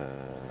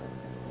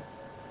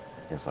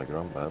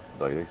اینستاگرام برات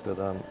دایرکت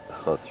دادم،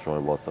 خواست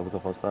شما واتساپ رو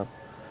خواستم.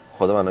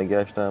 خودم الان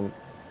گشتم،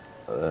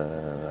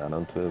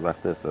 الان توی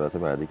وقت استراحت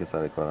بعدی که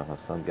سر کارم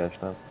هستم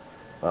گشتم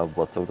و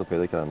واتساپ رو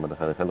پیدا کردم.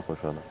 بالاخره خیلی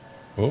خوشحالم.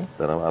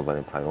 دارم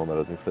اولین پیام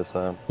برات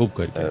میفرستم. خوب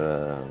کاری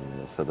کردی.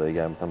 صدای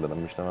گرمتم دارم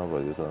میشنوم،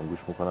 رادیو دارم گوش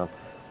میکنم.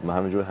 من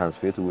همینجور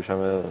هندزفری تو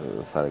گوشم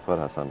سر کار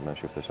هستم، من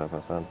شیفت شب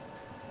هستم.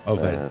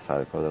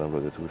 سر کار دارم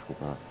رادیو تو گوش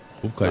میکنم.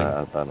 خوب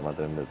کاری. برنامه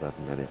داریم لذت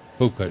میبریم.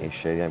 خوب کاری. این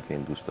شعری هم که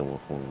این دوستمون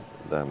خوند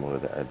در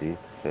مورد علی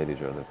خیلی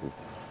جالب بود.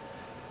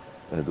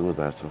 درود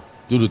بر تو.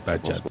 درود بر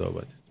جد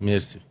آباد.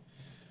 مرسی.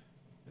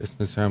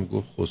 اسمش هم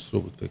گفت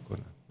خسرو بود فکر کنم.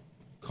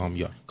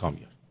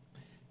 کامیار.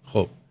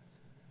 خب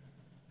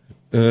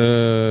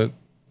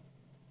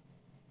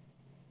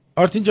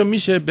آرتین جان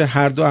میشه به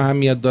هر دو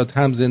اهمیت داد،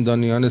 هم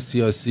زندانیان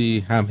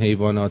سیاسی هم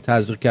حیوانات؟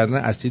 تزریق کردن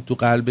اسید تو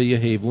قلب یه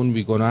حیوان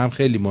بیگناه هم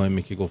خیلی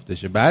مهمه که گفته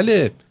شه.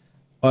 بله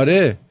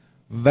آره،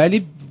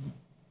 ولی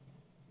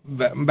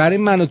برای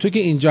من و تو که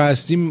اینجا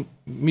هستیم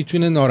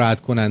میتونه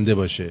ناراحت کننده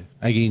باشه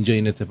اگه اینجا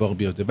این اتفاق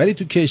بیفته، ولی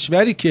تو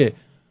کشوری که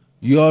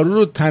یارو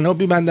رو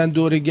تناب می‌بندن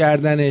دور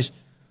گردنش،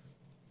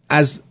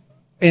 از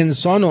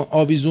انسانو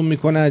آویزون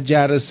میکنن،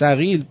 جر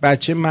ثقیل،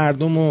 بچه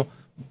مردمو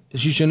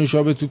شیشه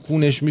نوشابه تو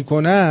کونش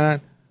میکنن،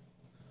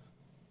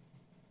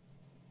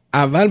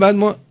 اول باید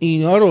ما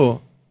اینا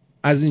رو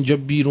از اینجا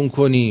بیرون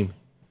کنیم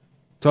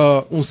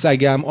تا اون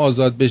سگم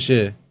آزاد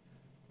بشه،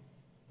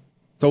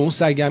 تا اون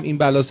سگم این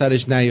بلا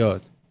سرش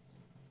نیاد.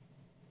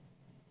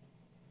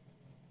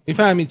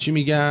 میفهمید چی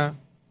میگم؟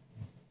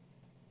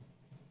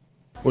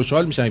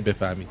 خوشحال میشم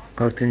بفهمید.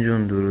 آرتین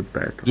جون درود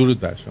بر تو. درود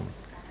بر شما.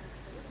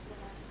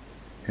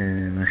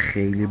 من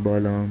خیلی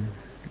بالام،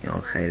 یا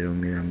آخری رو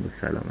میرم با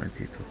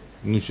سلامتی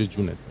تو. نوش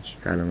جونت باشه.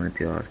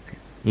 سلامتی آرتین.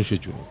 نوش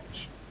جونت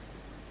باشه.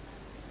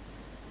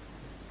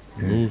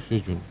 نوش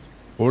جونت.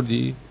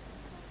 خوردی؟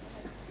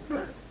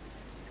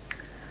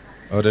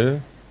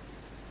 آره.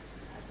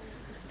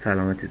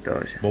 سلامتی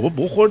داشته. بابا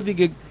بخور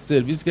دیگه،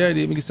 سرویس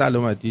کردی میگی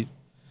سلامتی.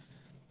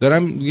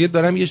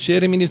 دارم یه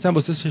شعر می‌نویسم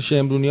واسه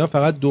شمرونی‌ها،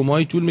 فقط 2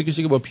 ماه طول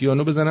میکشه که با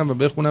پیانو بزنم و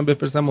بخونم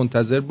بفرستم،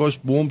 منتظر باش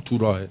بمب تو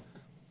راهه.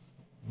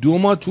 2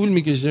 ماه طول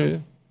میکشه.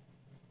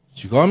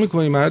 چیکار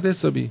میکنی مرد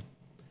حسابی؟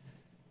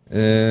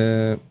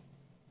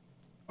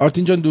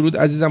 آرتین جان درود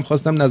عزیزم،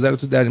 خواستم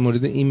نظرتو در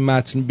مورد این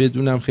متن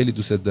بدونم، خیلی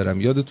دوست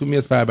دارم. یادتون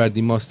میاد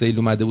فروردین ماه سیل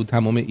اومده بود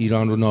تمام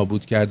ایران رو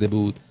نابود کرده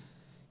بود؟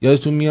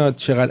 یادتون میاد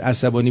چقدر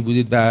عصبانی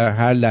بودید و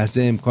هر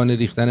لحظه امکان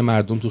ریختن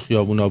مردم تو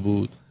خیابونا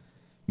بود؟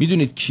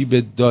 میدونید کی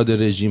به داد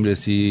رژیم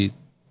رسید؟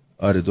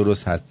 آره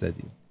درست حد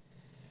زدید،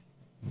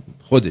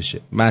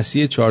 خودشه.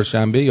 مسیح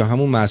چهارشنبه یا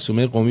همون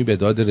معصومه قمی به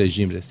داد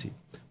رژیم رسید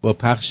با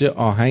پخش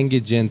آهنگ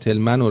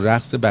جنتلمن و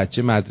رقص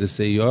بچه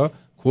مدرسه‌ای‌ها.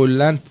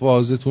 کلن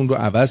فازتون رو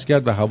عوض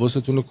کرد و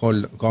حواستون رو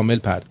کامل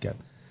پرت کرد.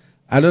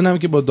 الان هم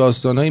که با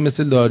داستانهایی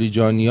مثل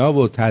لاریجانیا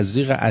و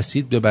تزریق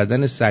اسید به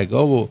بدن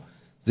سگا و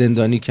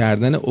زندانی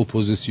کردن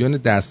اپوزیسیون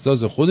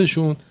دستاز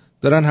خودشون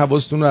دارن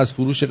حواستون رو از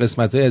فروش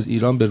قسمت‌های از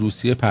ایران به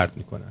روسیه پرت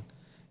میکنن.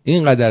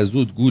 اینقدر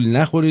زود گول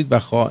نخورید و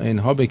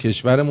خائن‌ها به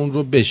کشورمون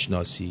رو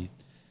بشناسید.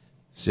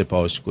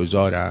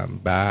 سپاسگزارم.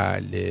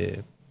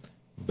 بله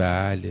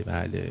بله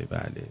بله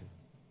بله.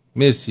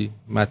 مرسی،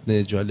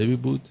 متن جالبی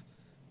بود،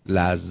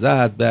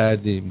 لذت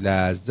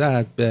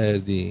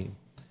بردیم.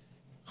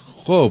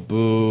 خب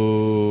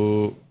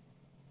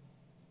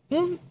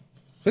اون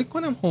فکر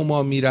کنم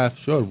هما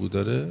میرافشار بود.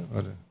 آره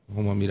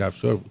هما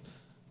میرافشار بود.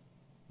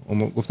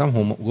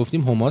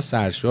 گفتیم هما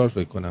سرشار،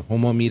 فکر کنم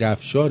هما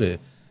میرافشاره.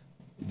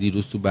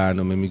 دیروز تو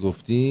برنامه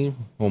میگفتیم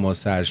هما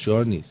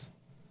سرشار نیست،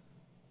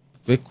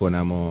 فکر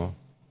کنم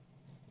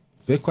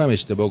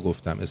اشتباه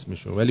گفتم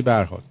اسمشو، ولی به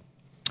هر حال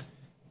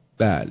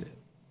بله.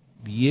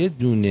 یه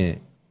دونه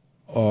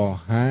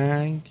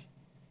آهنگ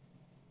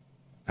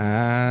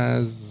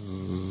از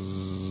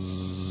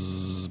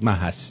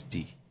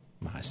مهستی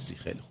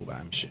خیلی خوبه،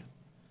 همیشه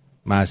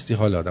مهستی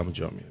حال آدمو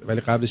جا میاره.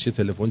 ولی قبلش یه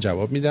تلفن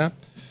جواب میدم.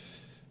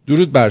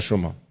 درود بر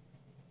شما.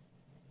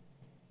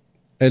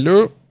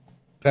 الو.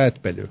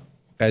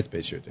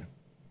 قطع شده.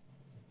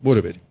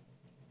 برو بریم.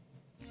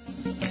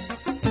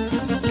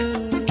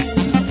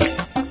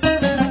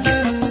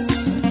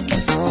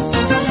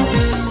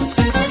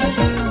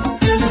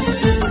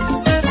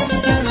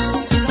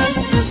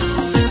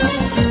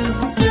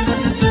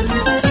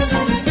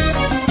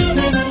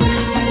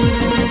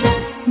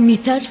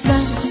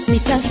 میترسم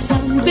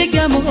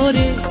بگم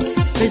آره،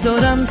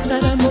 بذارم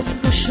سرم و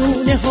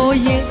شونه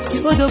های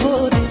تو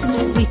دوباره.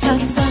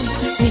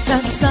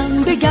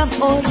 میترسم بگم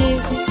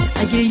آره،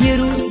 اگه یه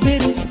روز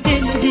بری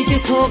دل دیگه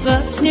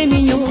طاقت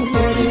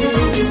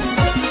نمیاره.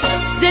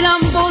 دلم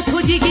با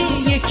تو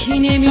دیگه یکی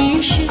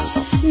نمیشه،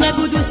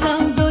 نگو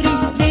دوستم داری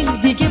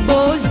دل دیگه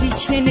بازی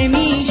چه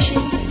نمیشه.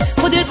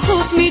 خودت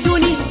خوب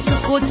میدونی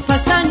خود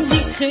پسندی،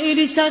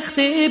 خیلی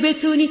سخته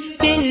بتونی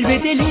دل به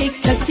دل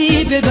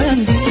کسی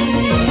ببندی.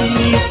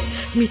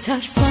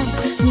 میترسم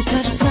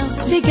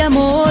بگم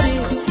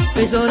آره،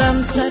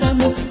 بذارم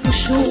سرم و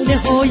شونه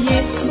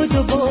های تو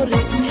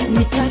دوباره.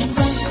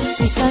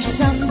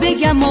 میترسم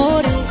بگم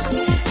آره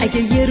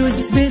اگه یه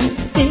روز بری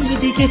دل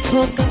دیگه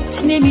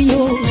طاقت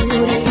نمیاره.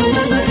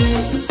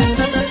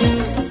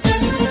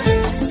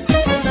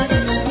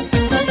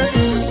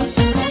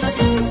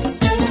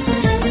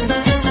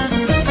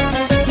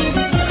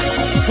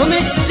 تو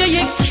مثل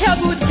یک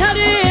کبوتر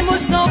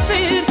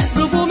مسافر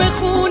رو بوم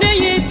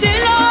خونه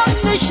دلم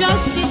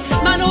نشستی،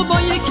 منو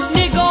با یک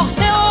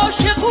نگاه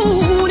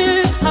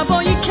عاشقونه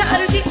هوایی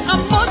کردی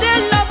اما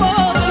دل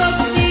نباستی.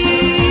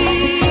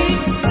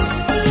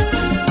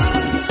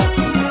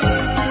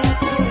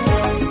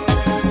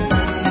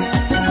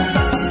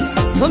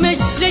 تو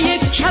مثل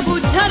یک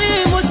کبوتر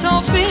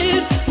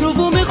مسافر رو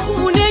بوم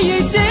خونه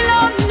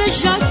دلم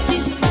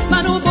نشستی،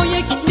 منو با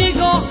یک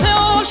نگاه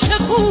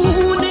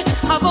عاشقونه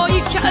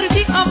هوایی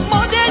کردی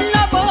اما دل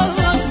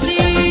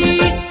نباستی.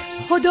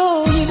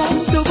 خدای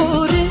من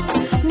دوباره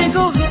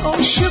نگاه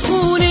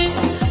عاشقونه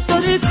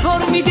داره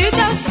کار میده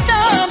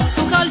دستم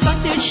تو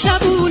قلبت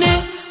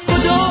شبونه.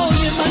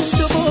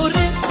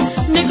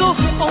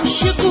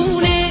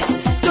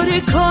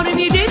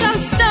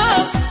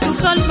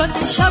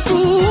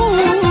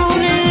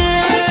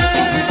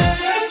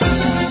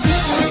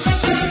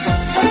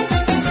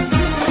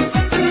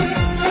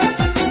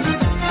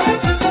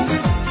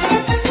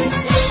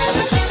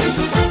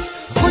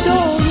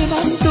 خدای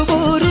من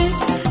دوباره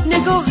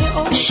نگاه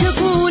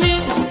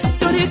عاشقونه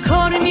داره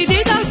کار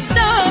میده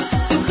دستم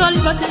تو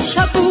قلبت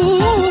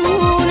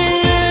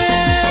شبونه.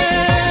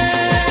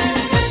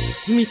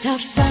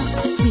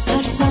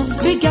 میترسم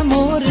بگم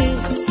آره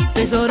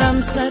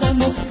بذارم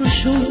سرم و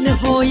روشونه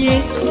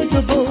های تو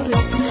دوباره.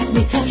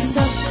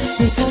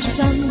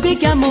 میترسم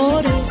بگم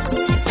آره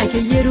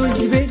اگه یه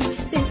روز بری.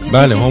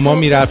 بله هما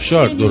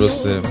میرافشار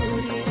درسته.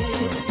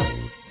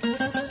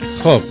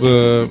 خب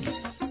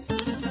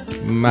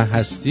من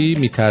هستی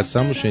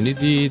میترسم رو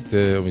شنیدید،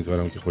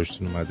 امیدوارم که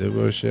خوشتون اومده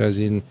باشه از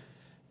این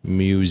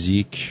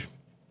میوزیک.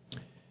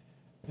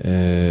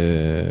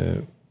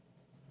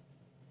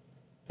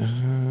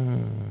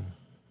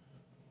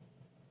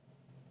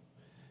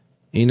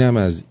 اینم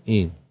از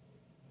این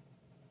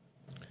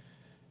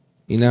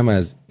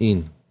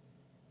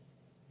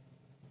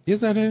یه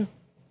ذره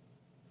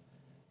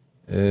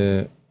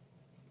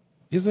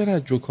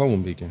از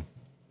جوکامون بگم.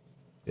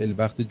 خیلی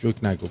وقت جوک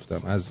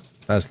نگفتم، از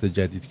فصل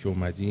جدید که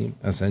اومدیم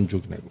اصلا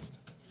جوک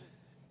نگفتم.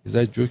 یه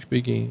ذره جوک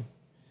بگیم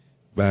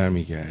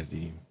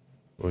برمیگردیم.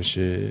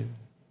 باشه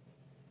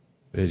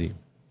بریم.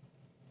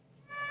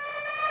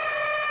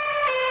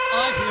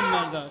 آی فیلم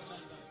مرداد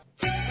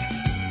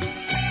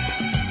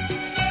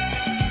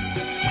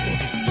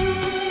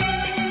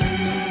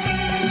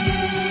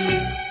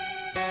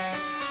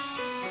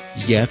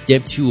رفتم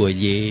توالت،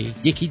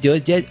 یکی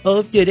داد زد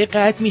آب داره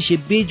قطع میشه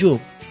بجو.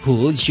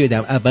 پول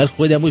شدم، اول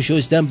خودم رو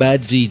شستم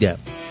بعد ریدم.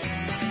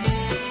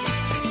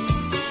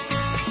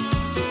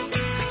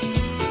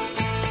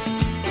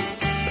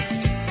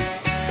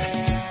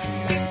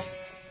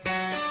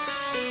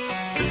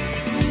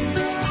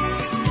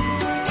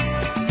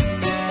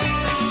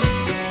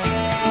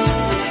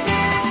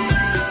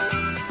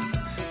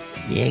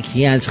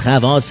 یکی از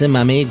خواص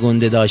ممه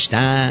گنده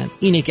داشتن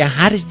اینه که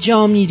هر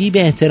جا میری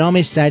به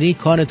احترام سریع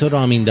کارتو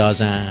را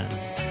میندازن.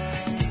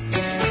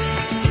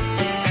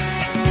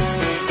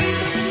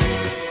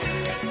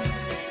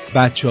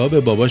 بچه ها به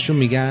باباشون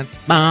میگن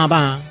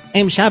بابا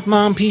امشب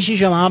ما هم پیش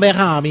شما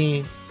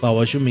بخوابیم.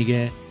 باباشون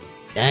میگه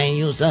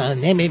دیوزا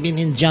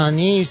نمیبینین جا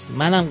نیست،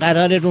 منم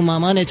قرار رو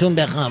مامانتون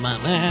بخوابم.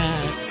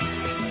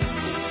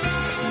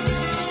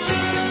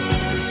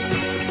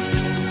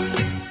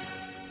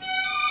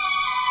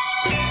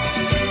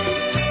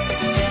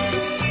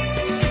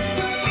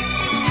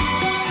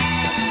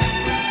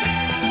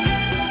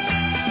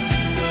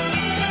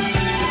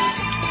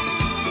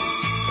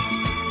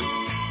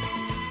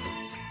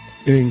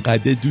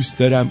 اینقدر دوست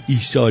دارم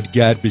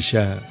ایثارگر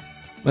بشم،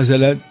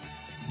 مثلا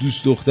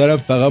دوست دخترم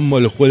فقط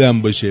مال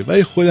خودم باشه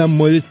ولی خودم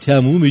مال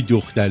تموم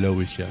دخترها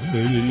باشم.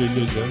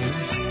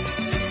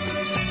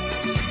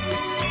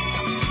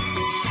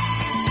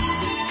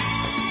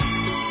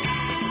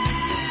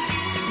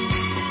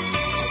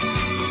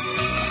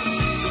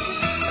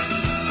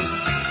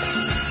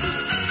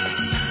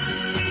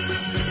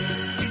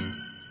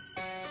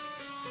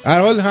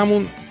 هر حال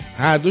همون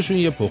هر دوشون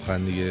یه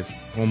پخن دیگه است.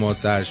 هما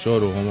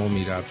سرشار و هما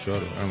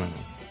میرافشار و همه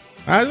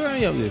هر دو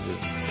هم یاد.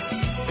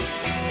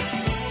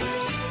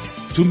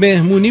 تو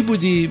مهمونی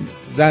بودیم،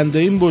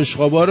 زنداین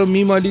بشقابا رو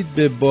میمالید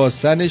به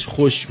باسنش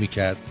خوش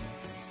میکرد.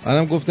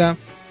 منم گفتم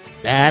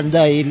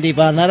زنداین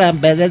لیوانا رو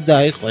بده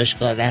دایی خوش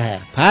کنه.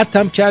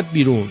 پرتم کرد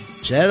بیرون.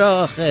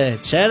 چرا آخه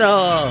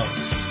چرا؟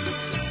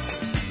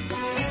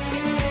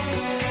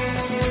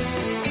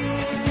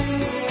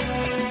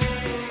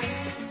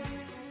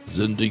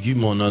 زندگی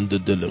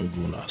مانند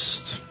دلنگون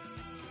است،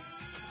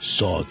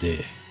 ساده،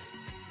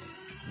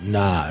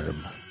 نرم،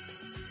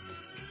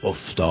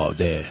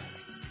 افتاده،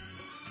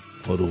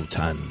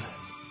 فروتن.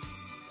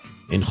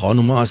 این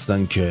خانوم ها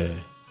هستن که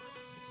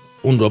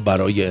اون رو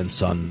برای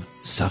انسان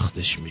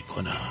سختش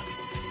میکنن.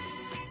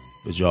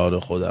 به جان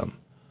خودم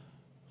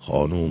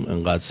خانوم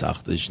انقدر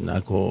سختش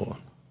نکن،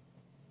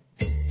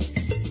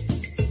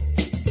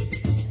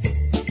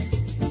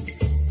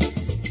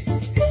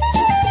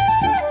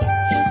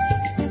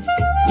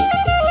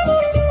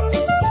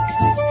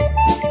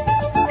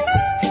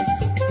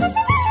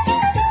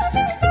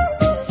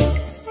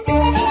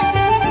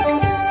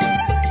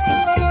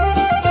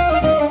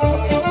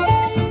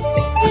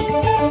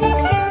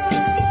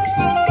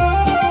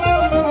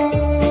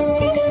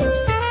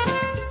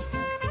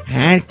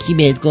 هر کی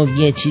بهت گفت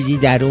یه چیزی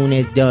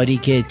درونت داری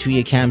که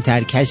توی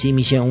کمتر کسی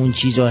میشه اون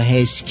چیزو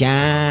حس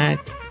کرد،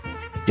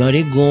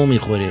 داره گو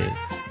میخوره،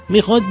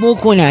 میخواد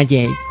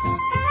بکنه.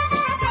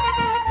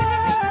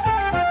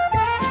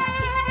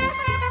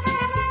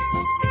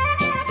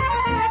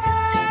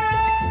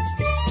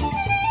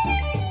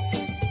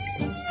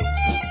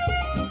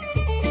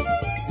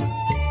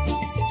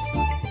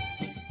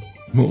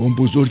 مامان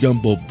بزرگم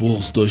با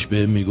بغض داشت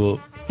بهم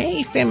میگفت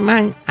حیف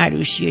من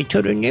عروسی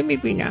تو رو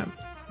نمیبینم.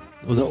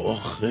 گفتم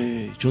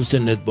آخه چون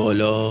سنت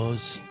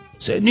بالاست.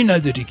 سنی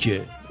نداری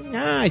که.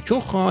 نه چون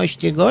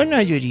خواستگار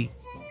نداری.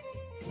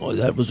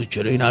 مادر بزرگ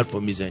چرا این حرفو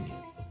میزنی؟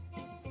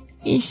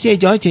 این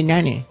صدات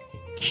ننه.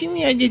 کی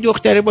میاد یه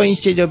دختره با این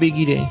صدا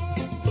بگیره؟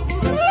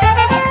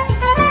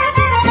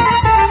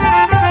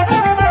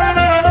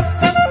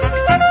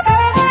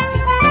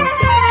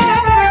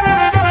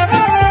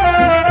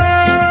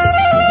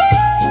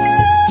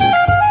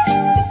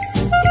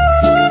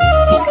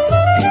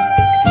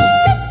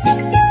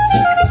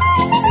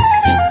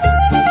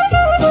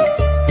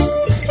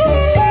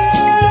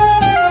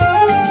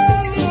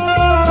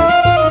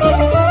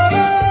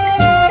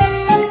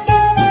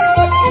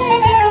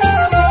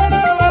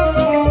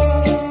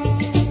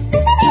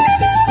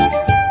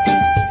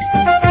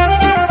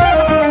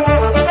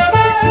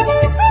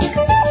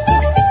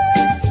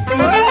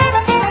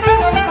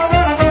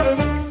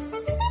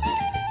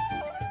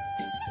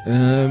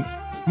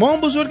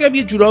 مامان بزرگم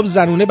یه جوراب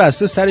زنونه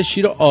بسته سر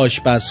شیر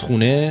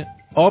آشپزخونه.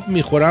 آب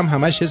میخورم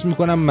همش حس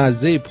میکنم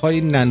مزه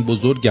پای نن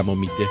بزرگمو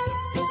میده.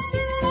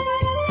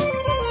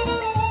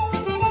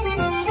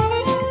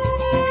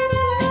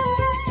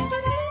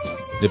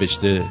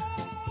 نوشته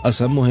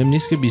اصلا مهم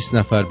نیست که 20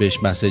 نفر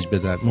بهش مسیج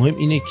بدن، مهم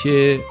اینه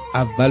که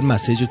اول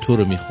مسیج تو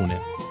رو میخونه.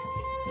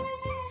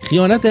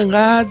 خیانت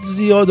انقدر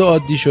زیاد و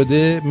عادی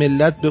شده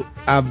ملت به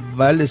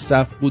اول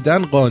صف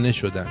بودن قانع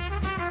شدن.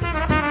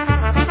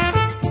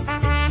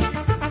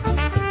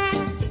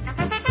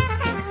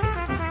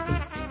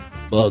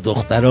 با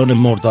دختران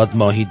مرداد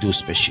ماهی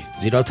دوست بشید،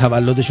 زیرا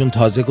تولدشون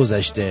تازه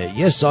گذشته،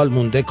 1 سال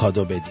مونده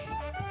کادو بدی.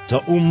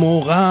 تا اون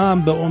موقع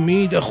هم به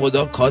امید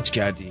خدا کات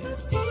کردی.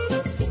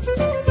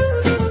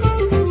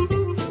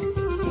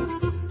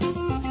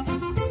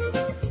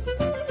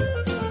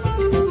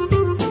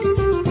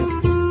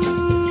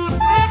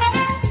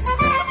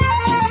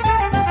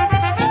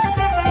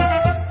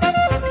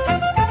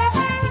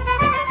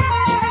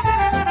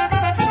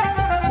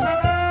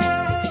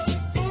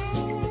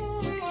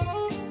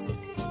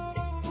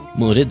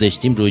 مورد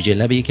داشتیم روی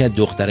لب یکی از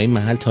دخترای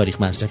محل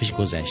تاریخ مصرفش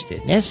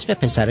گذشته. نصف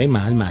پسرای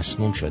محل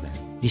مسموم شدن.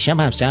 دیشب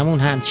همسرمون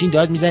همچین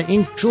داد میزن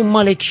این چون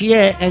مال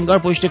کیه، انگار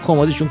پشت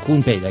کمدشون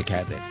کون پیدا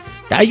کرده.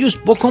 دریوس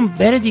بکن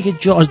بره دیگه،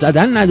 جار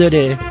زدن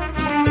نداره.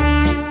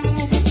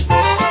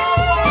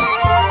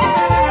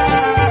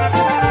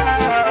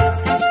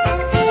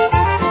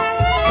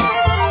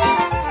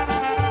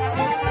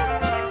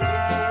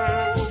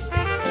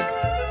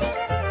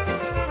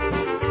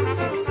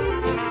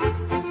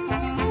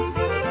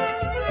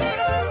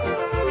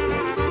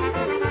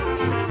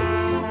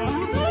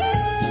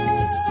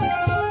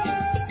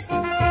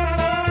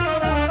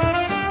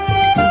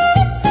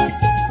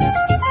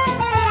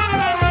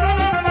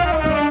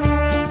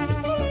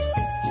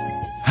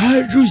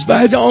 روز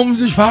بعد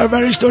آموزش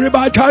پرورش داره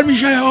بدتر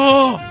میشه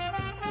ها.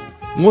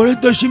 مورد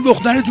داشتیم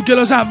دختره تو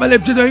کلاس اول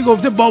ابتدایی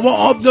گفته بابا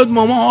آب داد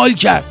ماما حال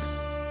کرد.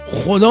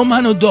 خدا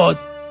منو داد.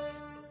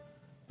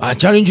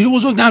 بچه رو اینجوری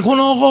بزرگ نکن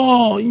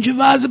آقا، اینجا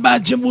وضع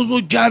بچه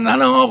بزرگ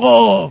کردن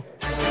آقا.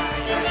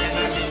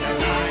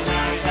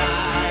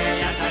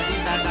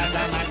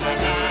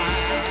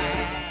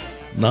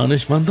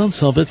 دانشمندان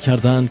ثابت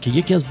کردند که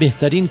یکی از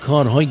بهترین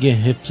کارهای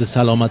حفظ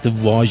سلامت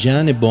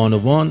واژن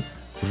بانوان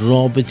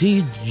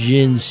رابطه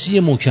جنسی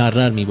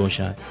مکرر می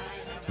باشد.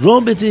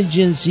 رابطه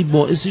جنسی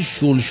باعث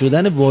شل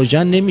شدن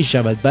واژن نمی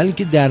شود،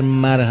 بلکه در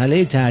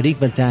مرحله تحریک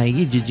و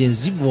تهییج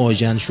جنسی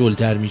واژن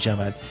شلتر می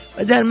شود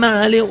و در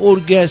مرحله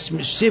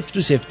ارگاسم سفت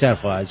و سفت‌تر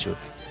خواهد شد.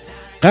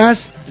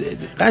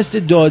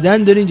 قصد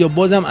دادن دارین یا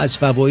بازم از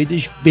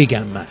فوایدش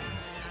بگم من؟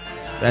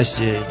 بس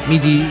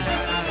میدی؟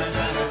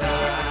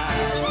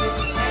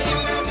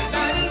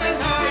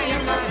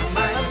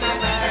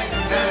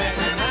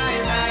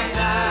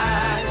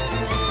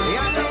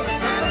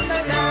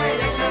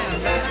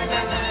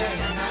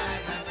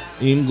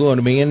 این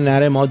گربه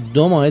نره ما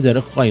 2 ماه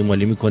داره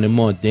خایمالی میکنه،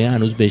 ماده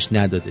هنوز بهش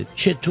نداده.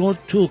 چطور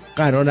تو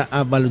قرار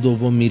اول و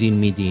دوم میرین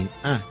میدین؟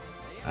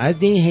 از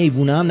این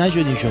حیوانه هم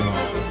نشدین شما.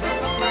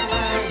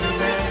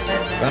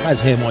 فقط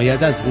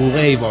حمایت از حقوق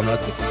حیوانات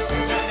میکنه.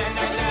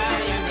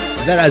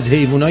 در از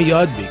حیوانات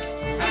یاد بگیر.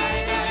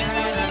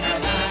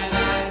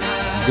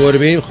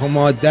 گربه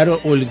ماده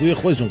رو الگوی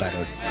خودتون قرار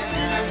دید.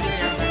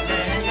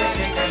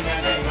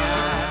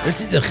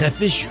 رسید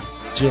خفه شو.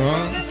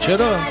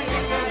 چرا؟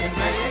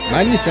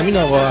 من نیستم، این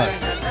آقا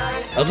هست.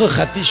 آقا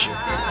خفه شو.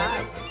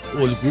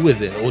 الگو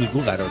بده،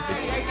 الگو قرار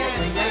بده.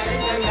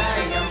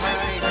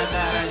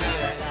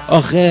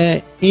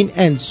 آخه این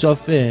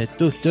انصافه.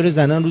 دکتر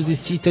زنان روزی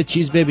 30 تا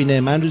چیز ببینه،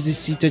 من روزی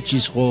 30 تا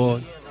چیز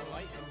خورد.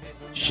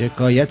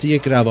 شکایت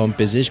یک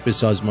روانپزشک به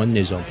سازمان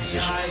نظام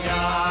پزشکی.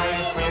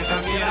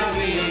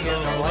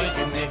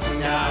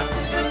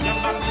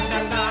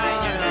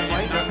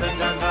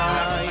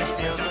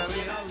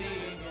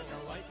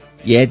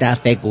 یه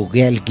دفعه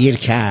گوگل گیر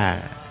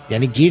کرد،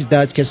 یعنی گیر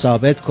داد که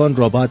ثابت کن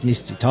ربات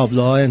نیستی،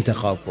 تابلوها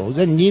انتخاب کن.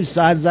 نیم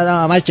ساعت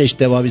زدم همش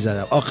اشتباه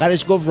می‌زدم،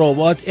 آخرش گفت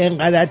ربات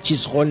اینقدر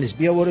چیز خل نیست،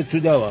 بیا برو تو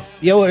دوا،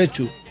 بیا برو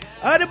تو.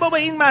 آره بابا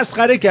این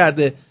مسخره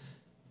کرده.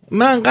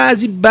 من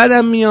قضی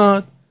بدم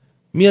میاد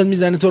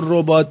میزنه تو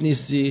ربات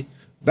نیستی.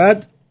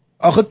 بعد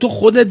آخه تو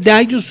خود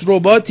دیوس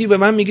رباتی به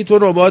من میگی تو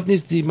ربات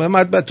نیستی،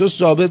 من بعد تو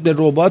ثابت به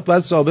ربات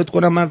باید ثابت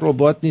کنم من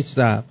ربات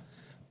نیستم.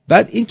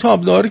 بعد این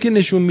تابلوها رو که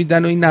نشون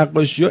میدن و این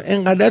نقاشی‌ها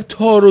انقدر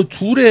تار و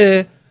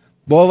توره،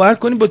 باور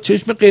کنی با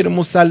چشم غیر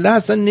مسلح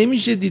اصلا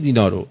نمیشه دید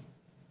اینا رو.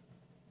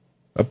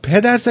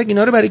 پدرسگ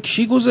اینا رو برای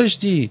کی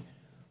گذاشتی؟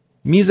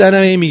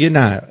 میزنم میگه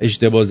نه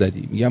اشتباه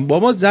زدی. میگم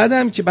بابا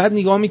زدم که. بعد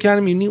نگاه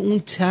میکردم میبینی اون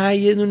ته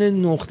یه دونه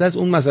نقطه است،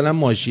 اون مثلا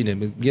ماشینه،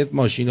 میگه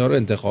ماشینا رو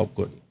انتخاب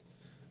کنی.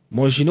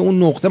 ماشینه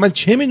اون نقطه، من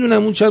چه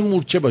میدونم اون چند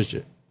مورچه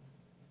باشه.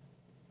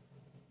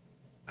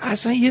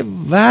 اصلا یه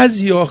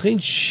وضعی آخه این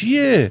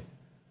چیه؟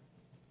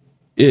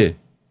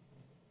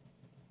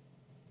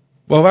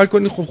 باور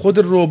کنی خب خود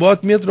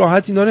ربات میاد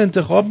راحت اینا رو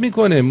انتخاب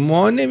میکنه،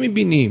 ما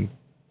نمیبینیم.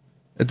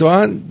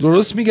 اتفاقا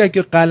درست میگه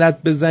که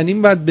غلط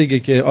بزنیم بعد بگه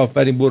که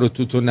آفرین برو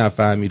تو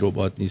نفهمی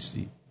ربات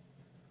نیستی.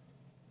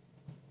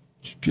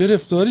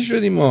 گرفتاری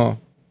شدیم ما.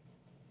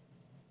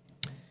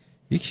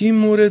 یکی این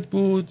مورد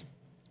بود.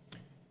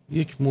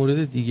 یک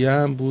مورد دیگه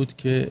هم بود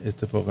که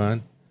اتفاقا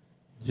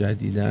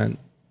جدیدن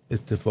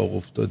اتفاق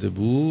افتاده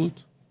بود،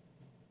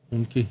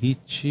 اون که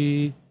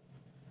هیچی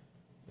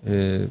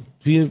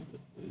توی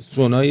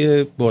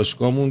سونای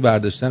باشگاهمون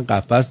برداشتن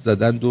قفس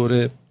زدن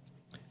دور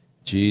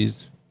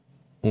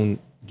اون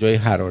جای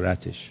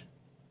حرارتش،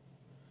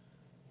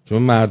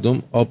 چون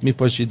مردم آب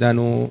میپاشیدن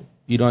و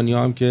ایرانی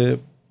هم که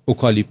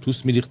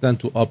اوکالیپتوس میریختن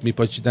تو آب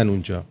میپاشیدن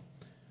اونجا.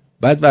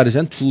 بعد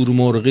برداشتن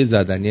تورمرغی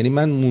زدن. یعنی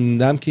من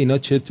موندم که اینا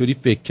چطوری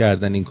فکر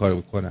کردن این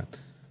کارو بکنن.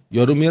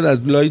 یارو میاد از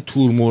لای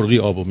تورمرغی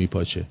آبو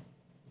میپاشه.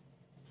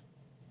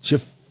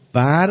 چه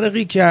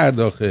فرقی کرد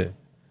آخه؟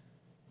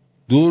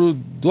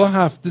 دو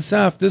هفته 3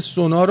 هفته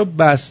سونا رو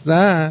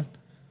بستن،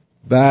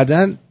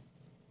 بعدن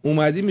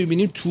اومدی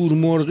میبینیم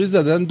تورمرغی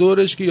زدن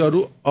دورش که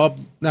یارو آب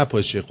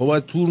نپاشه. خب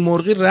از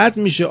تورمرغی رد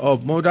میشه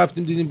آب. ما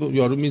رفتیم دیدیم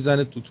یارو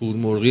میزنه تو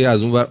تورمرغی،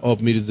 از اون ور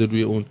آب میریزه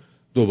روی اون،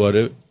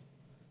 دوباره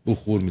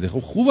بخور میده. خب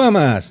خوبم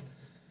هست.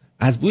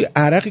 از بوی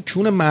عرق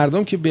کون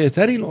مردم که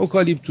بهتر این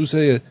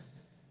اوکالیپتوسه.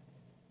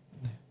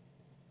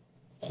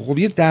 خب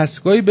یه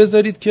دستگاهی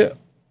بذارید که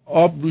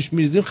آب روش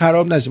میریزیم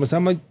خراب نشه. مثلا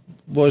ما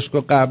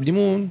باشگاه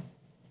قبلیمون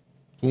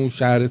تو اون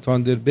شهر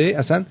تاندربی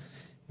اصلا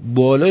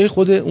بالای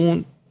خود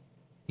اون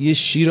یه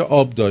شیر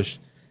آب داشت،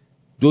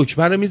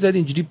 دکمه رو میزد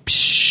اینجوری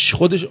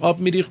خودش آب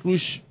میریخت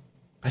روش،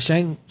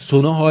 قشنگ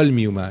سونا حال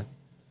میومد.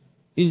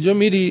 اینجا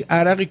میری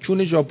عرق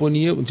کون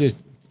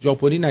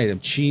ژاپنی ندیدم،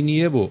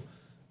 چینیه و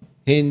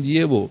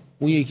هندیه و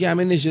اون یکی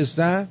همه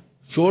نشستن،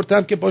 شورت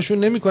هم که پاشون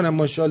نمیکنن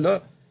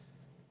ماشاءالله،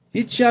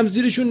 هیچ هم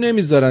زیرشون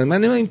نمیذارن. من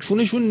نمیدونم این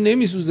کونشون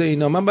نمیسوزه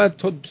اینا. من بعد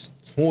تا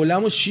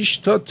حولمو 6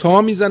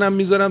 تا میزنم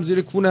میذارم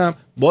زیر کونم،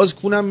 باز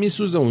کونم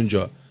میسوزه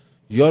اونجا.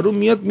 یارو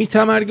میاد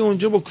میتمرگه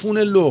اونجا با کون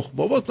لخ.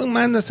 بابا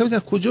من اصلا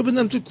کجا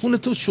بدم تو کون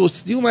تو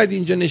شستی اومدی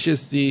اینجا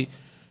نشستی؟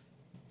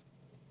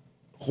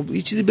 خب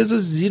یه چیزی بذار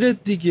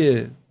زیرت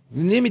دیگه.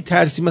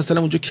 نمیترسی مثلا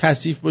اونجا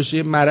کثیف باشه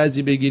یه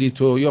مرضی بگیری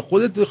تو، یا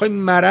خودت بخوای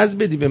مرض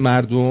بدی به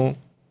مردم؟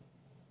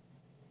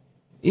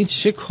 این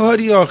چه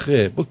کاری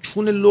آخه؟ با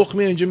کون لخ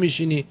می اینجا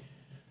میشینی.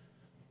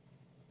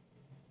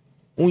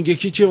 اون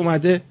یکی که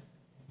اومده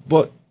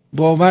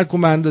باور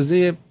کن به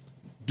اندازه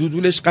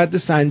دودولش قد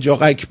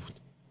سنجاقک بود،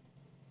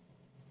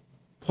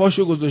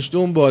 پاشو گذاشته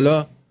اون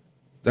بالا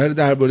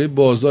درباره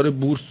بازار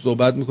بورس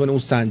صحبت میکنه، اون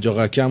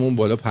سنجاقک هم اون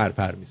بالا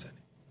پر میزنه.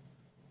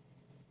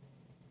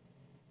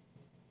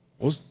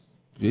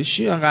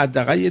 بشی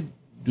حداقل یه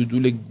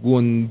دودول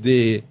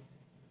گنده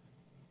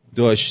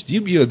داشتی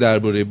بیا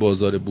درباره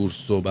بازار بورس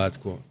صحبت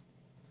کن.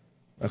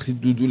 وقتی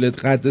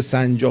دودولت قد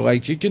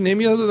سنجاقکی که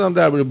نمیاد آدم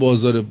درباره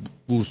بازار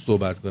بورس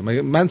صحبت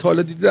کنه. من تا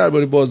حالا دیدی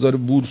درباره بازار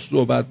بورس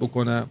صحبت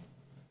بکنم؟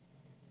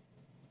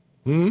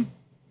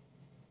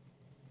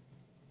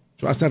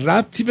 چون اصلا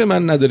ربطی به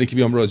من نداره که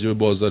بیام راجع به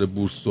بازار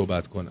بورس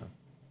صحبت کنم.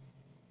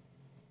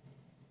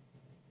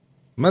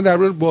 من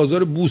درباره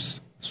بازار بورس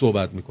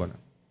صحبت میکنم.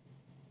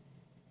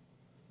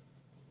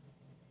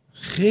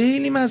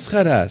 خیلی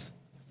مسخره است.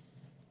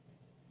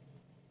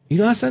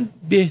 اینا اصلا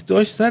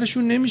بهداشت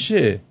سرشون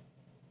نمیشه.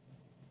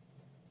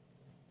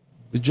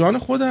 به جان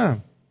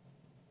خودم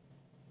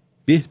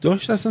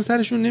بهداشت اصلا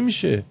سرشون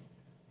نمیشه.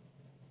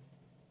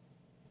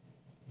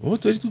 بابا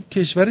تو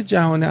کشور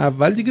جهان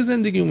اول دیگه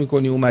زندگی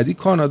میکنی، اومدی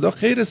کانادا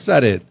خیر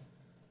سرت.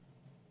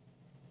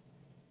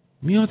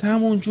 میاد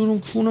همونجور اون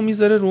کونو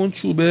میذاره رو اون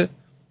چوبه،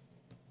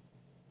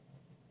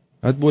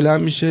 بعد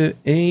بلند میشه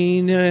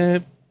این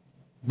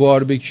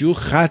باربیکیو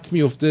خط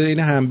میفته، این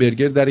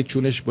همبرگر در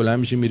کونش بلند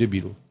میشه میره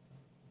بیرون.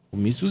 خب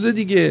میسوزه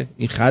دیگه،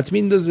 این خط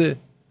میندازه.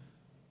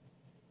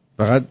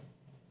 فقط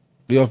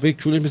قیافه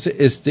کونه مثل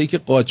استیک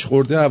قاچ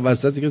خورده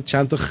وسطی که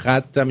چند تا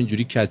خط هم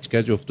اینجوری کچ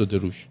کچ افتاده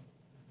روش.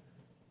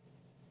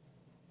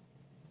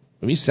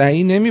 این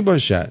صحیح نمی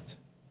باشد.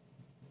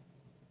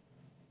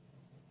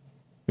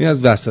 این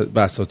از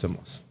بساط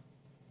ماست.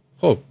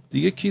 خب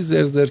دیگه کی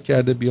زرزر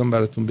کرده بیام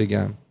براتون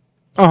بگم.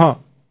 آها،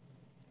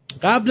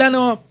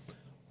 قبلا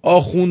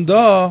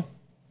آخوندا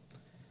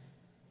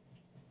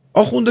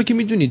که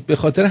میدونید به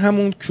خاطر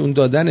همون کون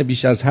دادن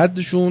بیش از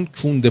حدشون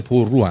کونده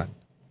پر روان.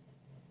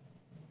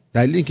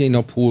 دلیلی که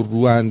اینا پر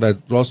روان و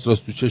راست تو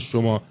چشم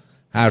شما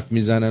حرف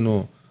میزنن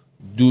و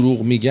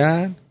دروغ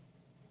میگن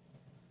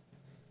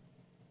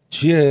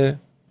چیه؟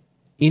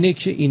 اینه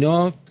که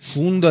اینا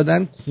کون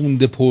دادن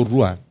کونده پر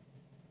روان.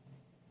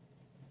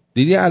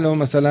 دیدی الان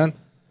مثلا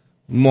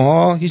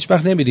ما هیچ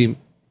وقت نمیریم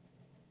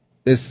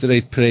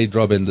استریت پرید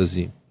را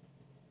بندازیم،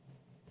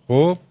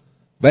 خب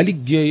ولی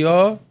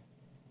گیا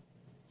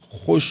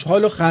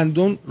خوشحال و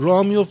خندون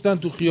راه میفتن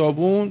تو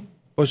خیابون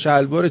با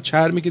شلوار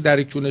چرمی که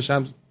در کونش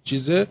هم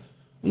چیزه،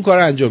 اون کار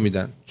انجام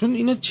میدن، چون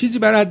اینا چیزی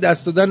برای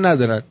دست دادن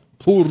ندارن،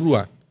 پر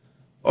روان.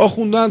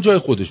 آخونده هم جای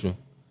خودشون.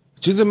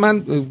 من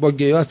با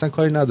گیا اصلا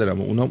کاری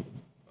ندارم، اونا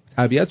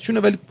طبیعتشونه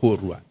ولی پر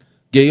روان.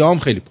 گیا هم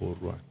خیلی پر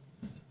روان.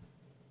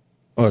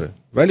 آره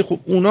ولی خب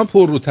اونا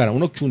پر روترن،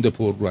 اونا کونده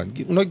پر روان،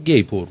 اونا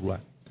گی پر روان.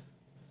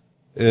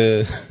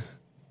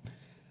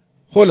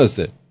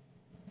 خلاصه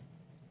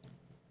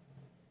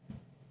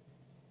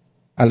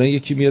الان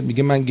یکی میاد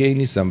میگه من گی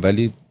نیستم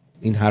ولی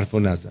این حرفو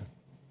نزن.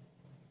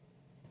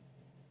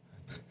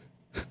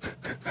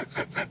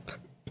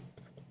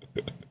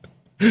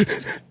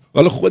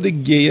 حالا خود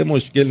گیه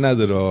مشکل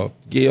نداره،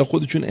 گیه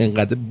خودشون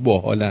انقدر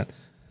باحالن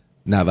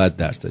 90%،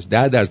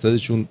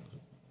 10%شون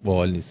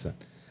باحال نیستن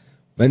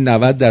و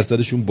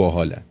 90%شون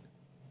باحالن.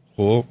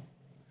 خب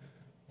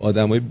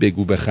آدمای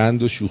بگو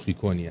بخند و شوخی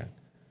کنین.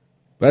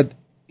 بعد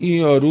این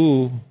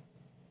یارو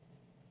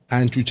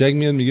انچوچک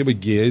میاد میگه به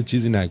گیه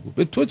چیزی نگو.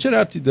 به تو چه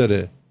ربطی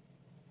داره؟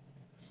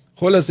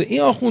 خلاصه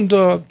این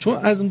آخوندا چون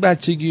از اون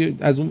بچگی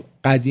از اون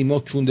قدیما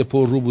کونده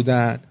پر رو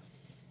بودن،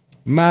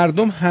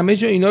 مردم همه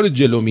جا اینا رو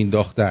جلو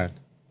مینداختن.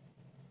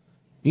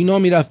 اینا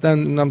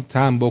میرفتن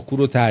تنباکو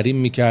رو تحریم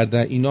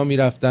میکردن، اینا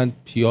میرفتن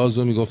پیاز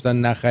رو میگفتن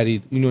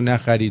نخرید، اینو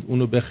نخرید،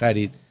 اونو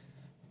بخرید،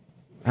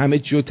 همه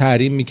چی رو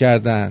تحریم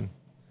میکردن.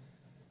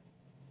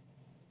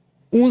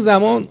 اون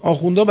زمان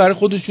آخوندا برای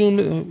خودشون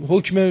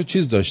حکم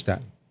چیز داشتن،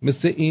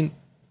 مثل این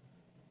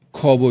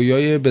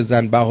کابویای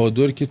بزن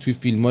بهادر که توی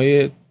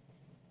فیلمای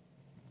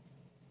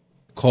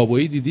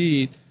کابویی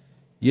دیدید،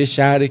 یه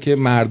شهره که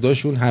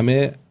مرداشون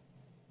همه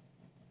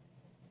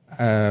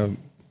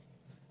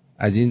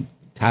از این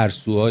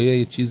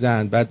ترسوهای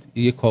چیزن، بعد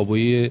یه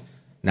کابوی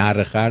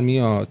نرخر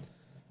میاد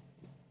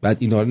بعد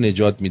اینا رو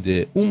نجات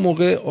میده. اون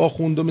موقع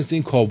آخوندا مثل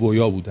این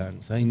کابویا بودن،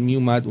 مثلا این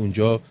میومد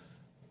اونجا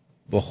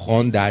با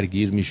خان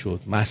درگیر میشد،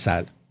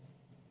 مثلا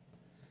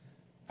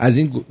از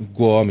این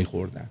گوها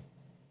میخوردن.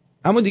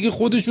 اما دیگه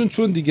خودشون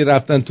چون دیگه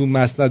رفتن تو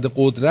مسند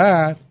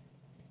قدرت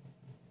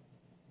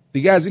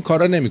دیگه از این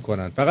کارا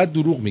نمیکنن، فقط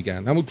دروغ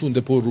میگن، همون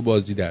کونده پر رو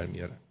بازی در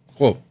میارن.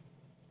 خب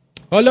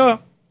حالا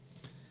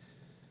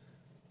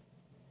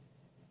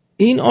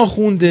این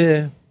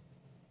آخونده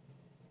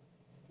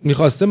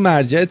میخواسته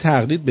مرجع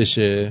تقلید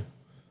بشه،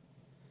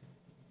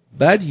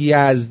 بعد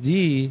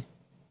یزدی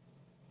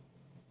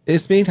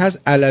اسم این هست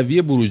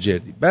علوی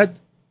بروجردی، بعد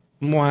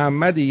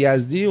محمد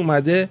یزدی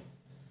اومده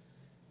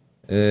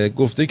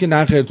گفته که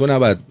نه خیر تو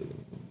نباید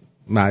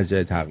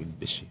مرجع تقلید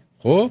بشی.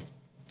 خب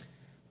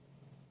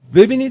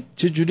ببینید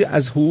چه جوری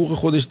از حقوق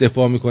خودش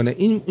دفاع میکنه.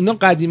 اینا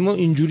قدیما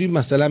اینجوری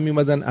مثلا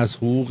میومدن از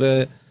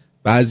حقوق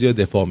بعضیا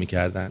دفاع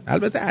میکردن،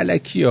 البته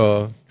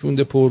الکیا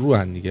کونده پر رو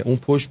هن دیگه، اون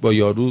پشت با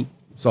یارو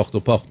ساخت و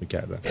پاخت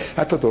میکردن.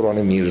 حتی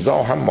دوران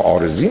میرزا هم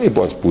معارضینی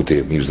باز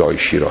بوده، میرزای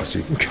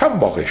شیرازی کم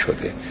واقع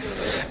شده،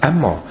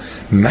 اما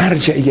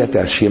مرجعیت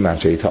در شیعه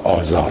مرجعیت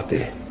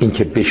آزاده. این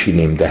که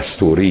بشینیم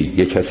دستوری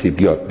یه کسی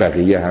بیاد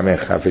بقیه همه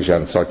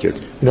خفشن ساکت،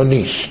 اینو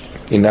نیست،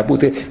 این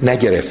نبوده،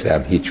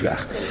 نگرفتن هیچ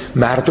وقت.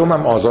 مردم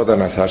هم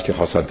آزادن از هر که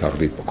خواستن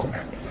تقلید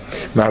بکنن.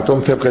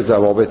 مردم طبق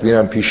ضوابط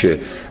میرن پیش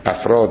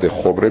افراد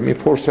خبره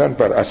میپرسن،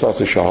 بر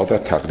اساس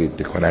شهادت تقلید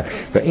میکنن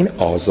و این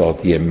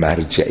آزادی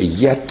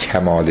مرجعیت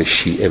کمال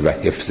شیعه و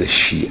حفظ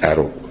شیعه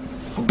رو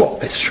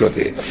باعث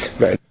شده.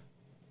 و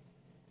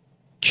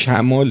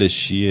کمال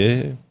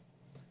شیعه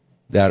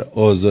در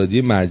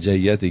آزادی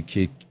مرجعیت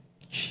که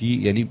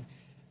کی، یعنی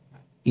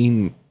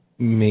این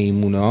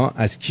میمونا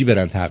از کی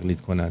برن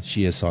تقلید کنن؟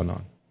 شیعه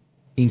سانان.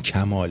 این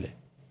کماله.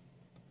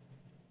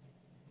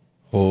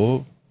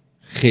 خب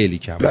خیلی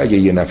کم. اگه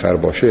یه نفر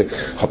باشه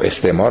خب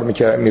استعمار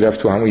میکرد، میرفت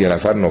تو همون یه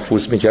نفر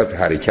نفوذ میکرد،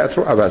 حرکت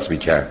رو عوض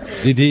میکرد.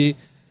 دیدی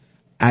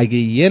اگه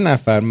یه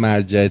نفر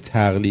مرجع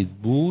تقلید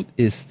بود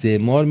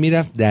استعمار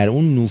میرفت در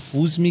اون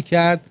نفوذ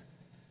میکرد،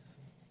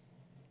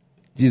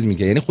 چیز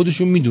میکرد، یعنی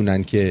خودشون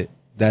میدونن که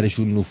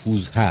درشون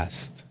نفوذ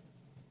هست،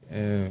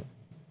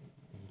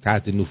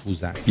 تحت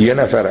نفوذن. یه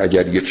نفر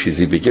اگر یه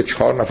چیزی بگه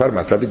 4 نفر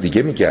مطلب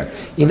دیگه میگن.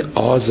 این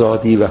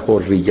آزادی و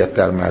حریت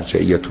در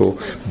مرجعیت رو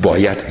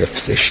باید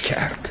حفظش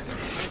کرد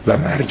و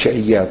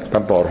مرجعیت،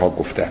 من بارها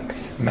گفتم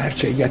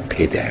مرجعیت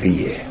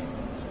پدریه.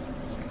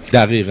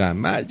 دقیقا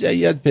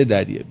مرجعیت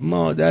پدریه.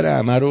 مادر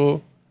همه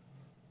رو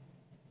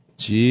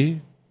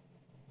چی؟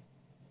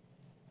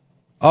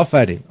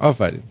 آفرین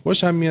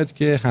خوشم میاد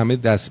که همه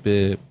دست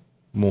به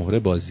مهره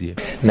بازیه،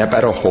 نه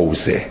برای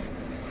حوزه.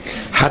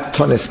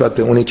 حتی نسبت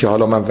به اونی که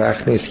حالا من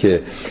وقت نیست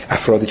که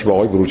افرادی که با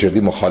آقای بروجردی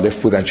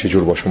مخالف بودن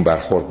چجور باشون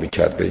برخورد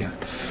میکرد بگن.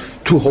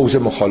 تو حوزه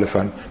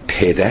مخالفن.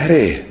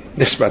 پدره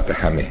نسبت به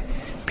همه،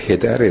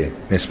 پدره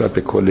نسبت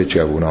به کل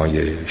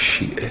جوانای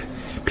شیعه،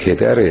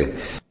 پدره.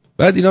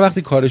 بعد اینا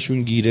وقتی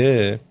کارشون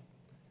گیره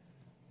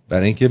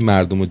برای اینکه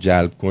مردم رو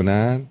جلب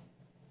کنن،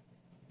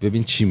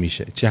 ببین چی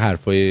میشه، چه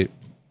حرفای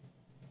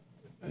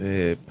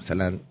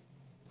مثلا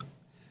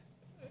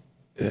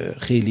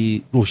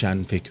خیلی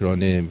روشن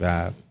فکرانه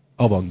و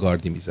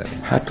آوانگاردی میزنه.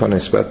 حتی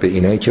نسبت به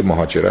اینایی که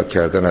مهاجرت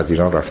کردن از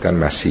ایران رفتن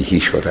مسیحی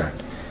شدن،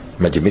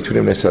 مگه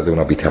میتونیم نسبت به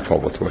اونا بی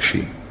تفاوت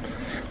باشیم؟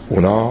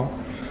 اونا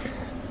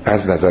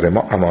از نظر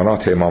ما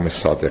امانات امام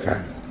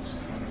صادقن،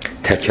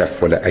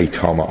 تکفل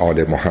ایتام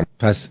آل محمد.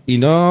 پس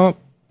اینا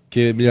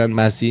که میرن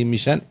مسیحی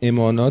میشن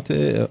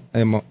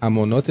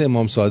امانات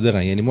امام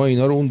صادقن، یعنی ما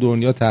اینا رو اون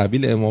دنیا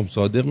تحویل امام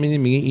صادق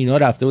میدیم، میگه اینا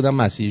رفته بودن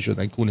مسیحی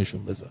شدن،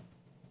 کونشون بذار.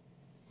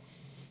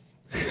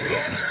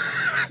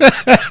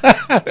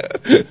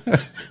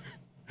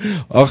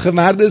 آخه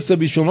مرد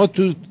حسابی شما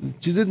تو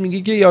چیزت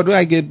میگی که یارو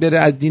اگه بره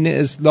از دین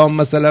اسلام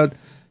مثلا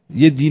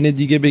یه دین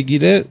دیگه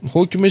بگیره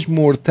حکمش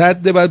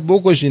مرتده، باید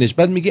بکشینش.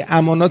 بعد میگه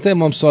امانات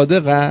امام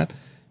صادقن،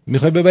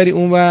 میخوای ببری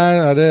اونور.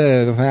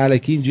 آره مثلا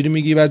الکی اینجوری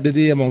میگی، بعد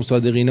بدی امام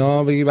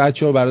صادقینا بگی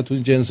بچه‌ها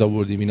براتون جنس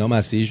آوردیم، اینا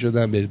مسیحی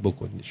شدن، برید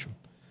بکنیشون،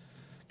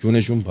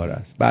 جونشون پاره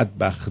است.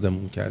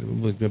 بدبختمون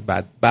کردیم،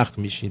 بدبخت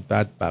میشین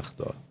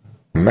بدبختا.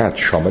 مت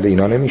شامل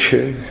اینا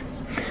نمیشه.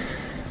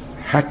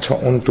 حتی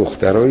اون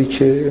دخترایی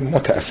که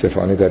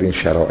متاسفانه در این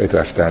شرایط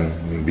رفتن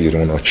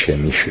بیرون و چه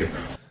میشه؟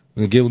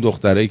 میگه اون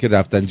دخترایی که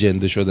رفتن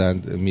جنده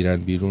شدن میرن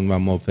بیرون و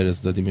ما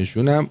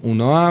فرستادیمشون، هم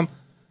اونا هم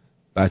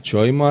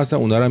بچهای ما هستن،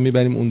 اونا رو هم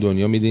میبریم اون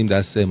دنیا میدیم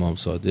دست امام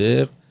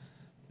صادق،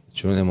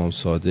 چون امام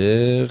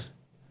صادق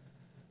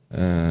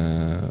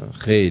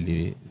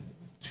خیلی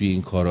توی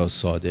این کارا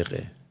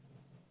صادقه.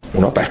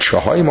 اونا بچه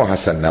های ما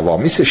هستن،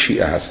 نوامیس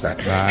شیعه هستن.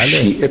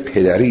 بله. شیعه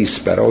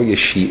پدریست برای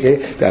شیعه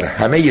در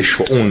همه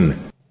شؤون.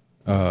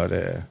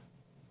 آره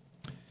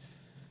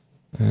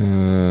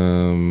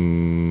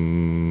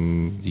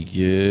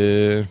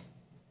دیگه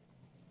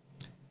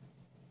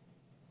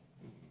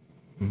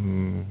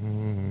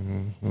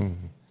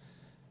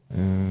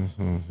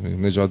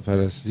نجات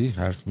پرستی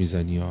حرف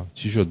میزنی ها.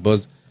 چی شد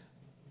باز؟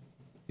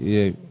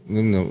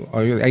 نمیدونم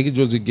اگه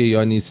جزو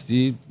گیا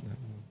نیستی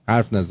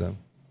حرف نزن.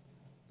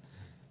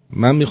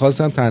 من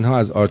میخواستم تنها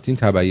از آرتین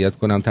تبعیت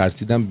کنم،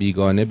 ترسیدم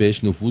بیگانه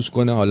بهش نفوذ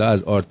کنه، حالا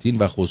از آرتین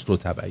و خسرو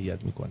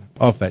تبعیت میکنم.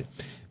 آفرین.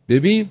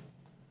 ببین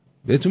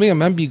بهتون میگم،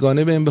 من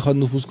بیگانه بهم بخواد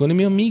نفوذ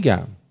کنه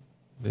میگم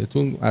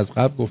بهتون از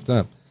قبل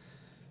گفتم.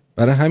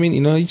 برای همین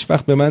اینا هیچ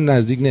وقت به من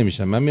نزدیک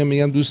نمیشن. من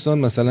میگم دوستان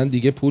مثلا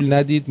دیگه پول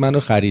ندید منو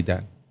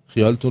خریدن،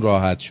 خیالتون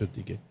راحت شد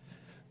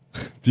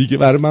دیگه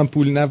برای من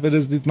پول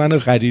نفرستید منو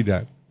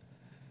خریدن.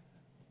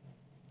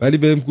 ولی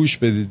بهم گوش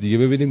بدید دیگه،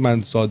 ببینید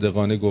من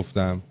صادقانه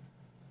گفتم،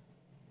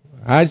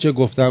 هر جا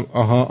گفتم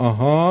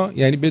آها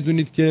یعنی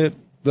بدونید که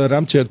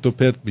دارم چرت و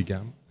پرت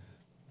میگم.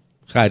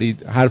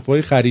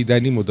 حرفای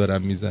خریدنیمو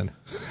دارم میزنم.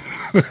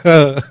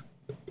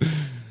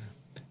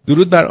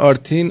 درود بر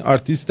آرتین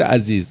آرتیست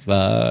عزیز.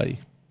 وای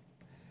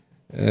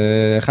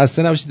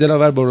خسته نباشید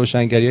دلاور با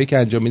روشنگریایی که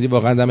انجام میدی،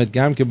 واقعا دمت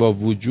گرم که با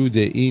وجود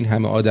این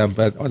همه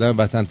آدم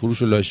وطن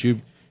فروش و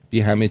لاشی بی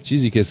همه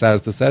چیزی که سر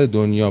تا سر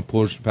دنیا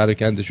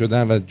پراکنده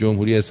شدن و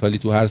جمهوری اسحاقی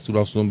تو هر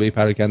سوراخ سنبه‌ای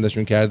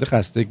پراکندهشون کرده،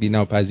 خستگی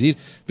ناپذیر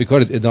به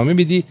کارت ادامه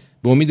میدی،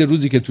 به امید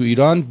روزی که تو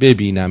ایران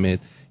ببینمت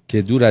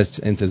که دور از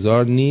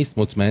انتظار نیست.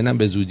 مطمئنم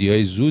به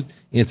زودیای زود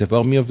این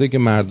اتفاق میفته که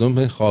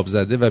مردم خواب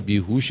زده و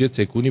بیهوش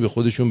تکونی به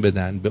خودشون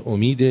بدن. به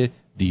امید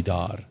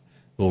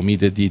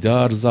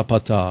دیدار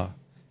زاپاتا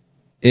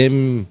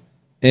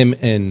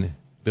MN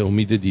به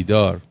امید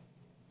دیدار.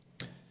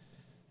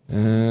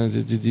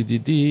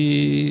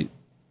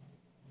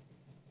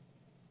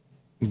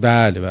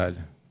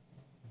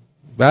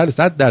 بله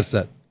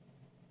 100%.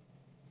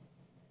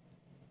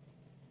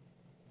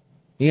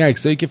 این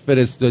عکسایی که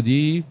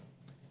فرستادی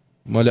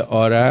مال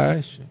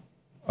آرش،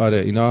 آره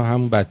اینا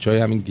همون بچهای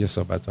همین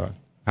کثافت‌ها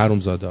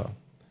حرومزادا.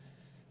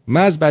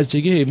 من از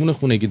بچگی حیوان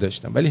خونگی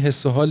داشتم ولی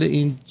حس و حال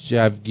این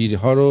جوگیری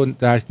ها رو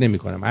درک نمی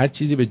کنم. هر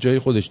چیزی به جای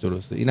خودش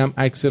درسته. اینم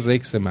عکس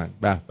رکس من.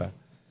 به به.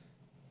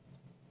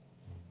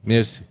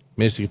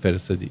 مرسی که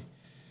فرستادی.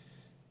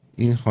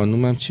 این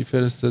خانومم چی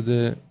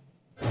فرستاده؟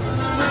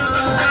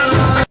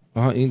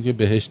 این که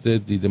بهشت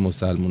دید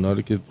مسلمونا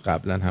رو که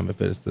قبلا همه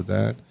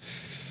فرستادن.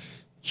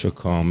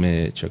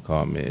 چکامه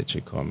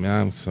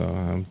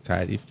هم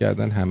تعریف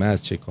کردن همه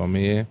از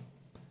چکامه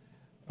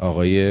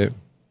آقای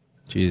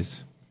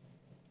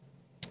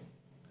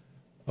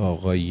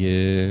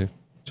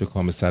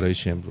چکامه سرای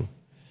شمرون.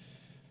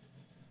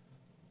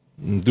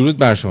 درود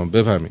بر شما،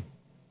 بفرمایید.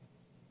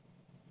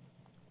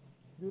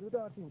 درود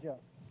آرتین جان.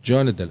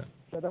 جان دلم.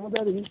 صدامو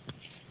داری؟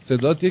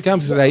 صدات یکم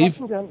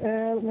ضعیف.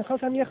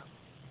 میخواستم یه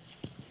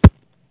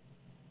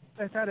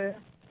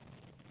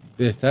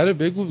بهتره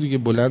بگو دیگه،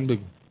 بلند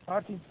بگو.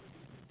 آرتین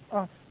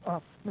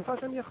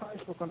میخواستم یه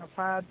خواهش بکنم.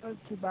 فردا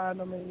تو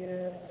برنامه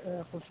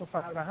خسرو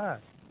فربه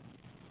هست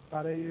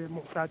برای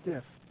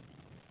مصدق،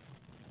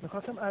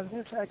 میخواستم از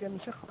این اگه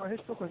میشه خواهش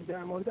بکنید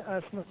در مورد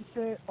اسنادی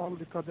که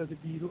آمریکا داده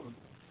بیرون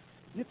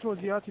یه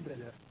توضیحاتی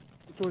بده،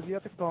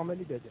 توضیحات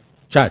کاملی بده.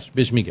 چشم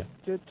بهش میگم.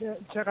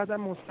 چقدر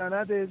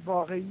مستند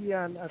واقعی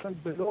ان، اصلا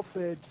بلوف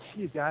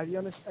چیه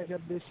جریانش، اگر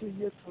بشه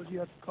یه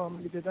توضیحات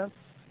کاملی بدن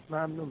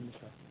ممنون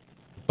میشم.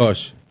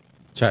 باشه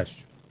چشم.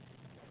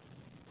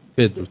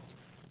 بدرود.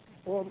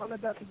 قربان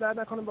دست درد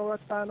نکنه بابت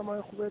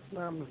برنامه‌های خوبت،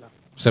 ممنونم.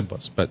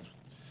 سپاس. بدرود.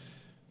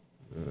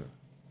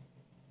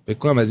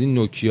 بکنم از این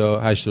نوکیا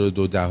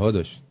 8210 ها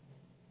داشت،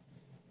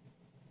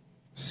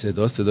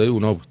 صدای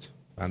اونا بود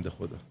بنده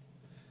خدا.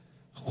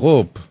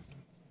 خب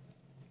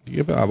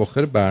دیگه به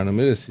اواخر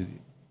برنامه رسیدیم.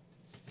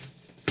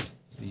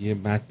 یه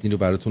متنی رو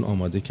براتون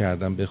آماده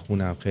کردم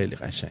بخونم، خیلی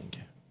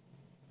قشنگه.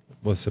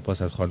 با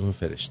سپاس از خانم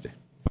فرشته.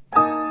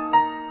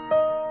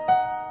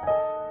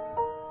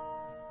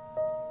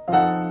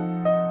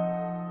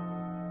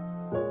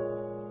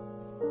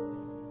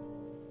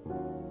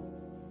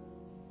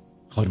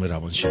 خانم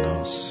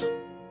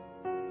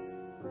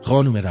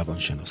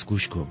روانشناس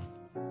گوش کن.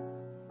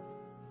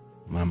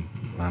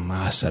 من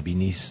عصبی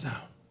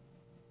نیستم،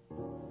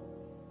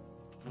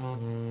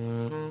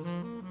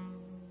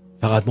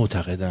 فقط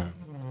معتقدم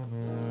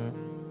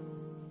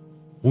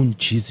اون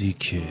چیزی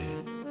که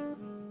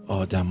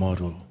آدما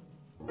رو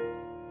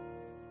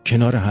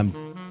کنار هم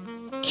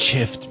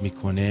چفت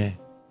میکنه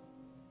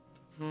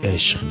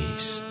عشق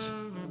نیست،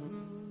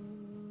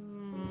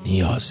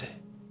 نیازه.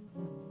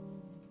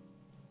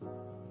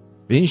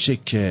 به این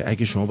شکل که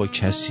اگه شما با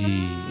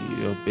کسی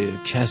یا به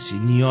کسی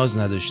نیاز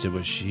نداشته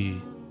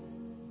باشی،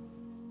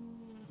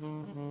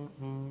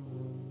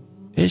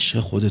 عشق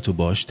خودتو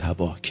باش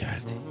تباه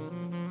کردی.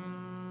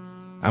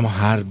 اما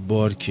هر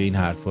بار که این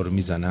حرفا رو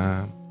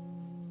میزنم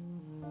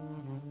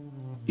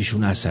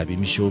ایشون عصبی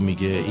میشه و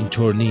میگه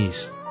اینطور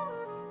نیست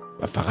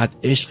و فقط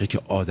عشقی که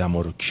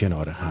آدما رو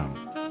کنار هم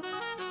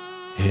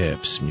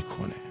حفظ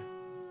میکنه.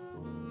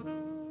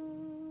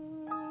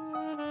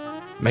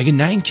 مگه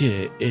نه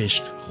اینکه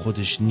عشق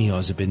خودش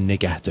نیاز به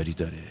نگهداری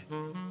داره؟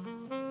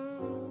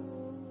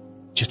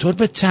 چطور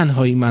به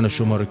تنهایی من و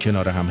شما رو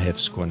کنار هم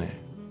حفظ کنه؟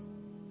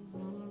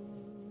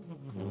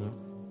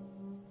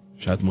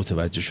 شاید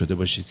متوجه شده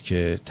باشید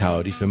که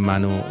تعاریف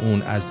من و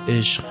اون از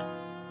عشق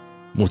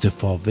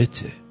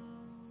متفاوته.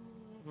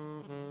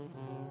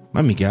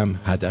 من میگم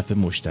هدف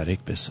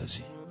مشترک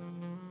بسازی.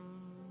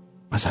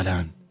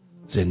 مثلا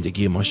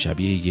زندگی ما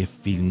شبیه یه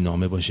فیلم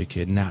نامه باشه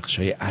که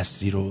نقشای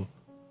اصلی رو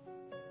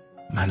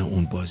من و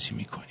اون بازی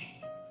میکنی.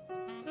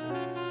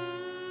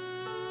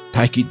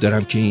 تأکید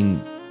دارم که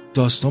این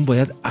داستان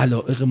باید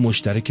علایق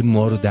مشترک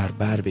ما رو در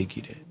بر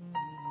بگیره.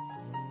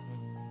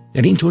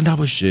 یعنی اینطور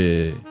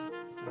نباشه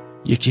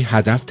یکی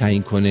هدف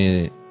تعیین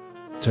کنه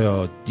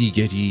تا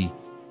دیگری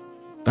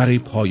برای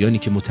پایانی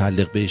که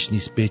متعلق بهش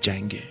نیست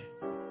بجنگه.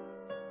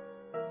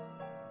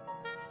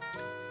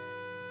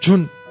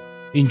 چون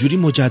اینجوری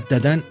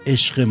مجدداً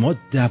عشق ما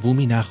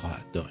دوامی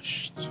نخواهد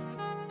داشت.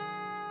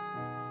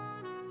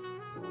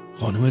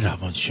 خانم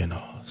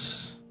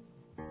روانشناس،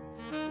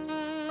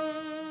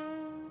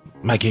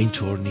 مگه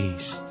اینطور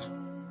نیست؟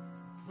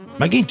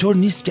 مگه اینطور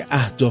نیست که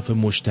اهداف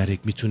مشترک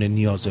میتونه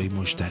نیازهای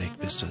مشترک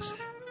بسازه؟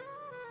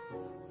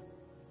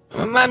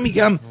 من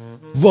میگم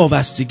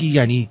وابستگی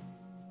یعنی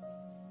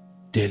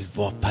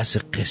دلواپس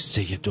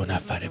قصه دو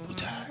نفره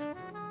بودن.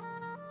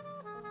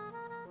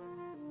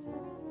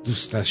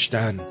 دوست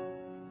داشتن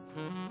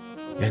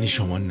یعنی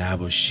شما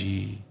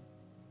نباشی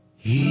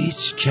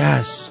هیچ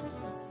کس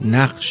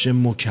نقش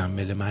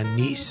مکمل من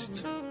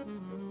نیست.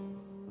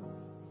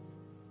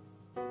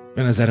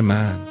 به نظر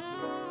من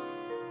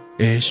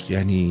عشق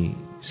یعنی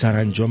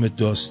سرانجام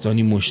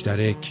داستانی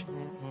مشترک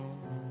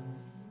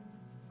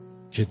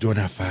که دو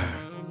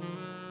نفر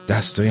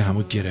دستای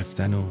همو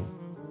گرفتن و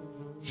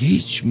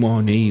هیچ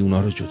مانعی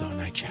اونا رو جدا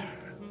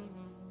نکرد.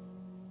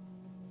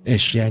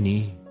 عشق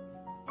یعنی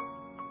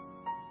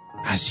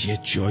از یه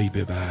جایی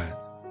به بعد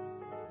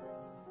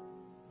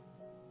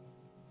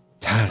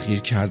تغییر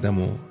کردم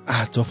و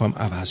اهدافم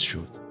عوض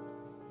شد،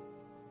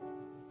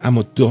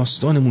 اما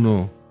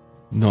داستانمونو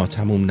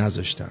ناتموم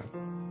نذاشتم.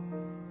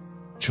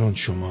 چون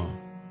شما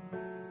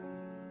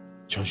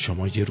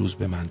یه روز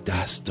به من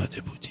دست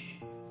داده بودی.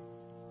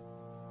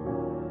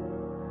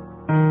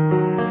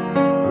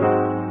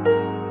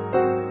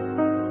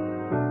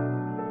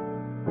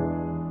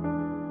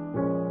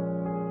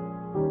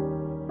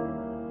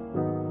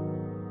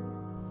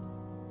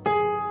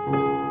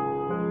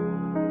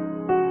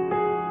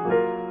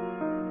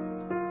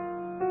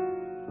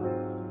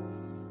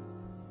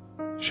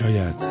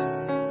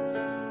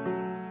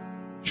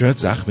 شاید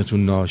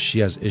زخمتون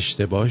ناشی از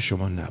اشتباه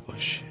شما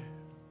نباشه.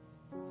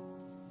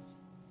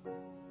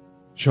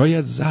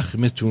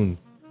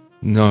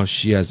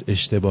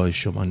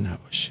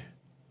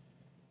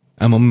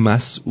 اما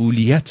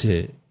مسئولیت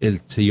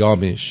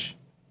التیامش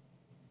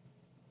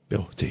به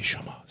عهده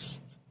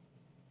شماست.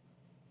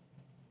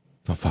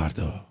 تا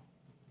فردا،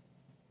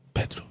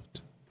 بدرود.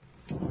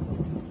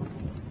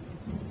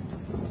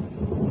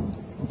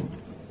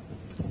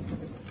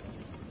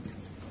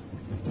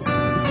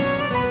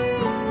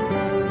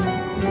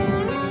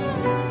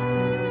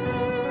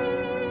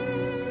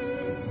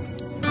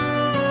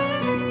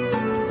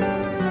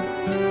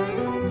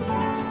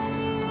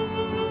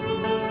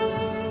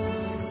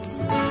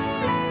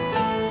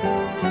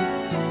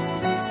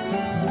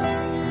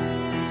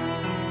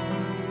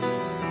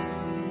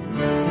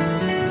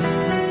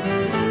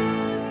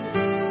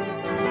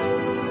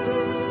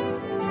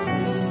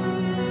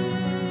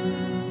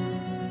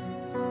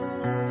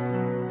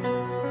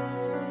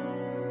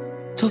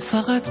 تو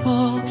فقط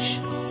باش،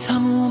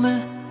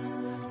 تموم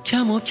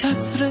کم و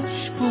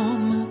کسرش با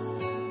من،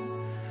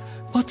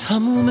 با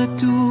تموم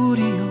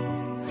دوری و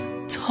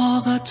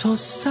طاقت و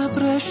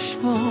صبرش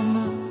با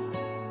من.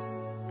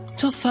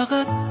 تو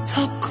فقط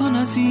تب کن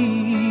از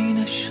این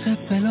عشق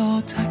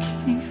بلا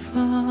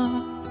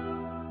تکلیفم،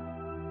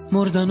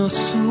 مردن و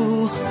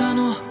سوختن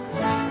و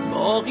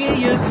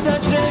باقی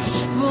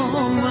زجرش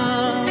با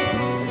من.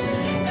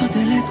 تا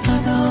دلت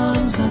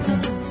قدم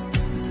زدم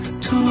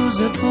تو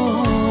روز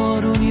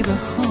بارونی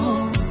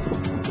بخواب،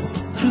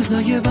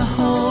 روزای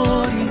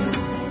بهاری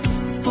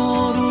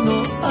بارون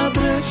و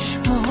ابرش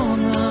با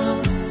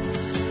من.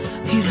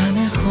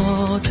 پیرهن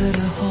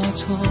خاطره ها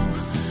تو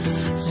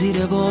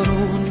زیر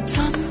بارون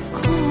تن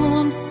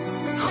کن،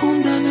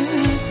 خوندن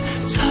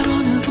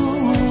ترانه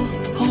و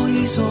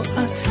پاییز و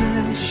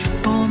عطرش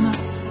با من.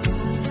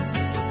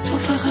 تو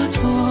فقط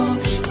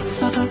باش،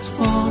 فقط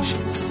باش،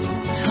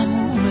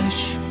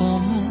 تمومش با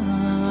من.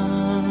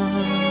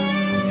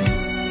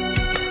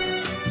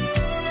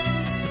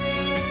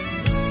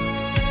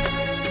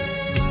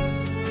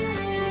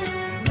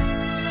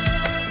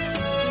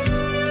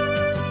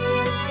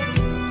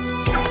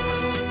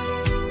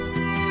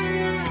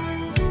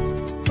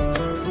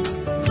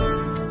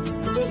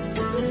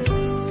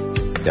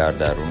 در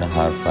درون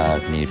هر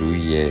فرد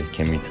نیروییه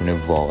که میتونه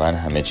واقعا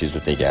همه چیز رو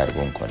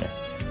دگرگون کنه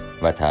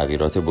و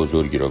تغییرات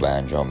بزرگی رو به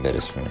انجام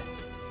برسونه.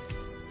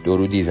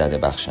 درودی زده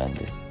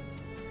بخشنده،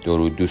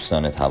 درود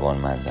دوستان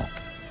توانمندم،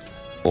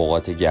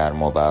 اوقات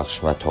گرما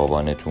بخش و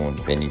تابانتون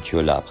به نیکی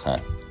و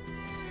لبخند.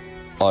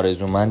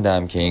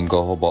 آرزومندم که این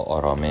گاهو با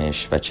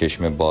آرامش و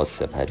چشم باز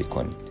سپری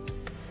کنید.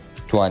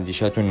 تو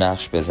اندیشتون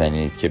نقش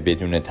بزنید که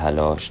بدون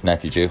تلاش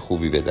نتیجه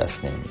خوبی به دست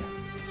نمیاد.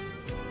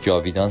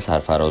 جاویدان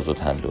سرفراز و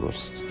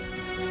تندرست.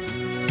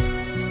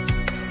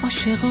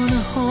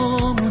 عاشقانه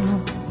هامونو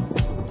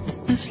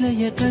مثل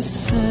یه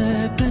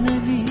قصه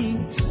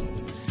بنویس،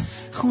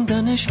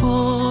 خوندنش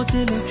با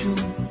دل جون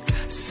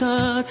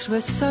سطر به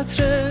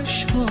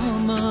سطرش با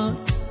من.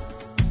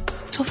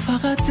 تو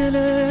فقط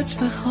دلت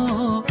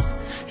بخواد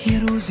یه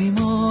روزی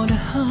مال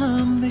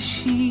هم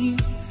بشی،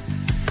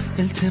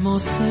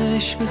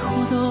 التماسش به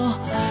خدا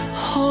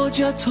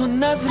حاجت و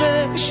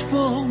نظرش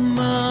با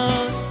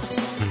من.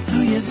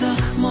 روی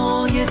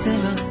زخمای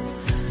دلم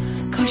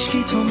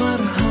کاشکی تو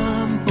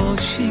مرهم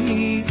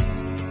باشی،